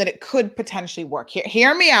envision that it could potentially work.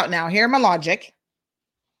 Hear me out now. Hear my logic.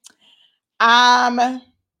 Now,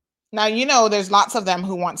 there's lots of them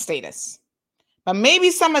who want status. But maybe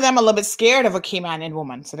some of them are a little bit scared of a Caymanian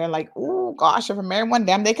woman. So they're like, oh, gosh, if I marry one of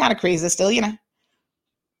them, they kind of crazy still, Did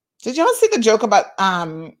y'all see the joke about,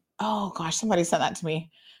 oh, gosh, somebody said that to me.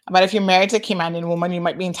 About if you're married to a Caymanian woman, you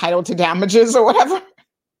might be entitled to damages or whatever.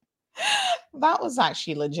 That was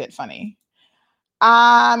actually legit funny.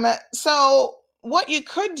 So what you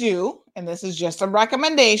could do, and this is just a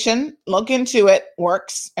recommendation, look into it,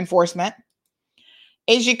 works enforcement,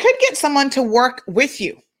 is you could get someone to work with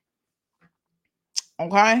you.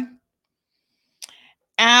 Okay.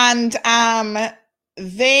 And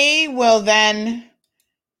they will then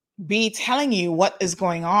be telling you what is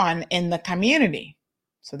going on in the community.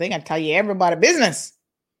 So they're going to tell you everybody business.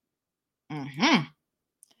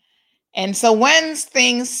 And so when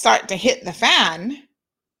things start to hit the fan,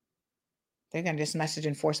 they're going to just message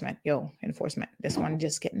enforcement. Yo, enforcement, this one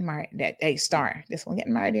just getting married. Hey, Star, this one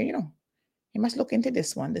getting married here, you must look into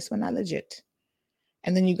this one. This one not legit.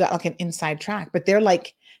 And then you got like an inside track, but they're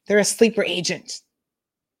a sleeper agent.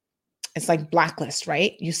 It's like Blacklist,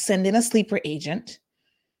 right? You send in a sleeper agent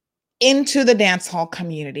into the dance hall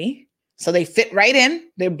community. So they fit right in.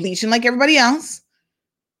 They're bleaching like everybody else,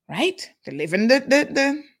 right? They're living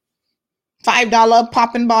the $5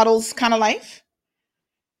 popping bottles kind of life.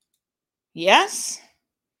 Yes.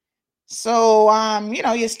 So,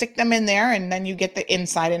 you stick them in there and then you get the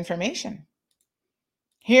inside information.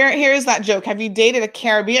 Here's that joke. Have you dated a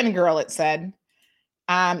Caribbean girl? It said,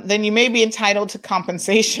 then you may be entitled to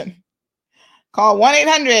compensation. Call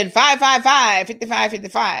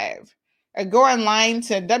 1-800-555-5555 or go online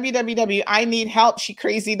to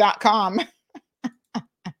www.ineedhelpshecrazy.com.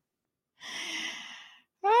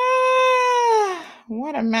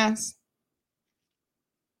 What a mess.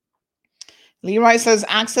 Leroy says,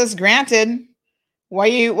 access granted.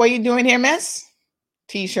 What you doing here, miss?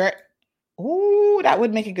 T-shirt. Ooh, that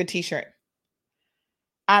would make a good t-shirt.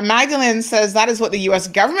 Magdalene says that is what the U.S.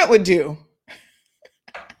 government would do.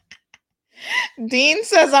 Dean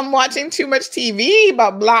says I'm watching too much TV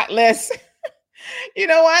about Blacklist. You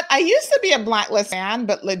know what? I used to be a Blacklist fan,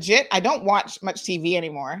 but legit, I don't watch much TV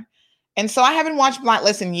anymore. And so I haven't watched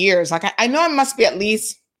Blacklist in years. Like I know I must be at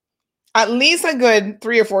least a good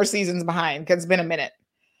 3 or 4 seasons behind because it's been a minute.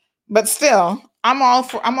 But still, I'm all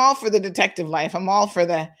for the detective life. I'm all for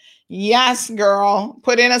the yes, girl,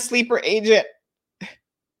 put in a sleeper agent.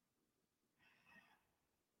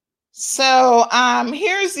 So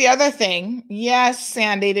here's the other thing. Yes,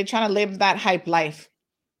 Sandy, they're trying to live that hype life.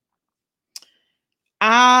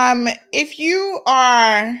 If you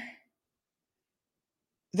are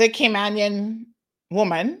the Caymanian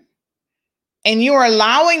woman and you are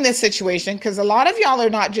allowing this situation, because a lot of y'all are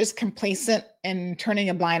not just complacent and turning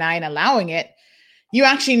a blind eye and allowing it. You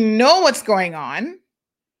actually know what's going on,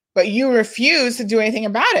 but you refuse to do anything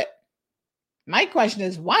about it. My question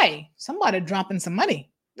is why? Somebody dropping some money.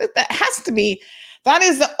 That has to be, that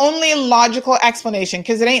is the only logical explanation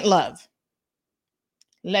because it ain't love.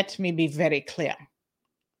 Let me be very clear.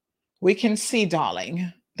 We can see,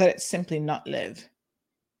 darling, that it's simply not love.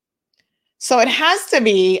 So it has to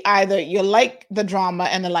be either you like the drama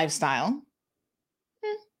and the lifestyle.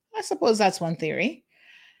 I suppose that's one theory.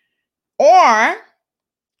 Or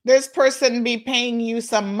this person be paying you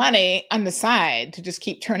some money on the side to just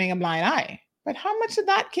keep turning a blind eye. But how much of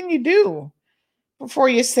that can you do before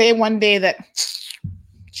you say one day that,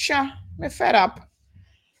 we're fed up?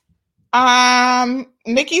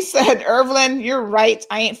 Nikki said, Irvlin, you're right.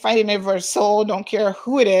 I ain't fighting over a soul. Don't care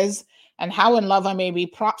who it is and how in love I may be.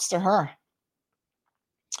 Props to her.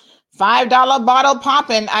 $5 bottle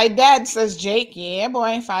popping. I dead, says Jake. Yeah,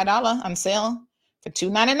 boy, $5 on sale for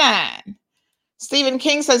 $2.99. Stephen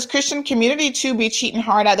King says Christian community too be cheating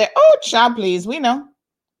hard out there. Oh, child, please. We know.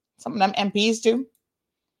 Some of them MPs too.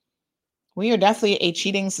 We are definitely a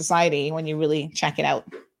cheating society when you really check it out.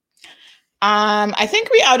 I think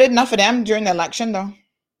we outed enough of them during the election, though.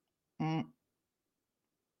 And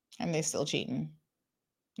they still cheating.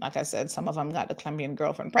 Like I said, some of them got the Colombian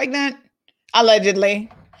girlfriend pregnant. Allegedly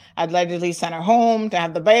sent her home to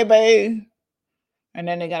have the baby. And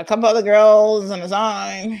then they got a couple other girls on the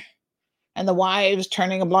side. And the wives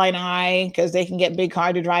turning a blind eye because they can get big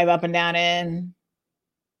car to drive up and down in.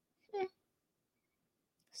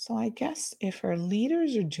 So I guess if her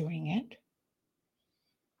leaders are doing it,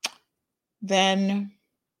 then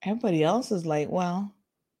everybody else is like, well,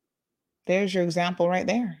 there's your example right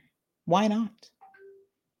there. Why not?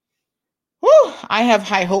 Whew, I have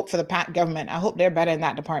high hope for the PAC government. I hope they're better in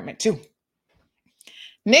that department too.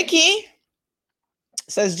 Nikki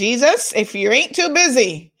says, Jesus, if you ain't too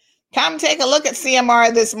busy, come take a look at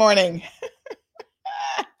CMR this morning.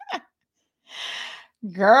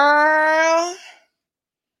 Girl,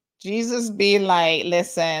 Jesus be like,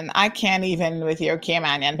 listen, I can't even with your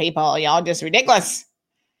Caymanian people. Y'all just ridiculous.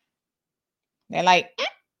 They're like,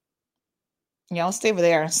 y'all stay over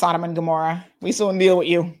there, Sodom and Gomorrah. We soon deal with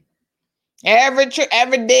you. Every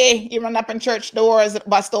day you run up in church doors that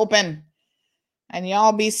bust open. And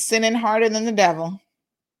y'all be sinning harder than the devil.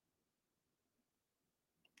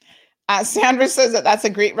 Sandra says that that's a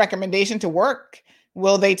great recommendation to work.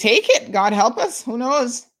 Will they take it? God help us. Who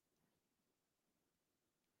knows?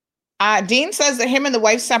 Dean says that him and the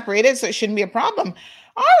wife separated, so it shouldn't be a problem.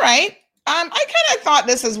 All right. I kind of thought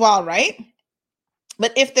this as well, right?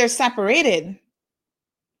 But if they're separated,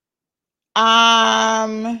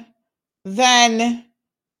 then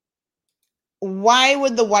why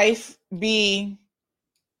would the wife be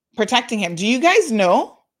protecting him? Do you guys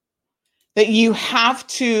know that you have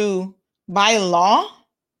to, by law,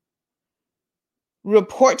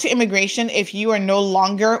 report to immigration if you are no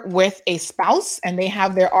longer with a spouse and they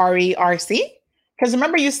have their RERC? Because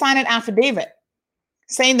remember, you sign an affidavit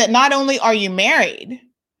saying that not only are you married,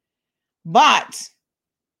 but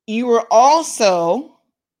you were also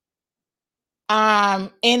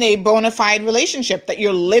in a bona fide relationship, that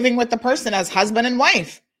you're living with the person as husband and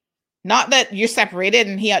wife. Not that you're separated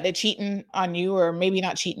and he out there cheating on you, or maybe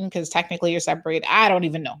not cheating because technically you're separated. I don't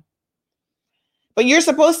even know. But you're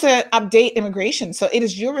supposed to update immigration. So it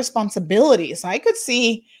is your responsibility. So I could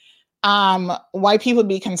see why people would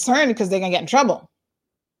be concerned because they're going to get in trouble.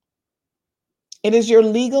 It is your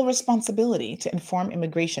legal responsibility to inform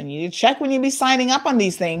immigration. You need to check when you be signing up on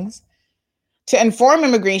these things to inform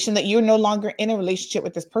immigration that you're no longer in a relationship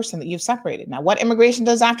with this person, that you've separated. Now, what immigration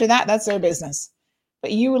does after that, that's their business.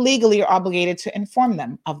 But you legally are obligated to inform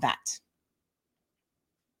them of that.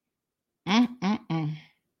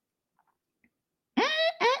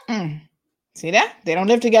 See that? They don't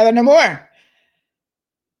live together no more.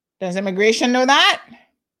 Does immigration know that?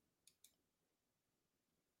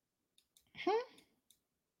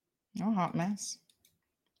 No hot mess.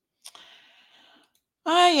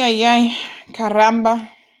 Ay, ay, ay. Caramba.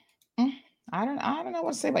 I don't know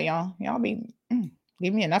what to say about y'all. Y'all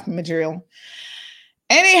give me enough material.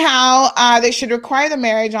 Anyhow, they should require the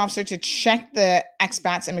marriage officer to check the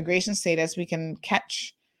expat's immigration status. We can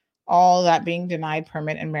catch all that being denied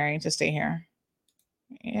permit and marrying to stay here.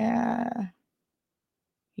 Yeah.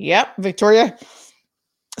 Yep. Victoria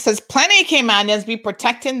says plenty of Caymanians be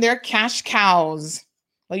protecting their cash cows.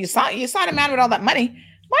 Well, you saw the man with all that money.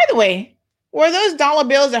 By the way, were those dollar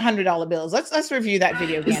bills or $100 bills? Let's review that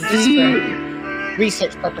video again just for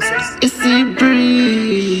research purposes.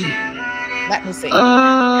 Let me see.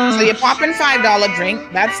 So you're popping $5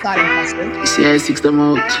 drink. That's not impressive. See, I 6 them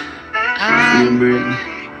out.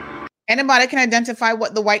 Anybody can identify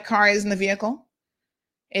what the white car is in the vehicle?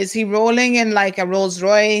 Is he rolling in like a Rolls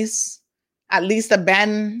Royce? At least a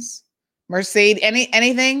Benz, Mercedes,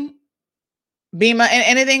 anything? Beamer,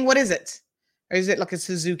 anything? What is it? Or is it like a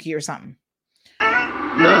Suzuki or something?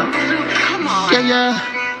 No. Come on. Yeah.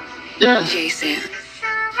 Jason.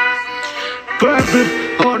 Purple,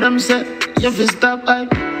 how them say, you fi stop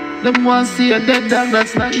hype. Them want see a dead dog,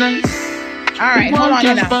 that's not nice. All right, hold on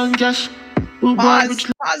now.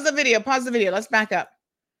 Pause the video. Let's back up.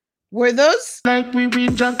 Were those? Like we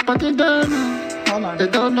win jackpot in done. Hold on. They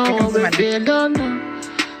don't know how we feel done.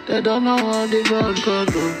 They don't know how the road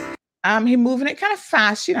goes. He moving it kind of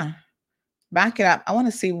fast, you know. Back it up. I want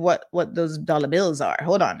to see what those dollar bills are.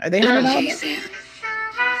 Hold on. Are they $100?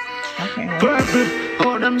 Okay. Purple,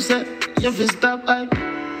 how them say, you fi stop hype.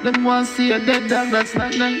 Them want see a dead dog, that's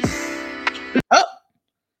not nice. Oh,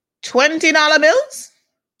 $20 bills?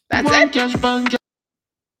 That's it?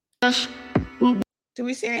 Cash. Do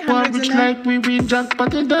we see any hundreds in there? Like we win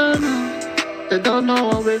jackpot in done. They don't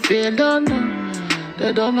know how we feel done.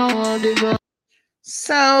 They don't know how they go.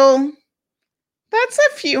 So that's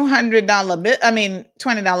a few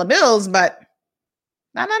 $20 bills, but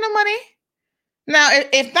not enough money. Now,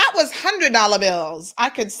 if that was $100 bills, I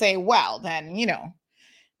could say, well, then, you know,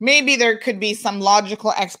 maybe there could be some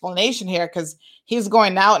logical explanation here because he's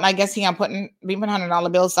going out and I guess he can be putting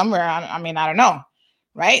 $100 bills somewhere. I don't know.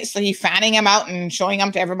 Right? So he's fanning them out and showing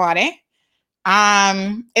them to everybody.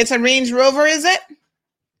 It's a Range Rover, is it?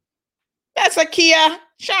 That's a Kia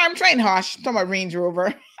Charm train hosh. Talking about Range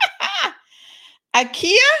Rover. A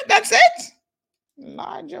Kia? That's it?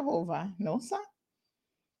 Lord Jehovah. No, sir.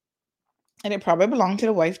 And it probably belonged to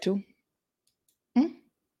the wife, too.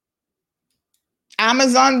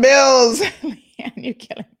 Amazon bills. Man, you're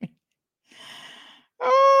killing me.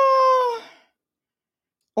 Oh,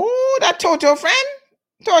 that Toto friend.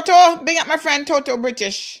 Toto, big up my friend Toto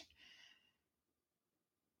British.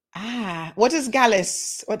 What does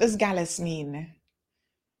Gallus? What does Gallus mean?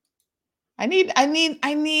 I need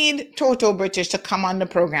Toto British to come on the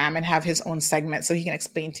program and have his own segment so he can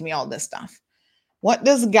explain to me all this stuff. What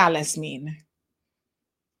does Gallus mean?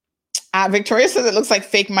 Victoria says it looks like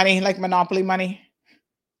fake money, like Monopoly money.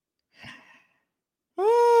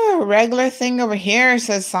 Oh, regular thing over here,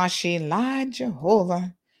 says Sashi. Lord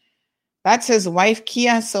Jehovah. That's his wife,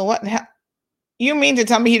 Kia. So what the hell? You mean to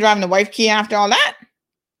tell me he's driving the wife, Kia, after all that?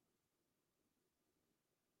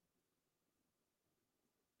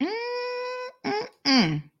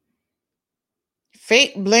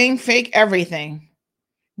 Fake bling, fake everything.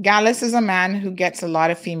 Gallus is a man who gets a lot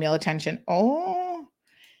of female attention. Oh,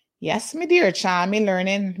 yes, my dear child. Me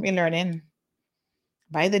learning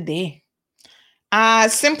by the day.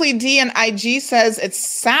 Simply D and IG says it's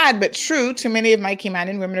sad but true. Too many of my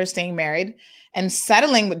Caymanian women are staying married and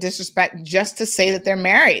settling with disrespect just to say that they're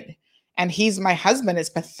married. And he's my husband. It's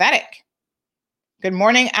pathetic. Good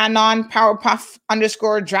morning, Anon Powerpuff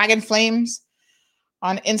 _ Dragon Flames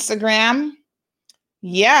on Instagram.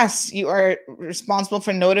 Yes, you are responsible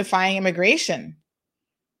for notifying immigration.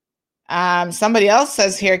 Somebody else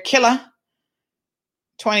says here, Killa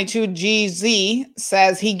 22GZ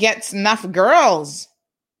says he gets enough girls.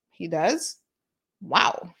 He does?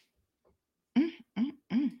 Wow.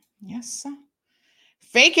 Yes.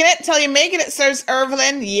 Faking it till you're making it, says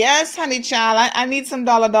Irvelin. Yes, honey child. I need some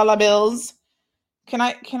dollar bills. Can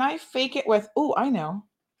I fake it with? Oh, I know.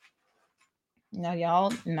 Now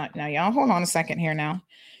y'all hold on a second here now.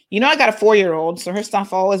 You know I got a 4-year-old, so her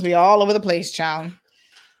stuff always be all over the place, child.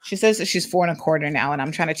 She says that she's 4 1/4 now, and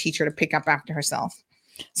I'm trying to teach her to pick up after herself.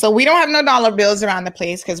 So we don't have no dollar bills around the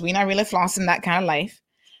place because we're not really flossing that kind of life.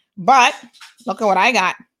 But look at what I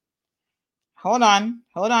got. Hold on.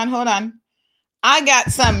 I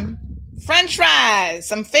got some French fries,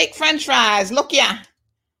 some fake French fries. Look at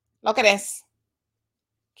this.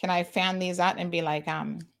 Can I fan these out and be like,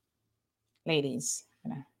 ladies,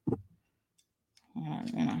 yeah,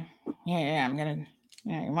 I'm gonna,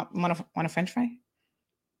 you want a French fry?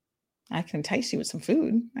 I can entice you with some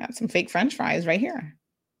food. I got some fake French fries right here,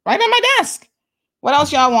 right on my desk. What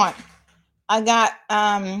else y'all want? I got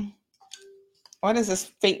what is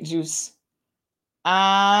this fake juice?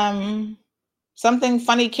 Something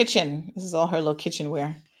funny kitchen. This is all her little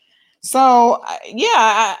kitchenware. So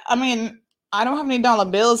yeah, I mean, I don't have any dollar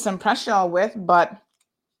bills to impress y'all with, but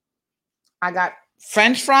I got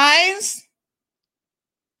French fries.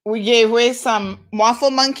 We gave away some Waffle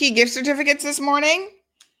Monkey gift certificates this morning.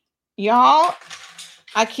 Y'all,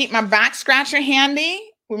 I keep my back scratcher handy.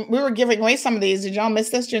 We were giving away some of these. Did y'all miss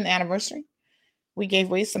this during the anniversary? We gave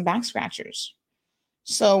away some back scratchers.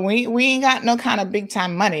 So we ain't got no kind of big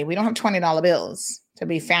time money. We don't have $20 bills to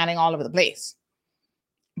be fanning all over the place.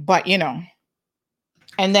 But you know,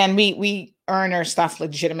 and then we earn our stuff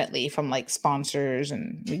legitimately from like sponsors,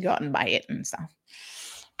 and we go out and buy it and stuff.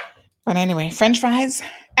 But anyway, French fries.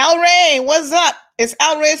 El Ray, what's up? It's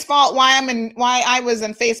El Ray's fault why I was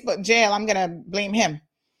in Facebook jail. I'm gonna blame him.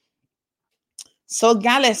 So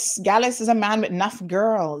Gallus is a man with enough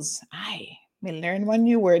girls. We learned one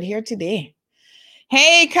new word here today.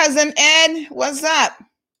 Hey, cousin Ed, what's up?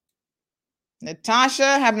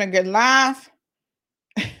 Natasha having a good laugh.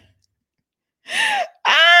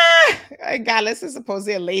 Gallus is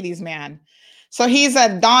supposedly a ladies' man. So he's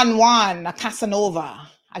a Don Juan, a Casanova,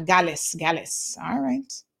 a Gallus. All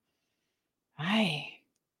right. Aye.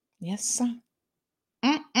 Yes, sir.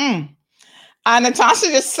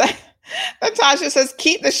 Natasha says,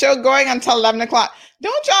 keep the show going until 11 o'clock.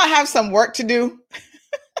 Don't y'all have some work to do?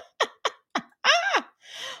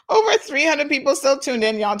 Over 300 people still tuned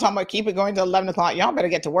in. Y'all talking about keep it going till 11 o'clock. Y'all better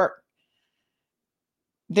get to work.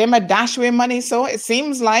 Them a dash away money, so it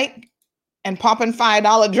seems like, and popping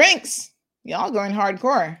 $5 drinks. Y'all going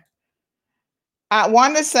hardcore.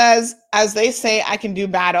 Wanda says, as they say, I can do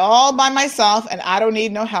bad all by myself and I don't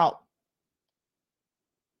need no help.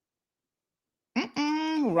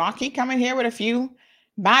 Rocky coming here with a few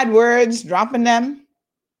bad words, dropping them.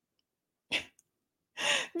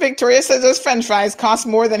 Victoria says those French fries cost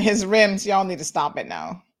more than his rims. Y'all need to stop it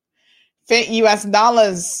now. Fake US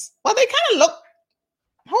dollars. Well, they kind of look,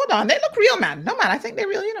 hold on, they look real, man. No, man, I think they're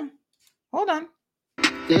real, you know. Hold on.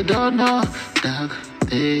 They don't know, dog.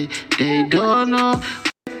 They don't know.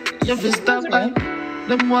 If you stop by,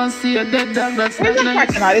 them want see a dead dog. That's not nice.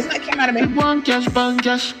 Isn't that came out of me? They want cash, bang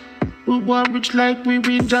cash. We want rich like we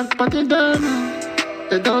win jackpot. They don't know.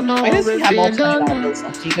 They don't know how we feel. They don't know.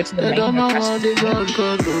 They don't know how they go.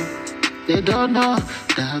 They don't know,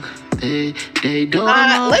 dog. They don't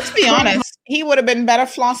know. Let's be honest. He would have been better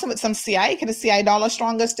flossing with some CI. Could have CI dollar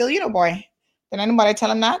stronger still, you know, boy. Did anybody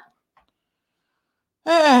tell him that?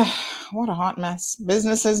 What a hot mess.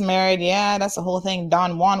 Businesses married. Yeah, that's the whole thing.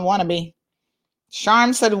 Don Juan wannabe.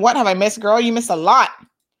 Charm said, what have I missed, girl? You missed a lot.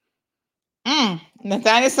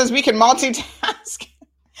 Nathaniel says we can multitask.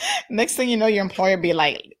 Next thing you know, your employer be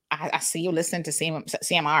like, I see you listening to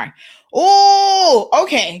CMR. Oh,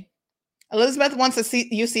 okay. Elizabeth wants a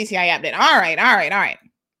UCCI update. All right.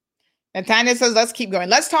 Nathaniel says, let's keep going.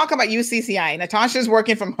 Let's talk about UCCI. Natasha's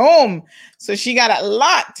working from home, so she got a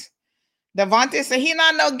lot. Devontae said, he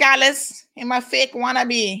not no Gallus. He my fake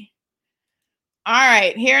wannabe. All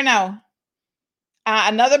right, here now.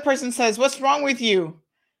 Another person says, what's wrong with you?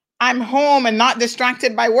 I'm home and not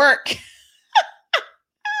distracted by work.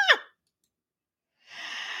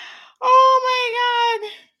 Oh my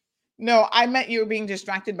God. No, I meant you were being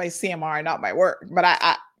distracted by CMR, not by work. But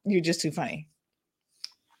you're just too funny.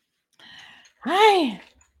 Hi.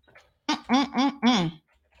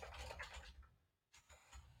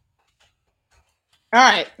 All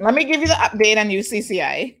right, let me give you the update on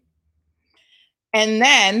UCCI. And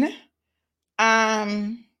then,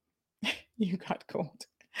 you got cold.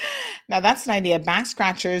 Now that's an idea. Back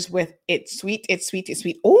scratchers with it's sweet.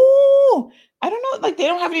 Oh, I don't know. Like they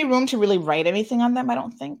don't have any room to really write anything on them. I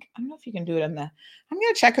don't know if you can do it on the. I'm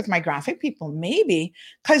going to check with my graphic people, maybe,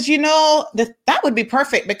 because you know that would be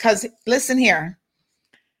perfect. Because listen here,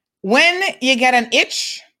 when you get an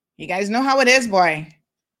itch, you guys know how it is, boy.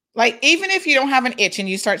 Like even if you don't have an itch and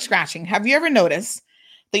you start scratching, have you ever noticed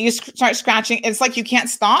that you start scratching? It's like you can't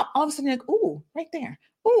stop. All of a sudden, you're like, ooh, right there.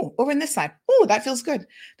 Ooh, over on this side. Ooh, that feels good.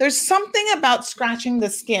 There's something about scratching the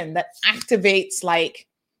skin that activates like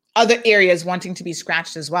other areas wanting to be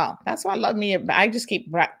scratched as well. That's why I love me. I just keep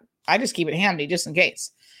it handy just in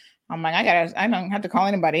case. I'm like, I don't have to call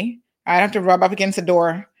anybody. I don't have to rub up against the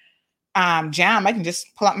door jam. I can just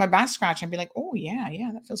pull out my back scratch and be like, oh yeah,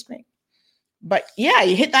 that feels great. But yeah,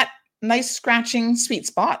 you hit that nice scratching sweet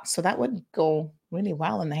spot. So that would go really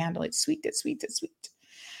well in the handle. It's sweet.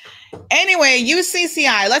 Anyway,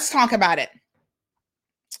 UCCI, let's talk about it.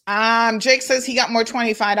 Jake says he got more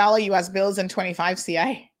 $25 US bills than 25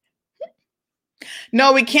 CI.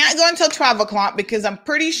 No, we can't go until 12 o'clock because I'm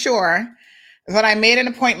pretty sure that I made an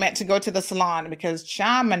appointment to go to the salon because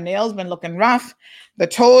my nails been looking rough. The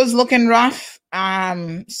toes looking rough.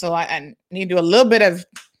 So I need to do a little bit of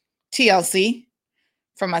TLC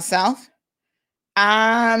for myself.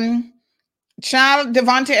 Devontae,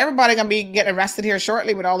 everybody gonna be getting arrested here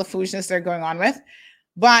shortly with all the foolishness they're going on with.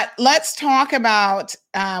 But let's talk about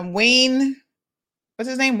Wayne. What's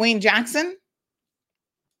his name? Wayne Jackson.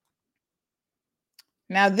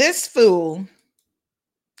 Now this fool,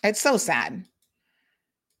 it's so sad.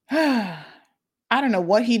 I don't know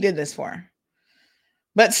what he did this for.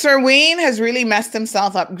 But Sir Wayne has really messed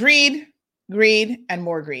himself up. Greed, and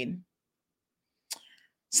more greed.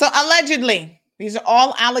 So allegedly, these are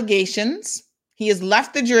all allegations. He has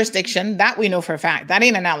left the jurisdiction. That we know for a fact. That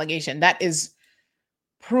ain't an allegation. That is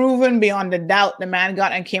proven beyond a doubt. The man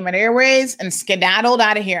got on Cayman Airways and skedaddled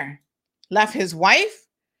out of here. Left his wife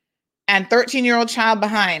and 13-year-old child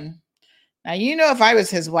behind. Now, you know, if I was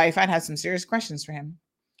his wife, I'd have some serious questions for him.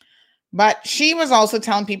 But she was also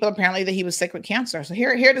telling people apparently that he was sick with cancer. So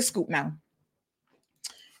here the scoop now.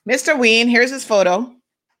 Mr. Wayne, here's his photo.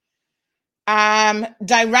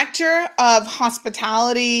 Director of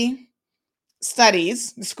Hospitality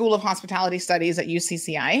Studies, the School of Hospitality Studies at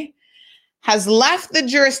UCCI, has left the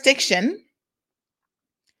jurisdiction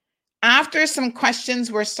after some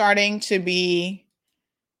questions were starting to be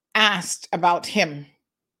asked about him.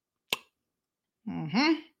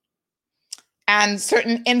 And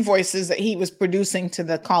certain invoices that he was producing to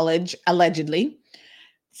the college, allegedly,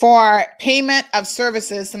 for payment of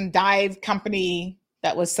services, some dive company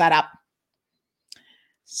that was set up.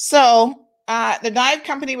 So the dive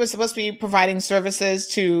company was supposed to be providing services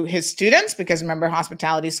to his students because remember,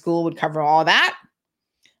 hospitality school would cover all that.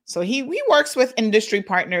 So he works with industry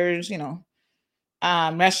partners, you know,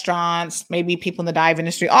 restaurants, maybe people in the dive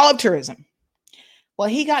industry, all of tourism. Well,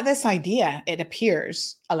 he got this idea, it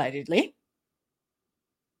appears, allegedly,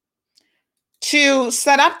 to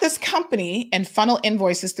set up this company and funnel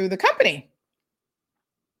invoices through the company.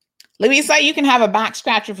 Louisa, you can have a back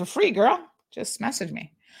scratcher for free, girl. Just message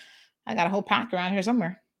me. I got a whole pack around here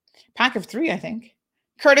somewhere. Pack of 3, I think.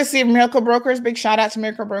 Courtesy of Miracle Brokers. Big shout out to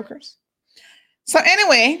Miracle Brokers. So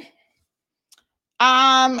anyway,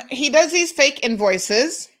 he does these fake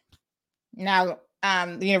invoices. Now,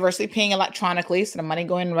 the university paying electronically, so the money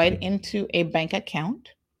going right into a bank account.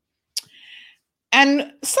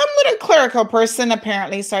 And some little clerical person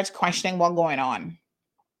apparently starts questioning what's going on.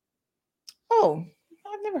 Oh,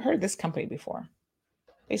 I've never heard of this company before.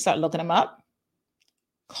 They start looking them up.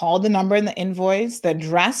 Call the number in the invoice. The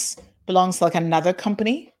address belongs to like another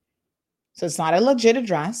company. So it's not a legit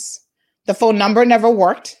address. The phone number never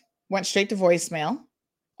worked. Went straight to voicemail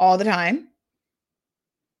all the time.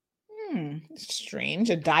 Strange.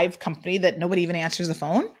 A dive company that nobody even answers the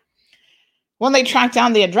phone. When they track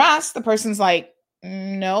down the address, the person's like,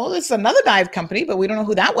 no, this is another dive company, but we don't know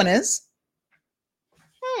who that one is.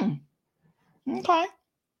 Okay.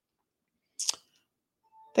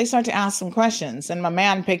 They start to ask some questions, and my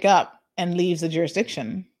man pick up and leaves the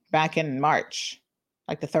jurisdiction back in March,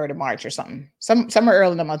 like the 3rd of March or something, somewhere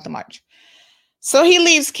early in the month of March. So he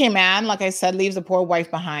leaves Cayman, like I said, leaves the poor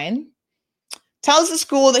wife behind, tells the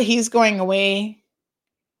school that he's going away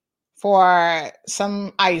for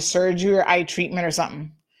some eye surgery or eye treatment or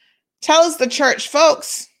something. Tells the church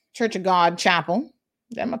folks, Church of God Chapel,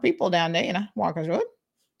 they're my people down there, you know, Walker's Road.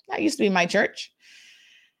 That used to be my church.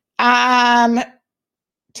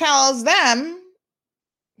 Tells them,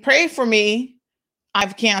 pray for me. I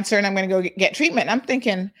have cancer and I'm going to go get treatment. And I'm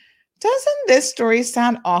thinking, doesn't this story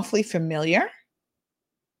sound awfully familiar?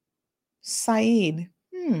 Saeed,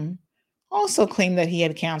 also claimed that he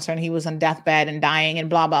had cancer and he was on deathbed and dying and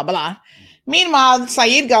blah, blah, blah. Meanwhile,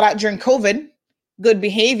 Saeed got out during COVID, good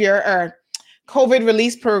behavior or COVID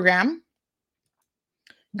release program,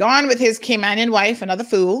 gone with his Caymanian wife, another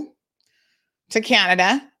fool, to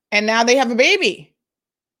Canada. And now they have a baby.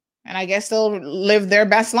 And I guess they'll live their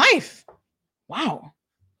best life. Wow.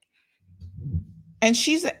 And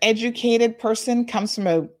she's an educated person, comes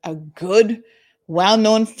from a good,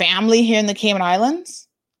 well-known family here in the Cayman Islands.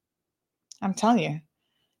 I'm telling you,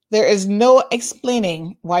 there is no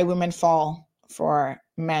explaining why women fall for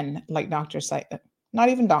men like Dr. Saeed. Not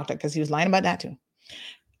even doctor, because he was lying about that too.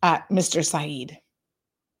 Mr. Saeed.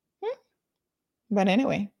 But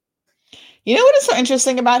anyway, you know what is so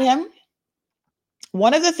interesting about him?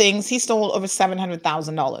 One of the things, he stole over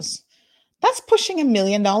 $700,000. That's pushing $1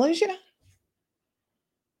 million, you know.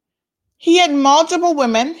 He had multiple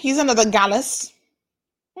women. He's another Gallus.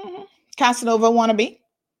 Casanova wannabe.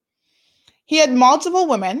 He had multiple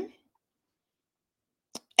women,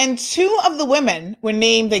 and 2 of the women were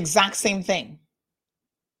named the exact same thing.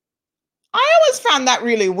 I always found that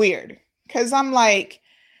really weird because I'm like,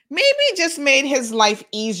 maybe it just made his life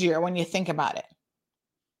easier when you think about it.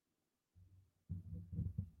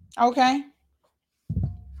 Okay.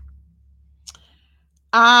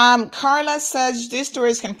 Carla says these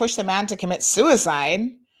stories can push the man to commit suicide.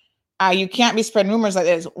 You can't be spreading rumors like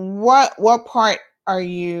this. What part are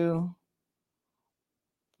you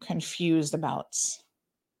confused about?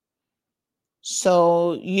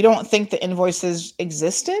 So you don't think the invoices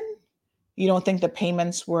existed? You don't think the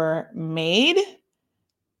payments were made?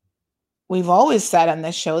 We've always said on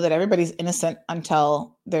this show that everybody's innocent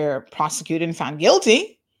until they're prosecuted and found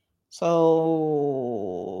guilty.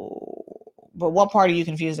 So, but what part are you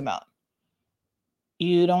confused about?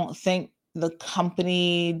 You don't think the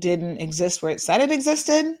company didn't exist where it said it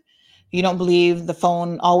existed? You don't believe the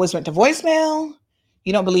phone always went to voicemail?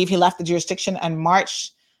 You don't believe he left the jurisdiction on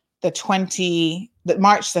March the 3rd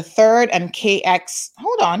and KX.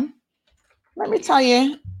 Hold on. Let me tell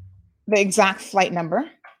you the exact flight number.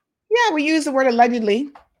 Yeah, we use the word allegedly.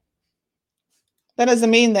 That doesn't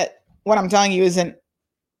mean that what I'm telling you isn't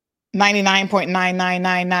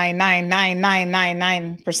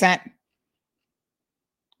 99.999999999%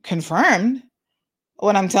 confirmed.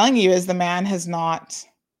 What I'm telling you is the man has not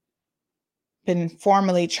been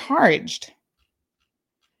formally charged.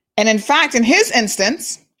 And in fact, in his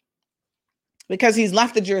instance, because he's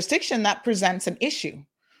left the jurisdiction, that presents an issue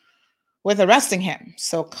with arresting him.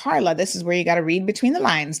 So, Carla, this is where you got to read between the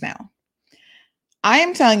lines now. I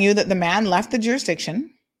am telling you that the man left the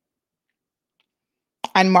jurisdiction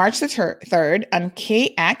on March the 3rd on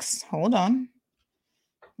KX. Hold on.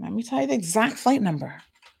 Let me tell you the exact flight number.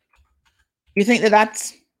 You think that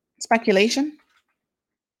that's speculation?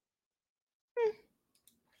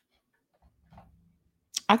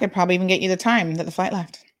 I could probably even get you the time that the flight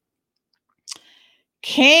left.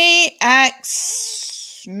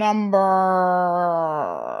 KX number.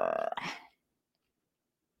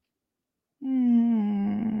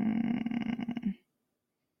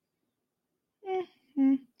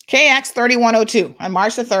 KX 3102 on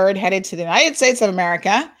March the 3rd, headed to the United States of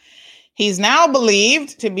America. He's now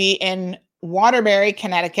believed to be in Waterbury,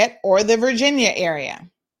 Connecticut, or the Virginia area.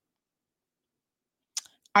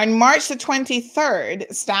 On March the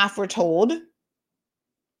 23rd, staff were told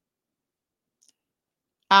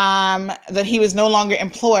that he was no longer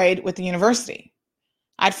employed with the university.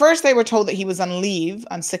 At first, they were told that he was on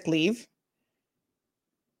sick leave.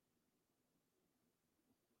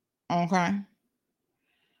 Okay.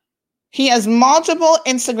 He has multiple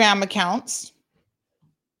Instagram accounts.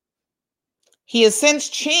 He has since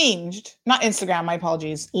changed, not Instagram, my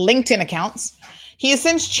apologies, LinkedIn accounts. He has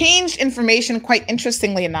since changed information, quite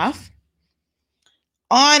interestingly enough,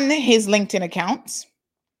 on his LinkedIn accounts.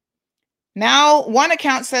 Now, one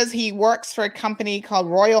account says he works for a company called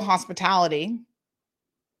Royal Hospitality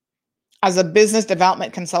as a business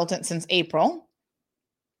development consultant since April.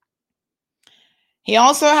 He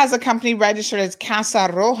also has a company registered as Casa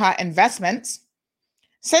Roja Investments.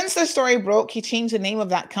 Since the story broke, he changed the name of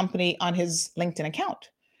that company on his LinkedIn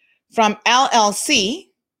account from LLC,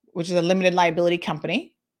 which is a limited liability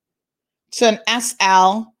company, to an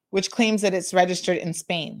SL, which claims that it's registered in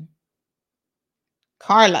Spain.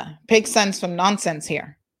 Carla, big sense from nonsense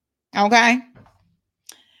here. Okay?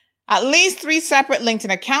 At least 3 separate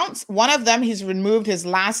LinkedIn accounts. One of them, he's removed his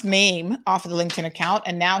last name off of the LinkedIn account,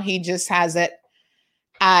 and now he just has it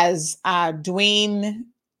as Dwayne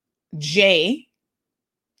J,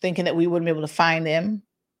 thinking that we wouldn't be able to find him.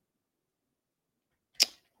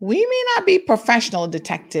 We may not be professional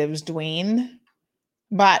detectives, Dwayne,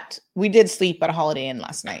 but we did sleep at a Holiday Inn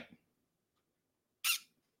last night.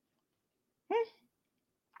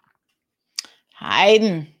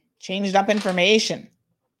 Hiding, changed up information.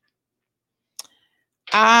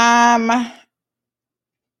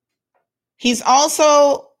 He's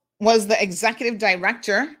also was the executive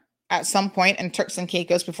director at some point in Turks and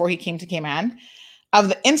Caicos before he came to Cayman of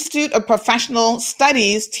the Institute of Professional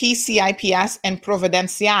Studies, TCIPS, and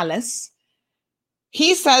Providenciales.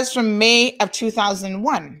 He says from May of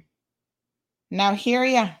 2001. Now here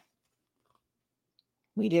ya.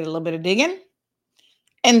 We did a little bit of digging.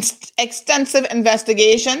 And extensive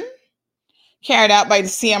investigation carried out by the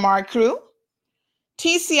CMR crew.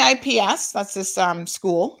 TCIPS, that's this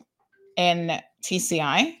school in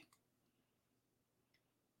TCI.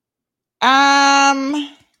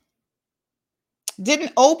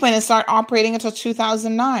 Didn't open and start operating until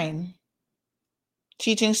 2009.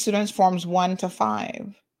 Teaching students forms 1 to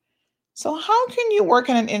 5. So how can you work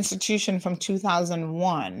in an institution from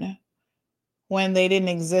 2001 when they didn't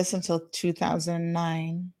exist until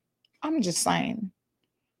 2009. I'm just saying.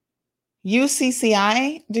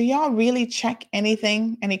 UCCI, do y'all really check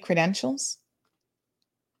anything, any credentials?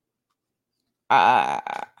 I'm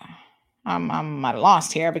at a loss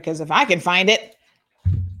here because if I can find it,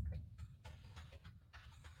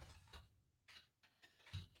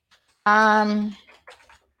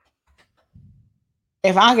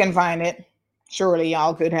 surely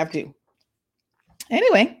y'all could have too.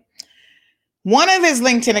 Anyway, one of his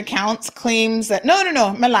LinkedIn accounts claims that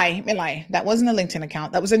no, me lie. That wasn't a LinkedIn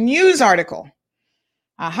account. That was a news article.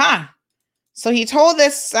 Aha. So he told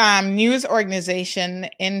this news organization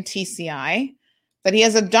in TCI that he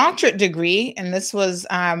has a doctorate degree, and this was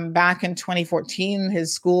back in 2014.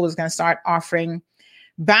 His school was going to start offering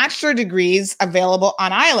bachelor degrees available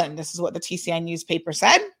on island. This is what the TCI newspaper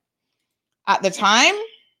said at the time.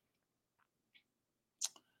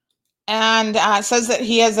 And says that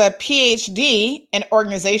he has a PhD in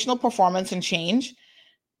organizational performance and change,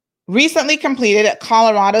 recently completed at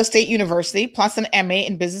Colorado State University, plus an MA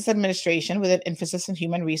in business administration with an emphasis in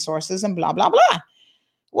human resources and blah, blah, blah.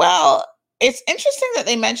 Well, it's interesting that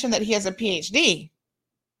they mentioned that he has a PhD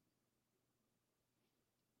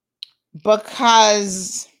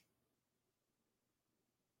because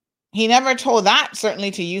he never told that,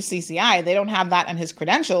 certainly to UCCI. They don't have that in his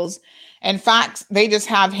credentials. In fact, they just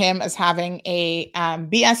have him as having a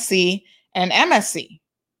BSc and MSc,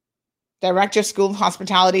 Director of School of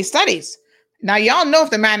Hospitality Studies. Now, y'all know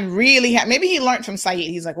if the man really had, maybe he learned from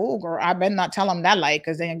Saeed. He's like, oh, girl, I better not tell him that lie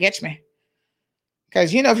because they're going to get me.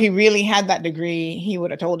 Because, if he really had that degree, he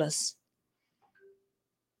would have told us.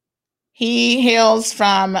 He hails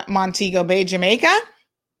from Montego Bay, Jamaica.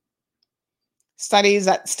 Studies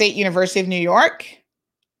at State University of New York.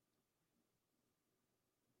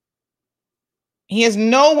 He has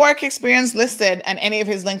no work experience listed on any of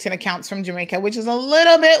his LinkedIn accounts from Jamaica, which is a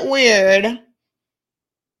little bit weird.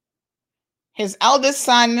 His eldest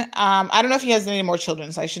son, I don't know if he has any more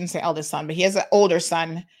children, so I shouldn't say eldest son, but he has an older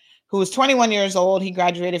son who is 21 years old. He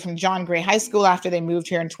graduated from John Gray High School after they moved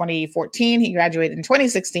here in 2014. He graduated in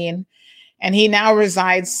 2016, and he now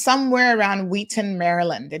resides somewhere around Wheaton,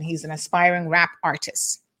 Maryland, and he's an aspiring rap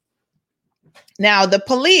artist. Now, the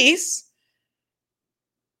police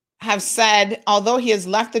have said, although he has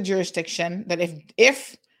left the jurisdiction, that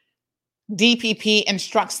if DPP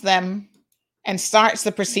instructs them and starts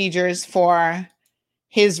the procedures for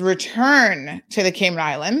his return to the Cayman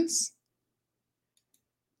Islands,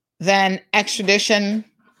 then extradition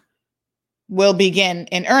will begin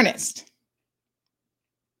in earnest.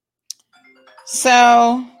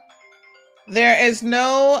 So there is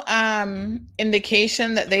no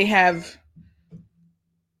indication that they have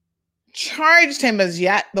charged him as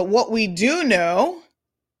yet, but what we do know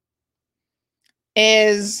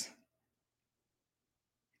is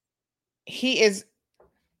he is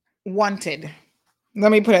wanted.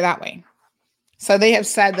 Let me put it that way. So they have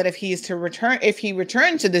said that if he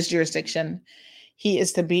returns to this jurisdiction, he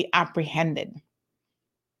is to be apprehended.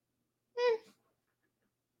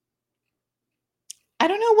 I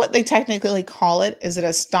don't know what they technically call it. Is it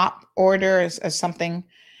a stop order or something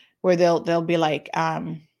where they'll be like,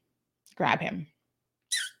 grab him.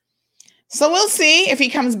 So we'll see if he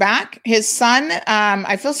comes back. His son,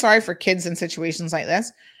 I feel sorry for kids in situations like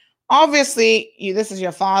this. Obviously, this is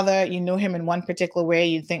your father. You know him in one particular way.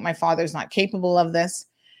 You think my father's not capable of this.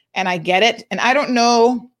 And I get it. And I don't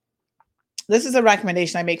know. This is a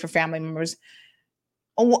recommendation I make for family members.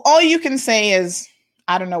 All you can say is,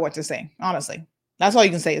 I don't know what to say. Honestly, that's all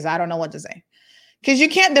you can say is, I don't know what to say. Because you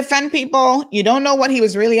can't defend people. You don't know what he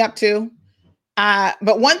was really up to.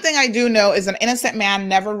 But one thing I do know is an innocent man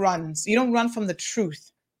never runs. You don't run from the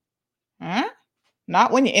truth. Huh?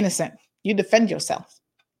 Not when you're innocent. You defend yourself.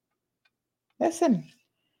 Listen,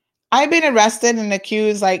 I've been arrested and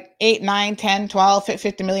accused like 8, 9, 10, 12,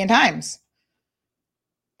 50 million times.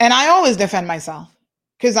 And I always defend myself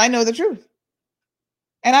because I know the truth.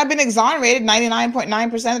 And I've been exonerated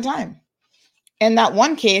 99.9% of the time. In that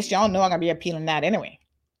one case, y'all know I'm going to be appealing that anyway.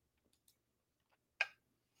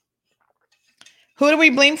 Who do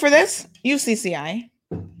we blame for this? UCCI.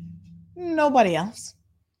 Nobody else.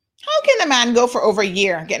 How can a man go for over a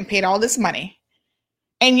year getting paid all this money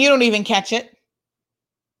and you don't even catch it?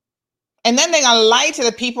 And then they're going to lie to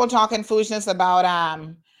the people talking foolishness about,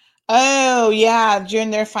 oh, yeah,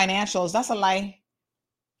 during their financials. That's a lie.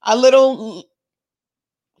 A little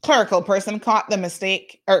clerical person caught the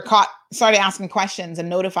mistake or started asking questions and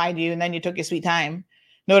notified you. And then you took your sweet time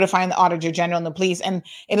notifying the Auditor General and the police. And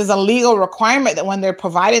it is a legal requirement that when they're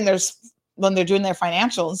when they're doing their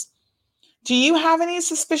financials, do you have any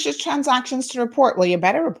suspicious transactions to report? Well, you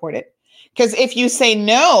better report it. Because if you say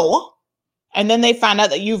no, and then they find out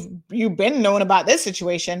that you've been known about this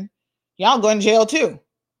situation, y'all go in jail too.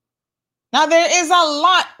 Now, there is a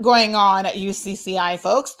lot going on at UCCI,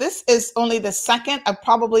 folks. This is only the second of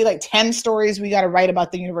probably like 10 stories we got to write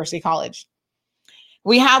about the University College.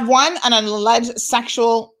 We have one, an alleged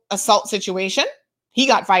sexual assault situation. He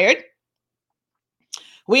got fired.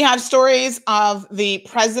 We have stories of the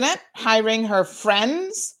president hiring her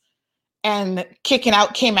friends and kicking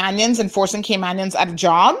out Caymanians and forcing Caymanians out of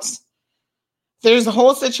jobs. There's a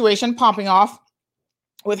whole situation popping off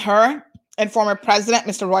with her and former president,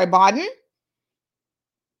 Mr. Roy Bodden,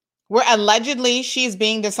 where allegedly she's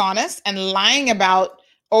being dishonest and lying about,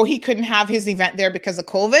 oh, he couldn't have his event there because of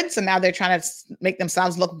COVID. So now they're trying to make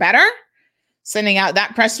themselves look better, sending out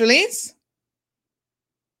that press release.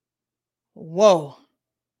 Whoa.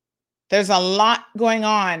 There's a lot going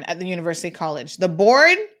on at the University College. The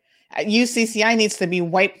board at UCCI needs to be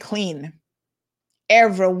wiped clean.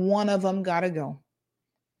 Every one of them got to go.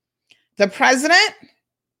 The president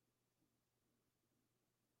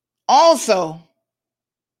also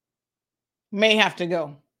may have to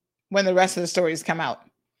go when the rest of the stories come out.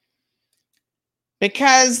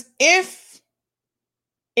 Because if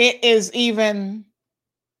it is even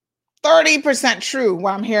 30% true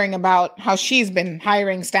what I'm hearing about how she's been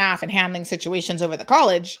hiring staff and handling situations over the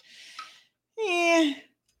college,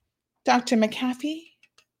 Dr. McAfee,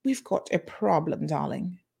 we've got a problem,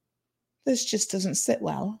 darling. This just doesn't sit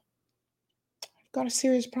well. We've got a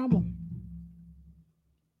serious problem.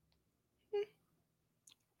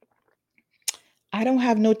 I don't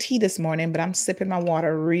have no tea this morning, but I'm sipping my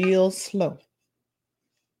water real slow.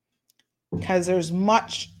 Because there's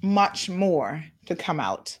much, much more to come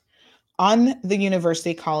out on the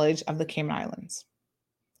University College of the Cayman Islands.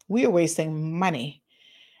 We are wasting money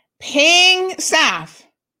paying staff.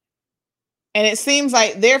 And it seems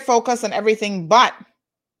like they're focused on everything but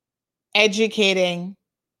educating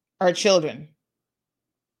our children.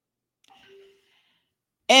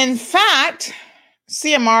 In fact,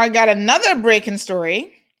 CMR got another breaking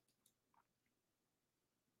story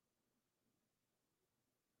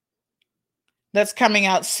that's coming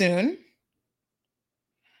out soon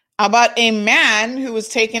about a man who was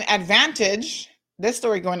taking advantage. This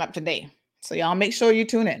story going up today. So y'all make sure you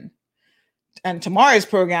tune in. And tomorrow's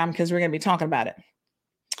program, because we're going to be talking about it.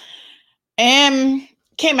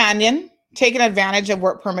 Caymanian taking advantage of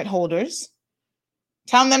work permit holders,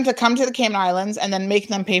 telling them to come to the Cayman Islands and then making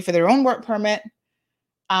them pay for their own work permit.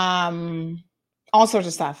 All sorts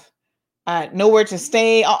of stuff. Nowhere to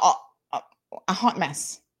stay. A hot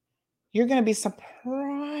mess. You're going to be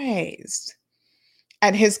surprised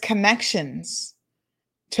at his connections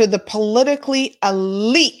to the politically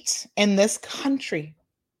elite in this country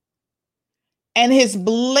and his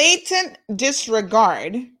blatant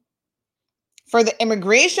disregard for the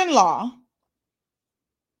immigration law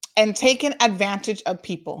and taking advantage of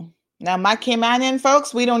people. Now, my Caymanian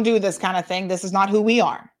folks, we don't do this kind of thing. This is not who we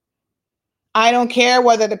are. I don't care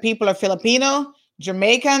whether the people are Filipino,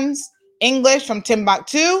 Jamaicans, English from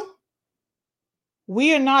Timbuktu.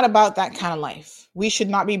 We are not about that kind of life. We should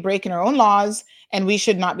not be breaking our own laws, and we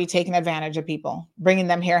should not be taking advantage of people, bringing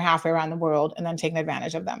them here halfway around the world and then taking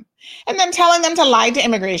advantage of them. And then telling them to lie to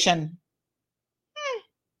immigration.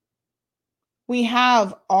 We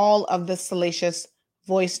have all of the salacious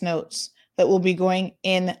voice notes that will be going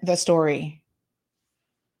in the story.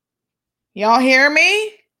 Y'all hear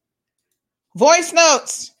me? Voice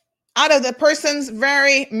notes out of the person's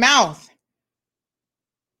very mouth.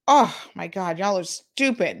 Oh my God, y'all are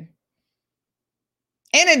stupid.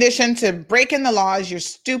 In addition to breaking the laws, you're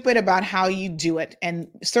stupid about how you do it, and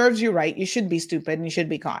serves you right. You should be stupid and you should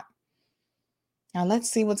be caught. Now let's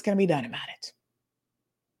see what's going to be done about it.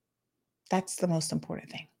 That's the most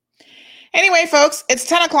important thing. Anyway, folks, it's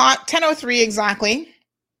 10 o'clock, 10:03 exactly.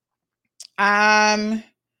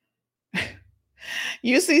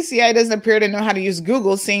 UCCI doesn't appear to know how to use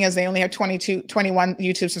Google, seeing as they only have 21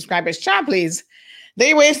 YouTube subscribers. Chat, please.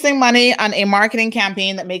 They're wasting money on a marketing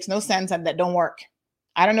campaign that makes no sense and that don't work.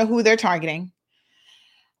 I don't know who they're targeting.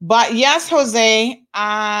 But yes, Jose,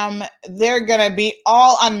 they're going to be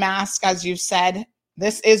all unmasked, as you've said.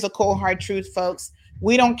 This is the cold, hard truth, folks.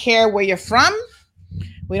 We don't care where you're from.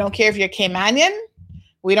 We don't care if you're Caymanian.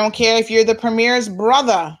 We don't care if you're the premier's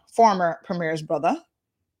brother, former premier's brother.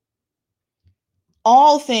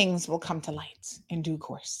 All things will come to light in due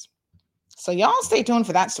course. So y'all stay tuned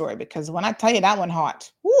for that story, because when I tell you that one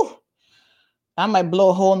hot, whew, that might blow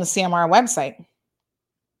a hole in the CMR website.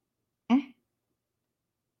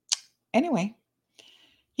 Anyway,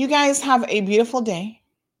 you guys have a beautiful day.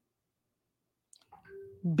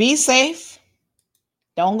 Be safe.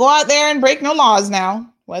 Don't go out there and break no laws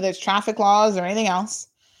now, whether it's traffic laws or anything else.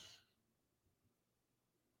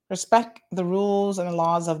 Respect the rules and the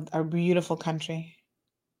laws of our beautiful country.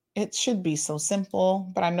 It should be so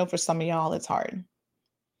simple, but I know for some of y'all it's hard.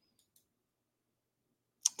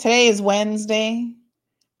 Today is Wednesday,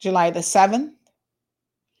 July the 7th.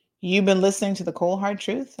 You've been listening to The Cold Hard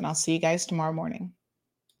Truth, and I'll see you guys tomorrow morning.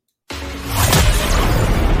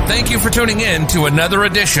 Thank you for tuning in to another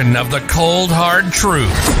edition of The Cold Hard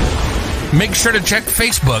Truth. Make sure to check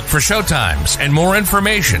Facebook for showtimes and more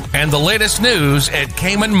information and the latest news at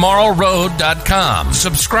CaymanMarlRoad.com.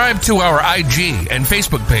 Subscribe to our IG and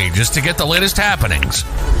Facebook pages to get the latest happenings.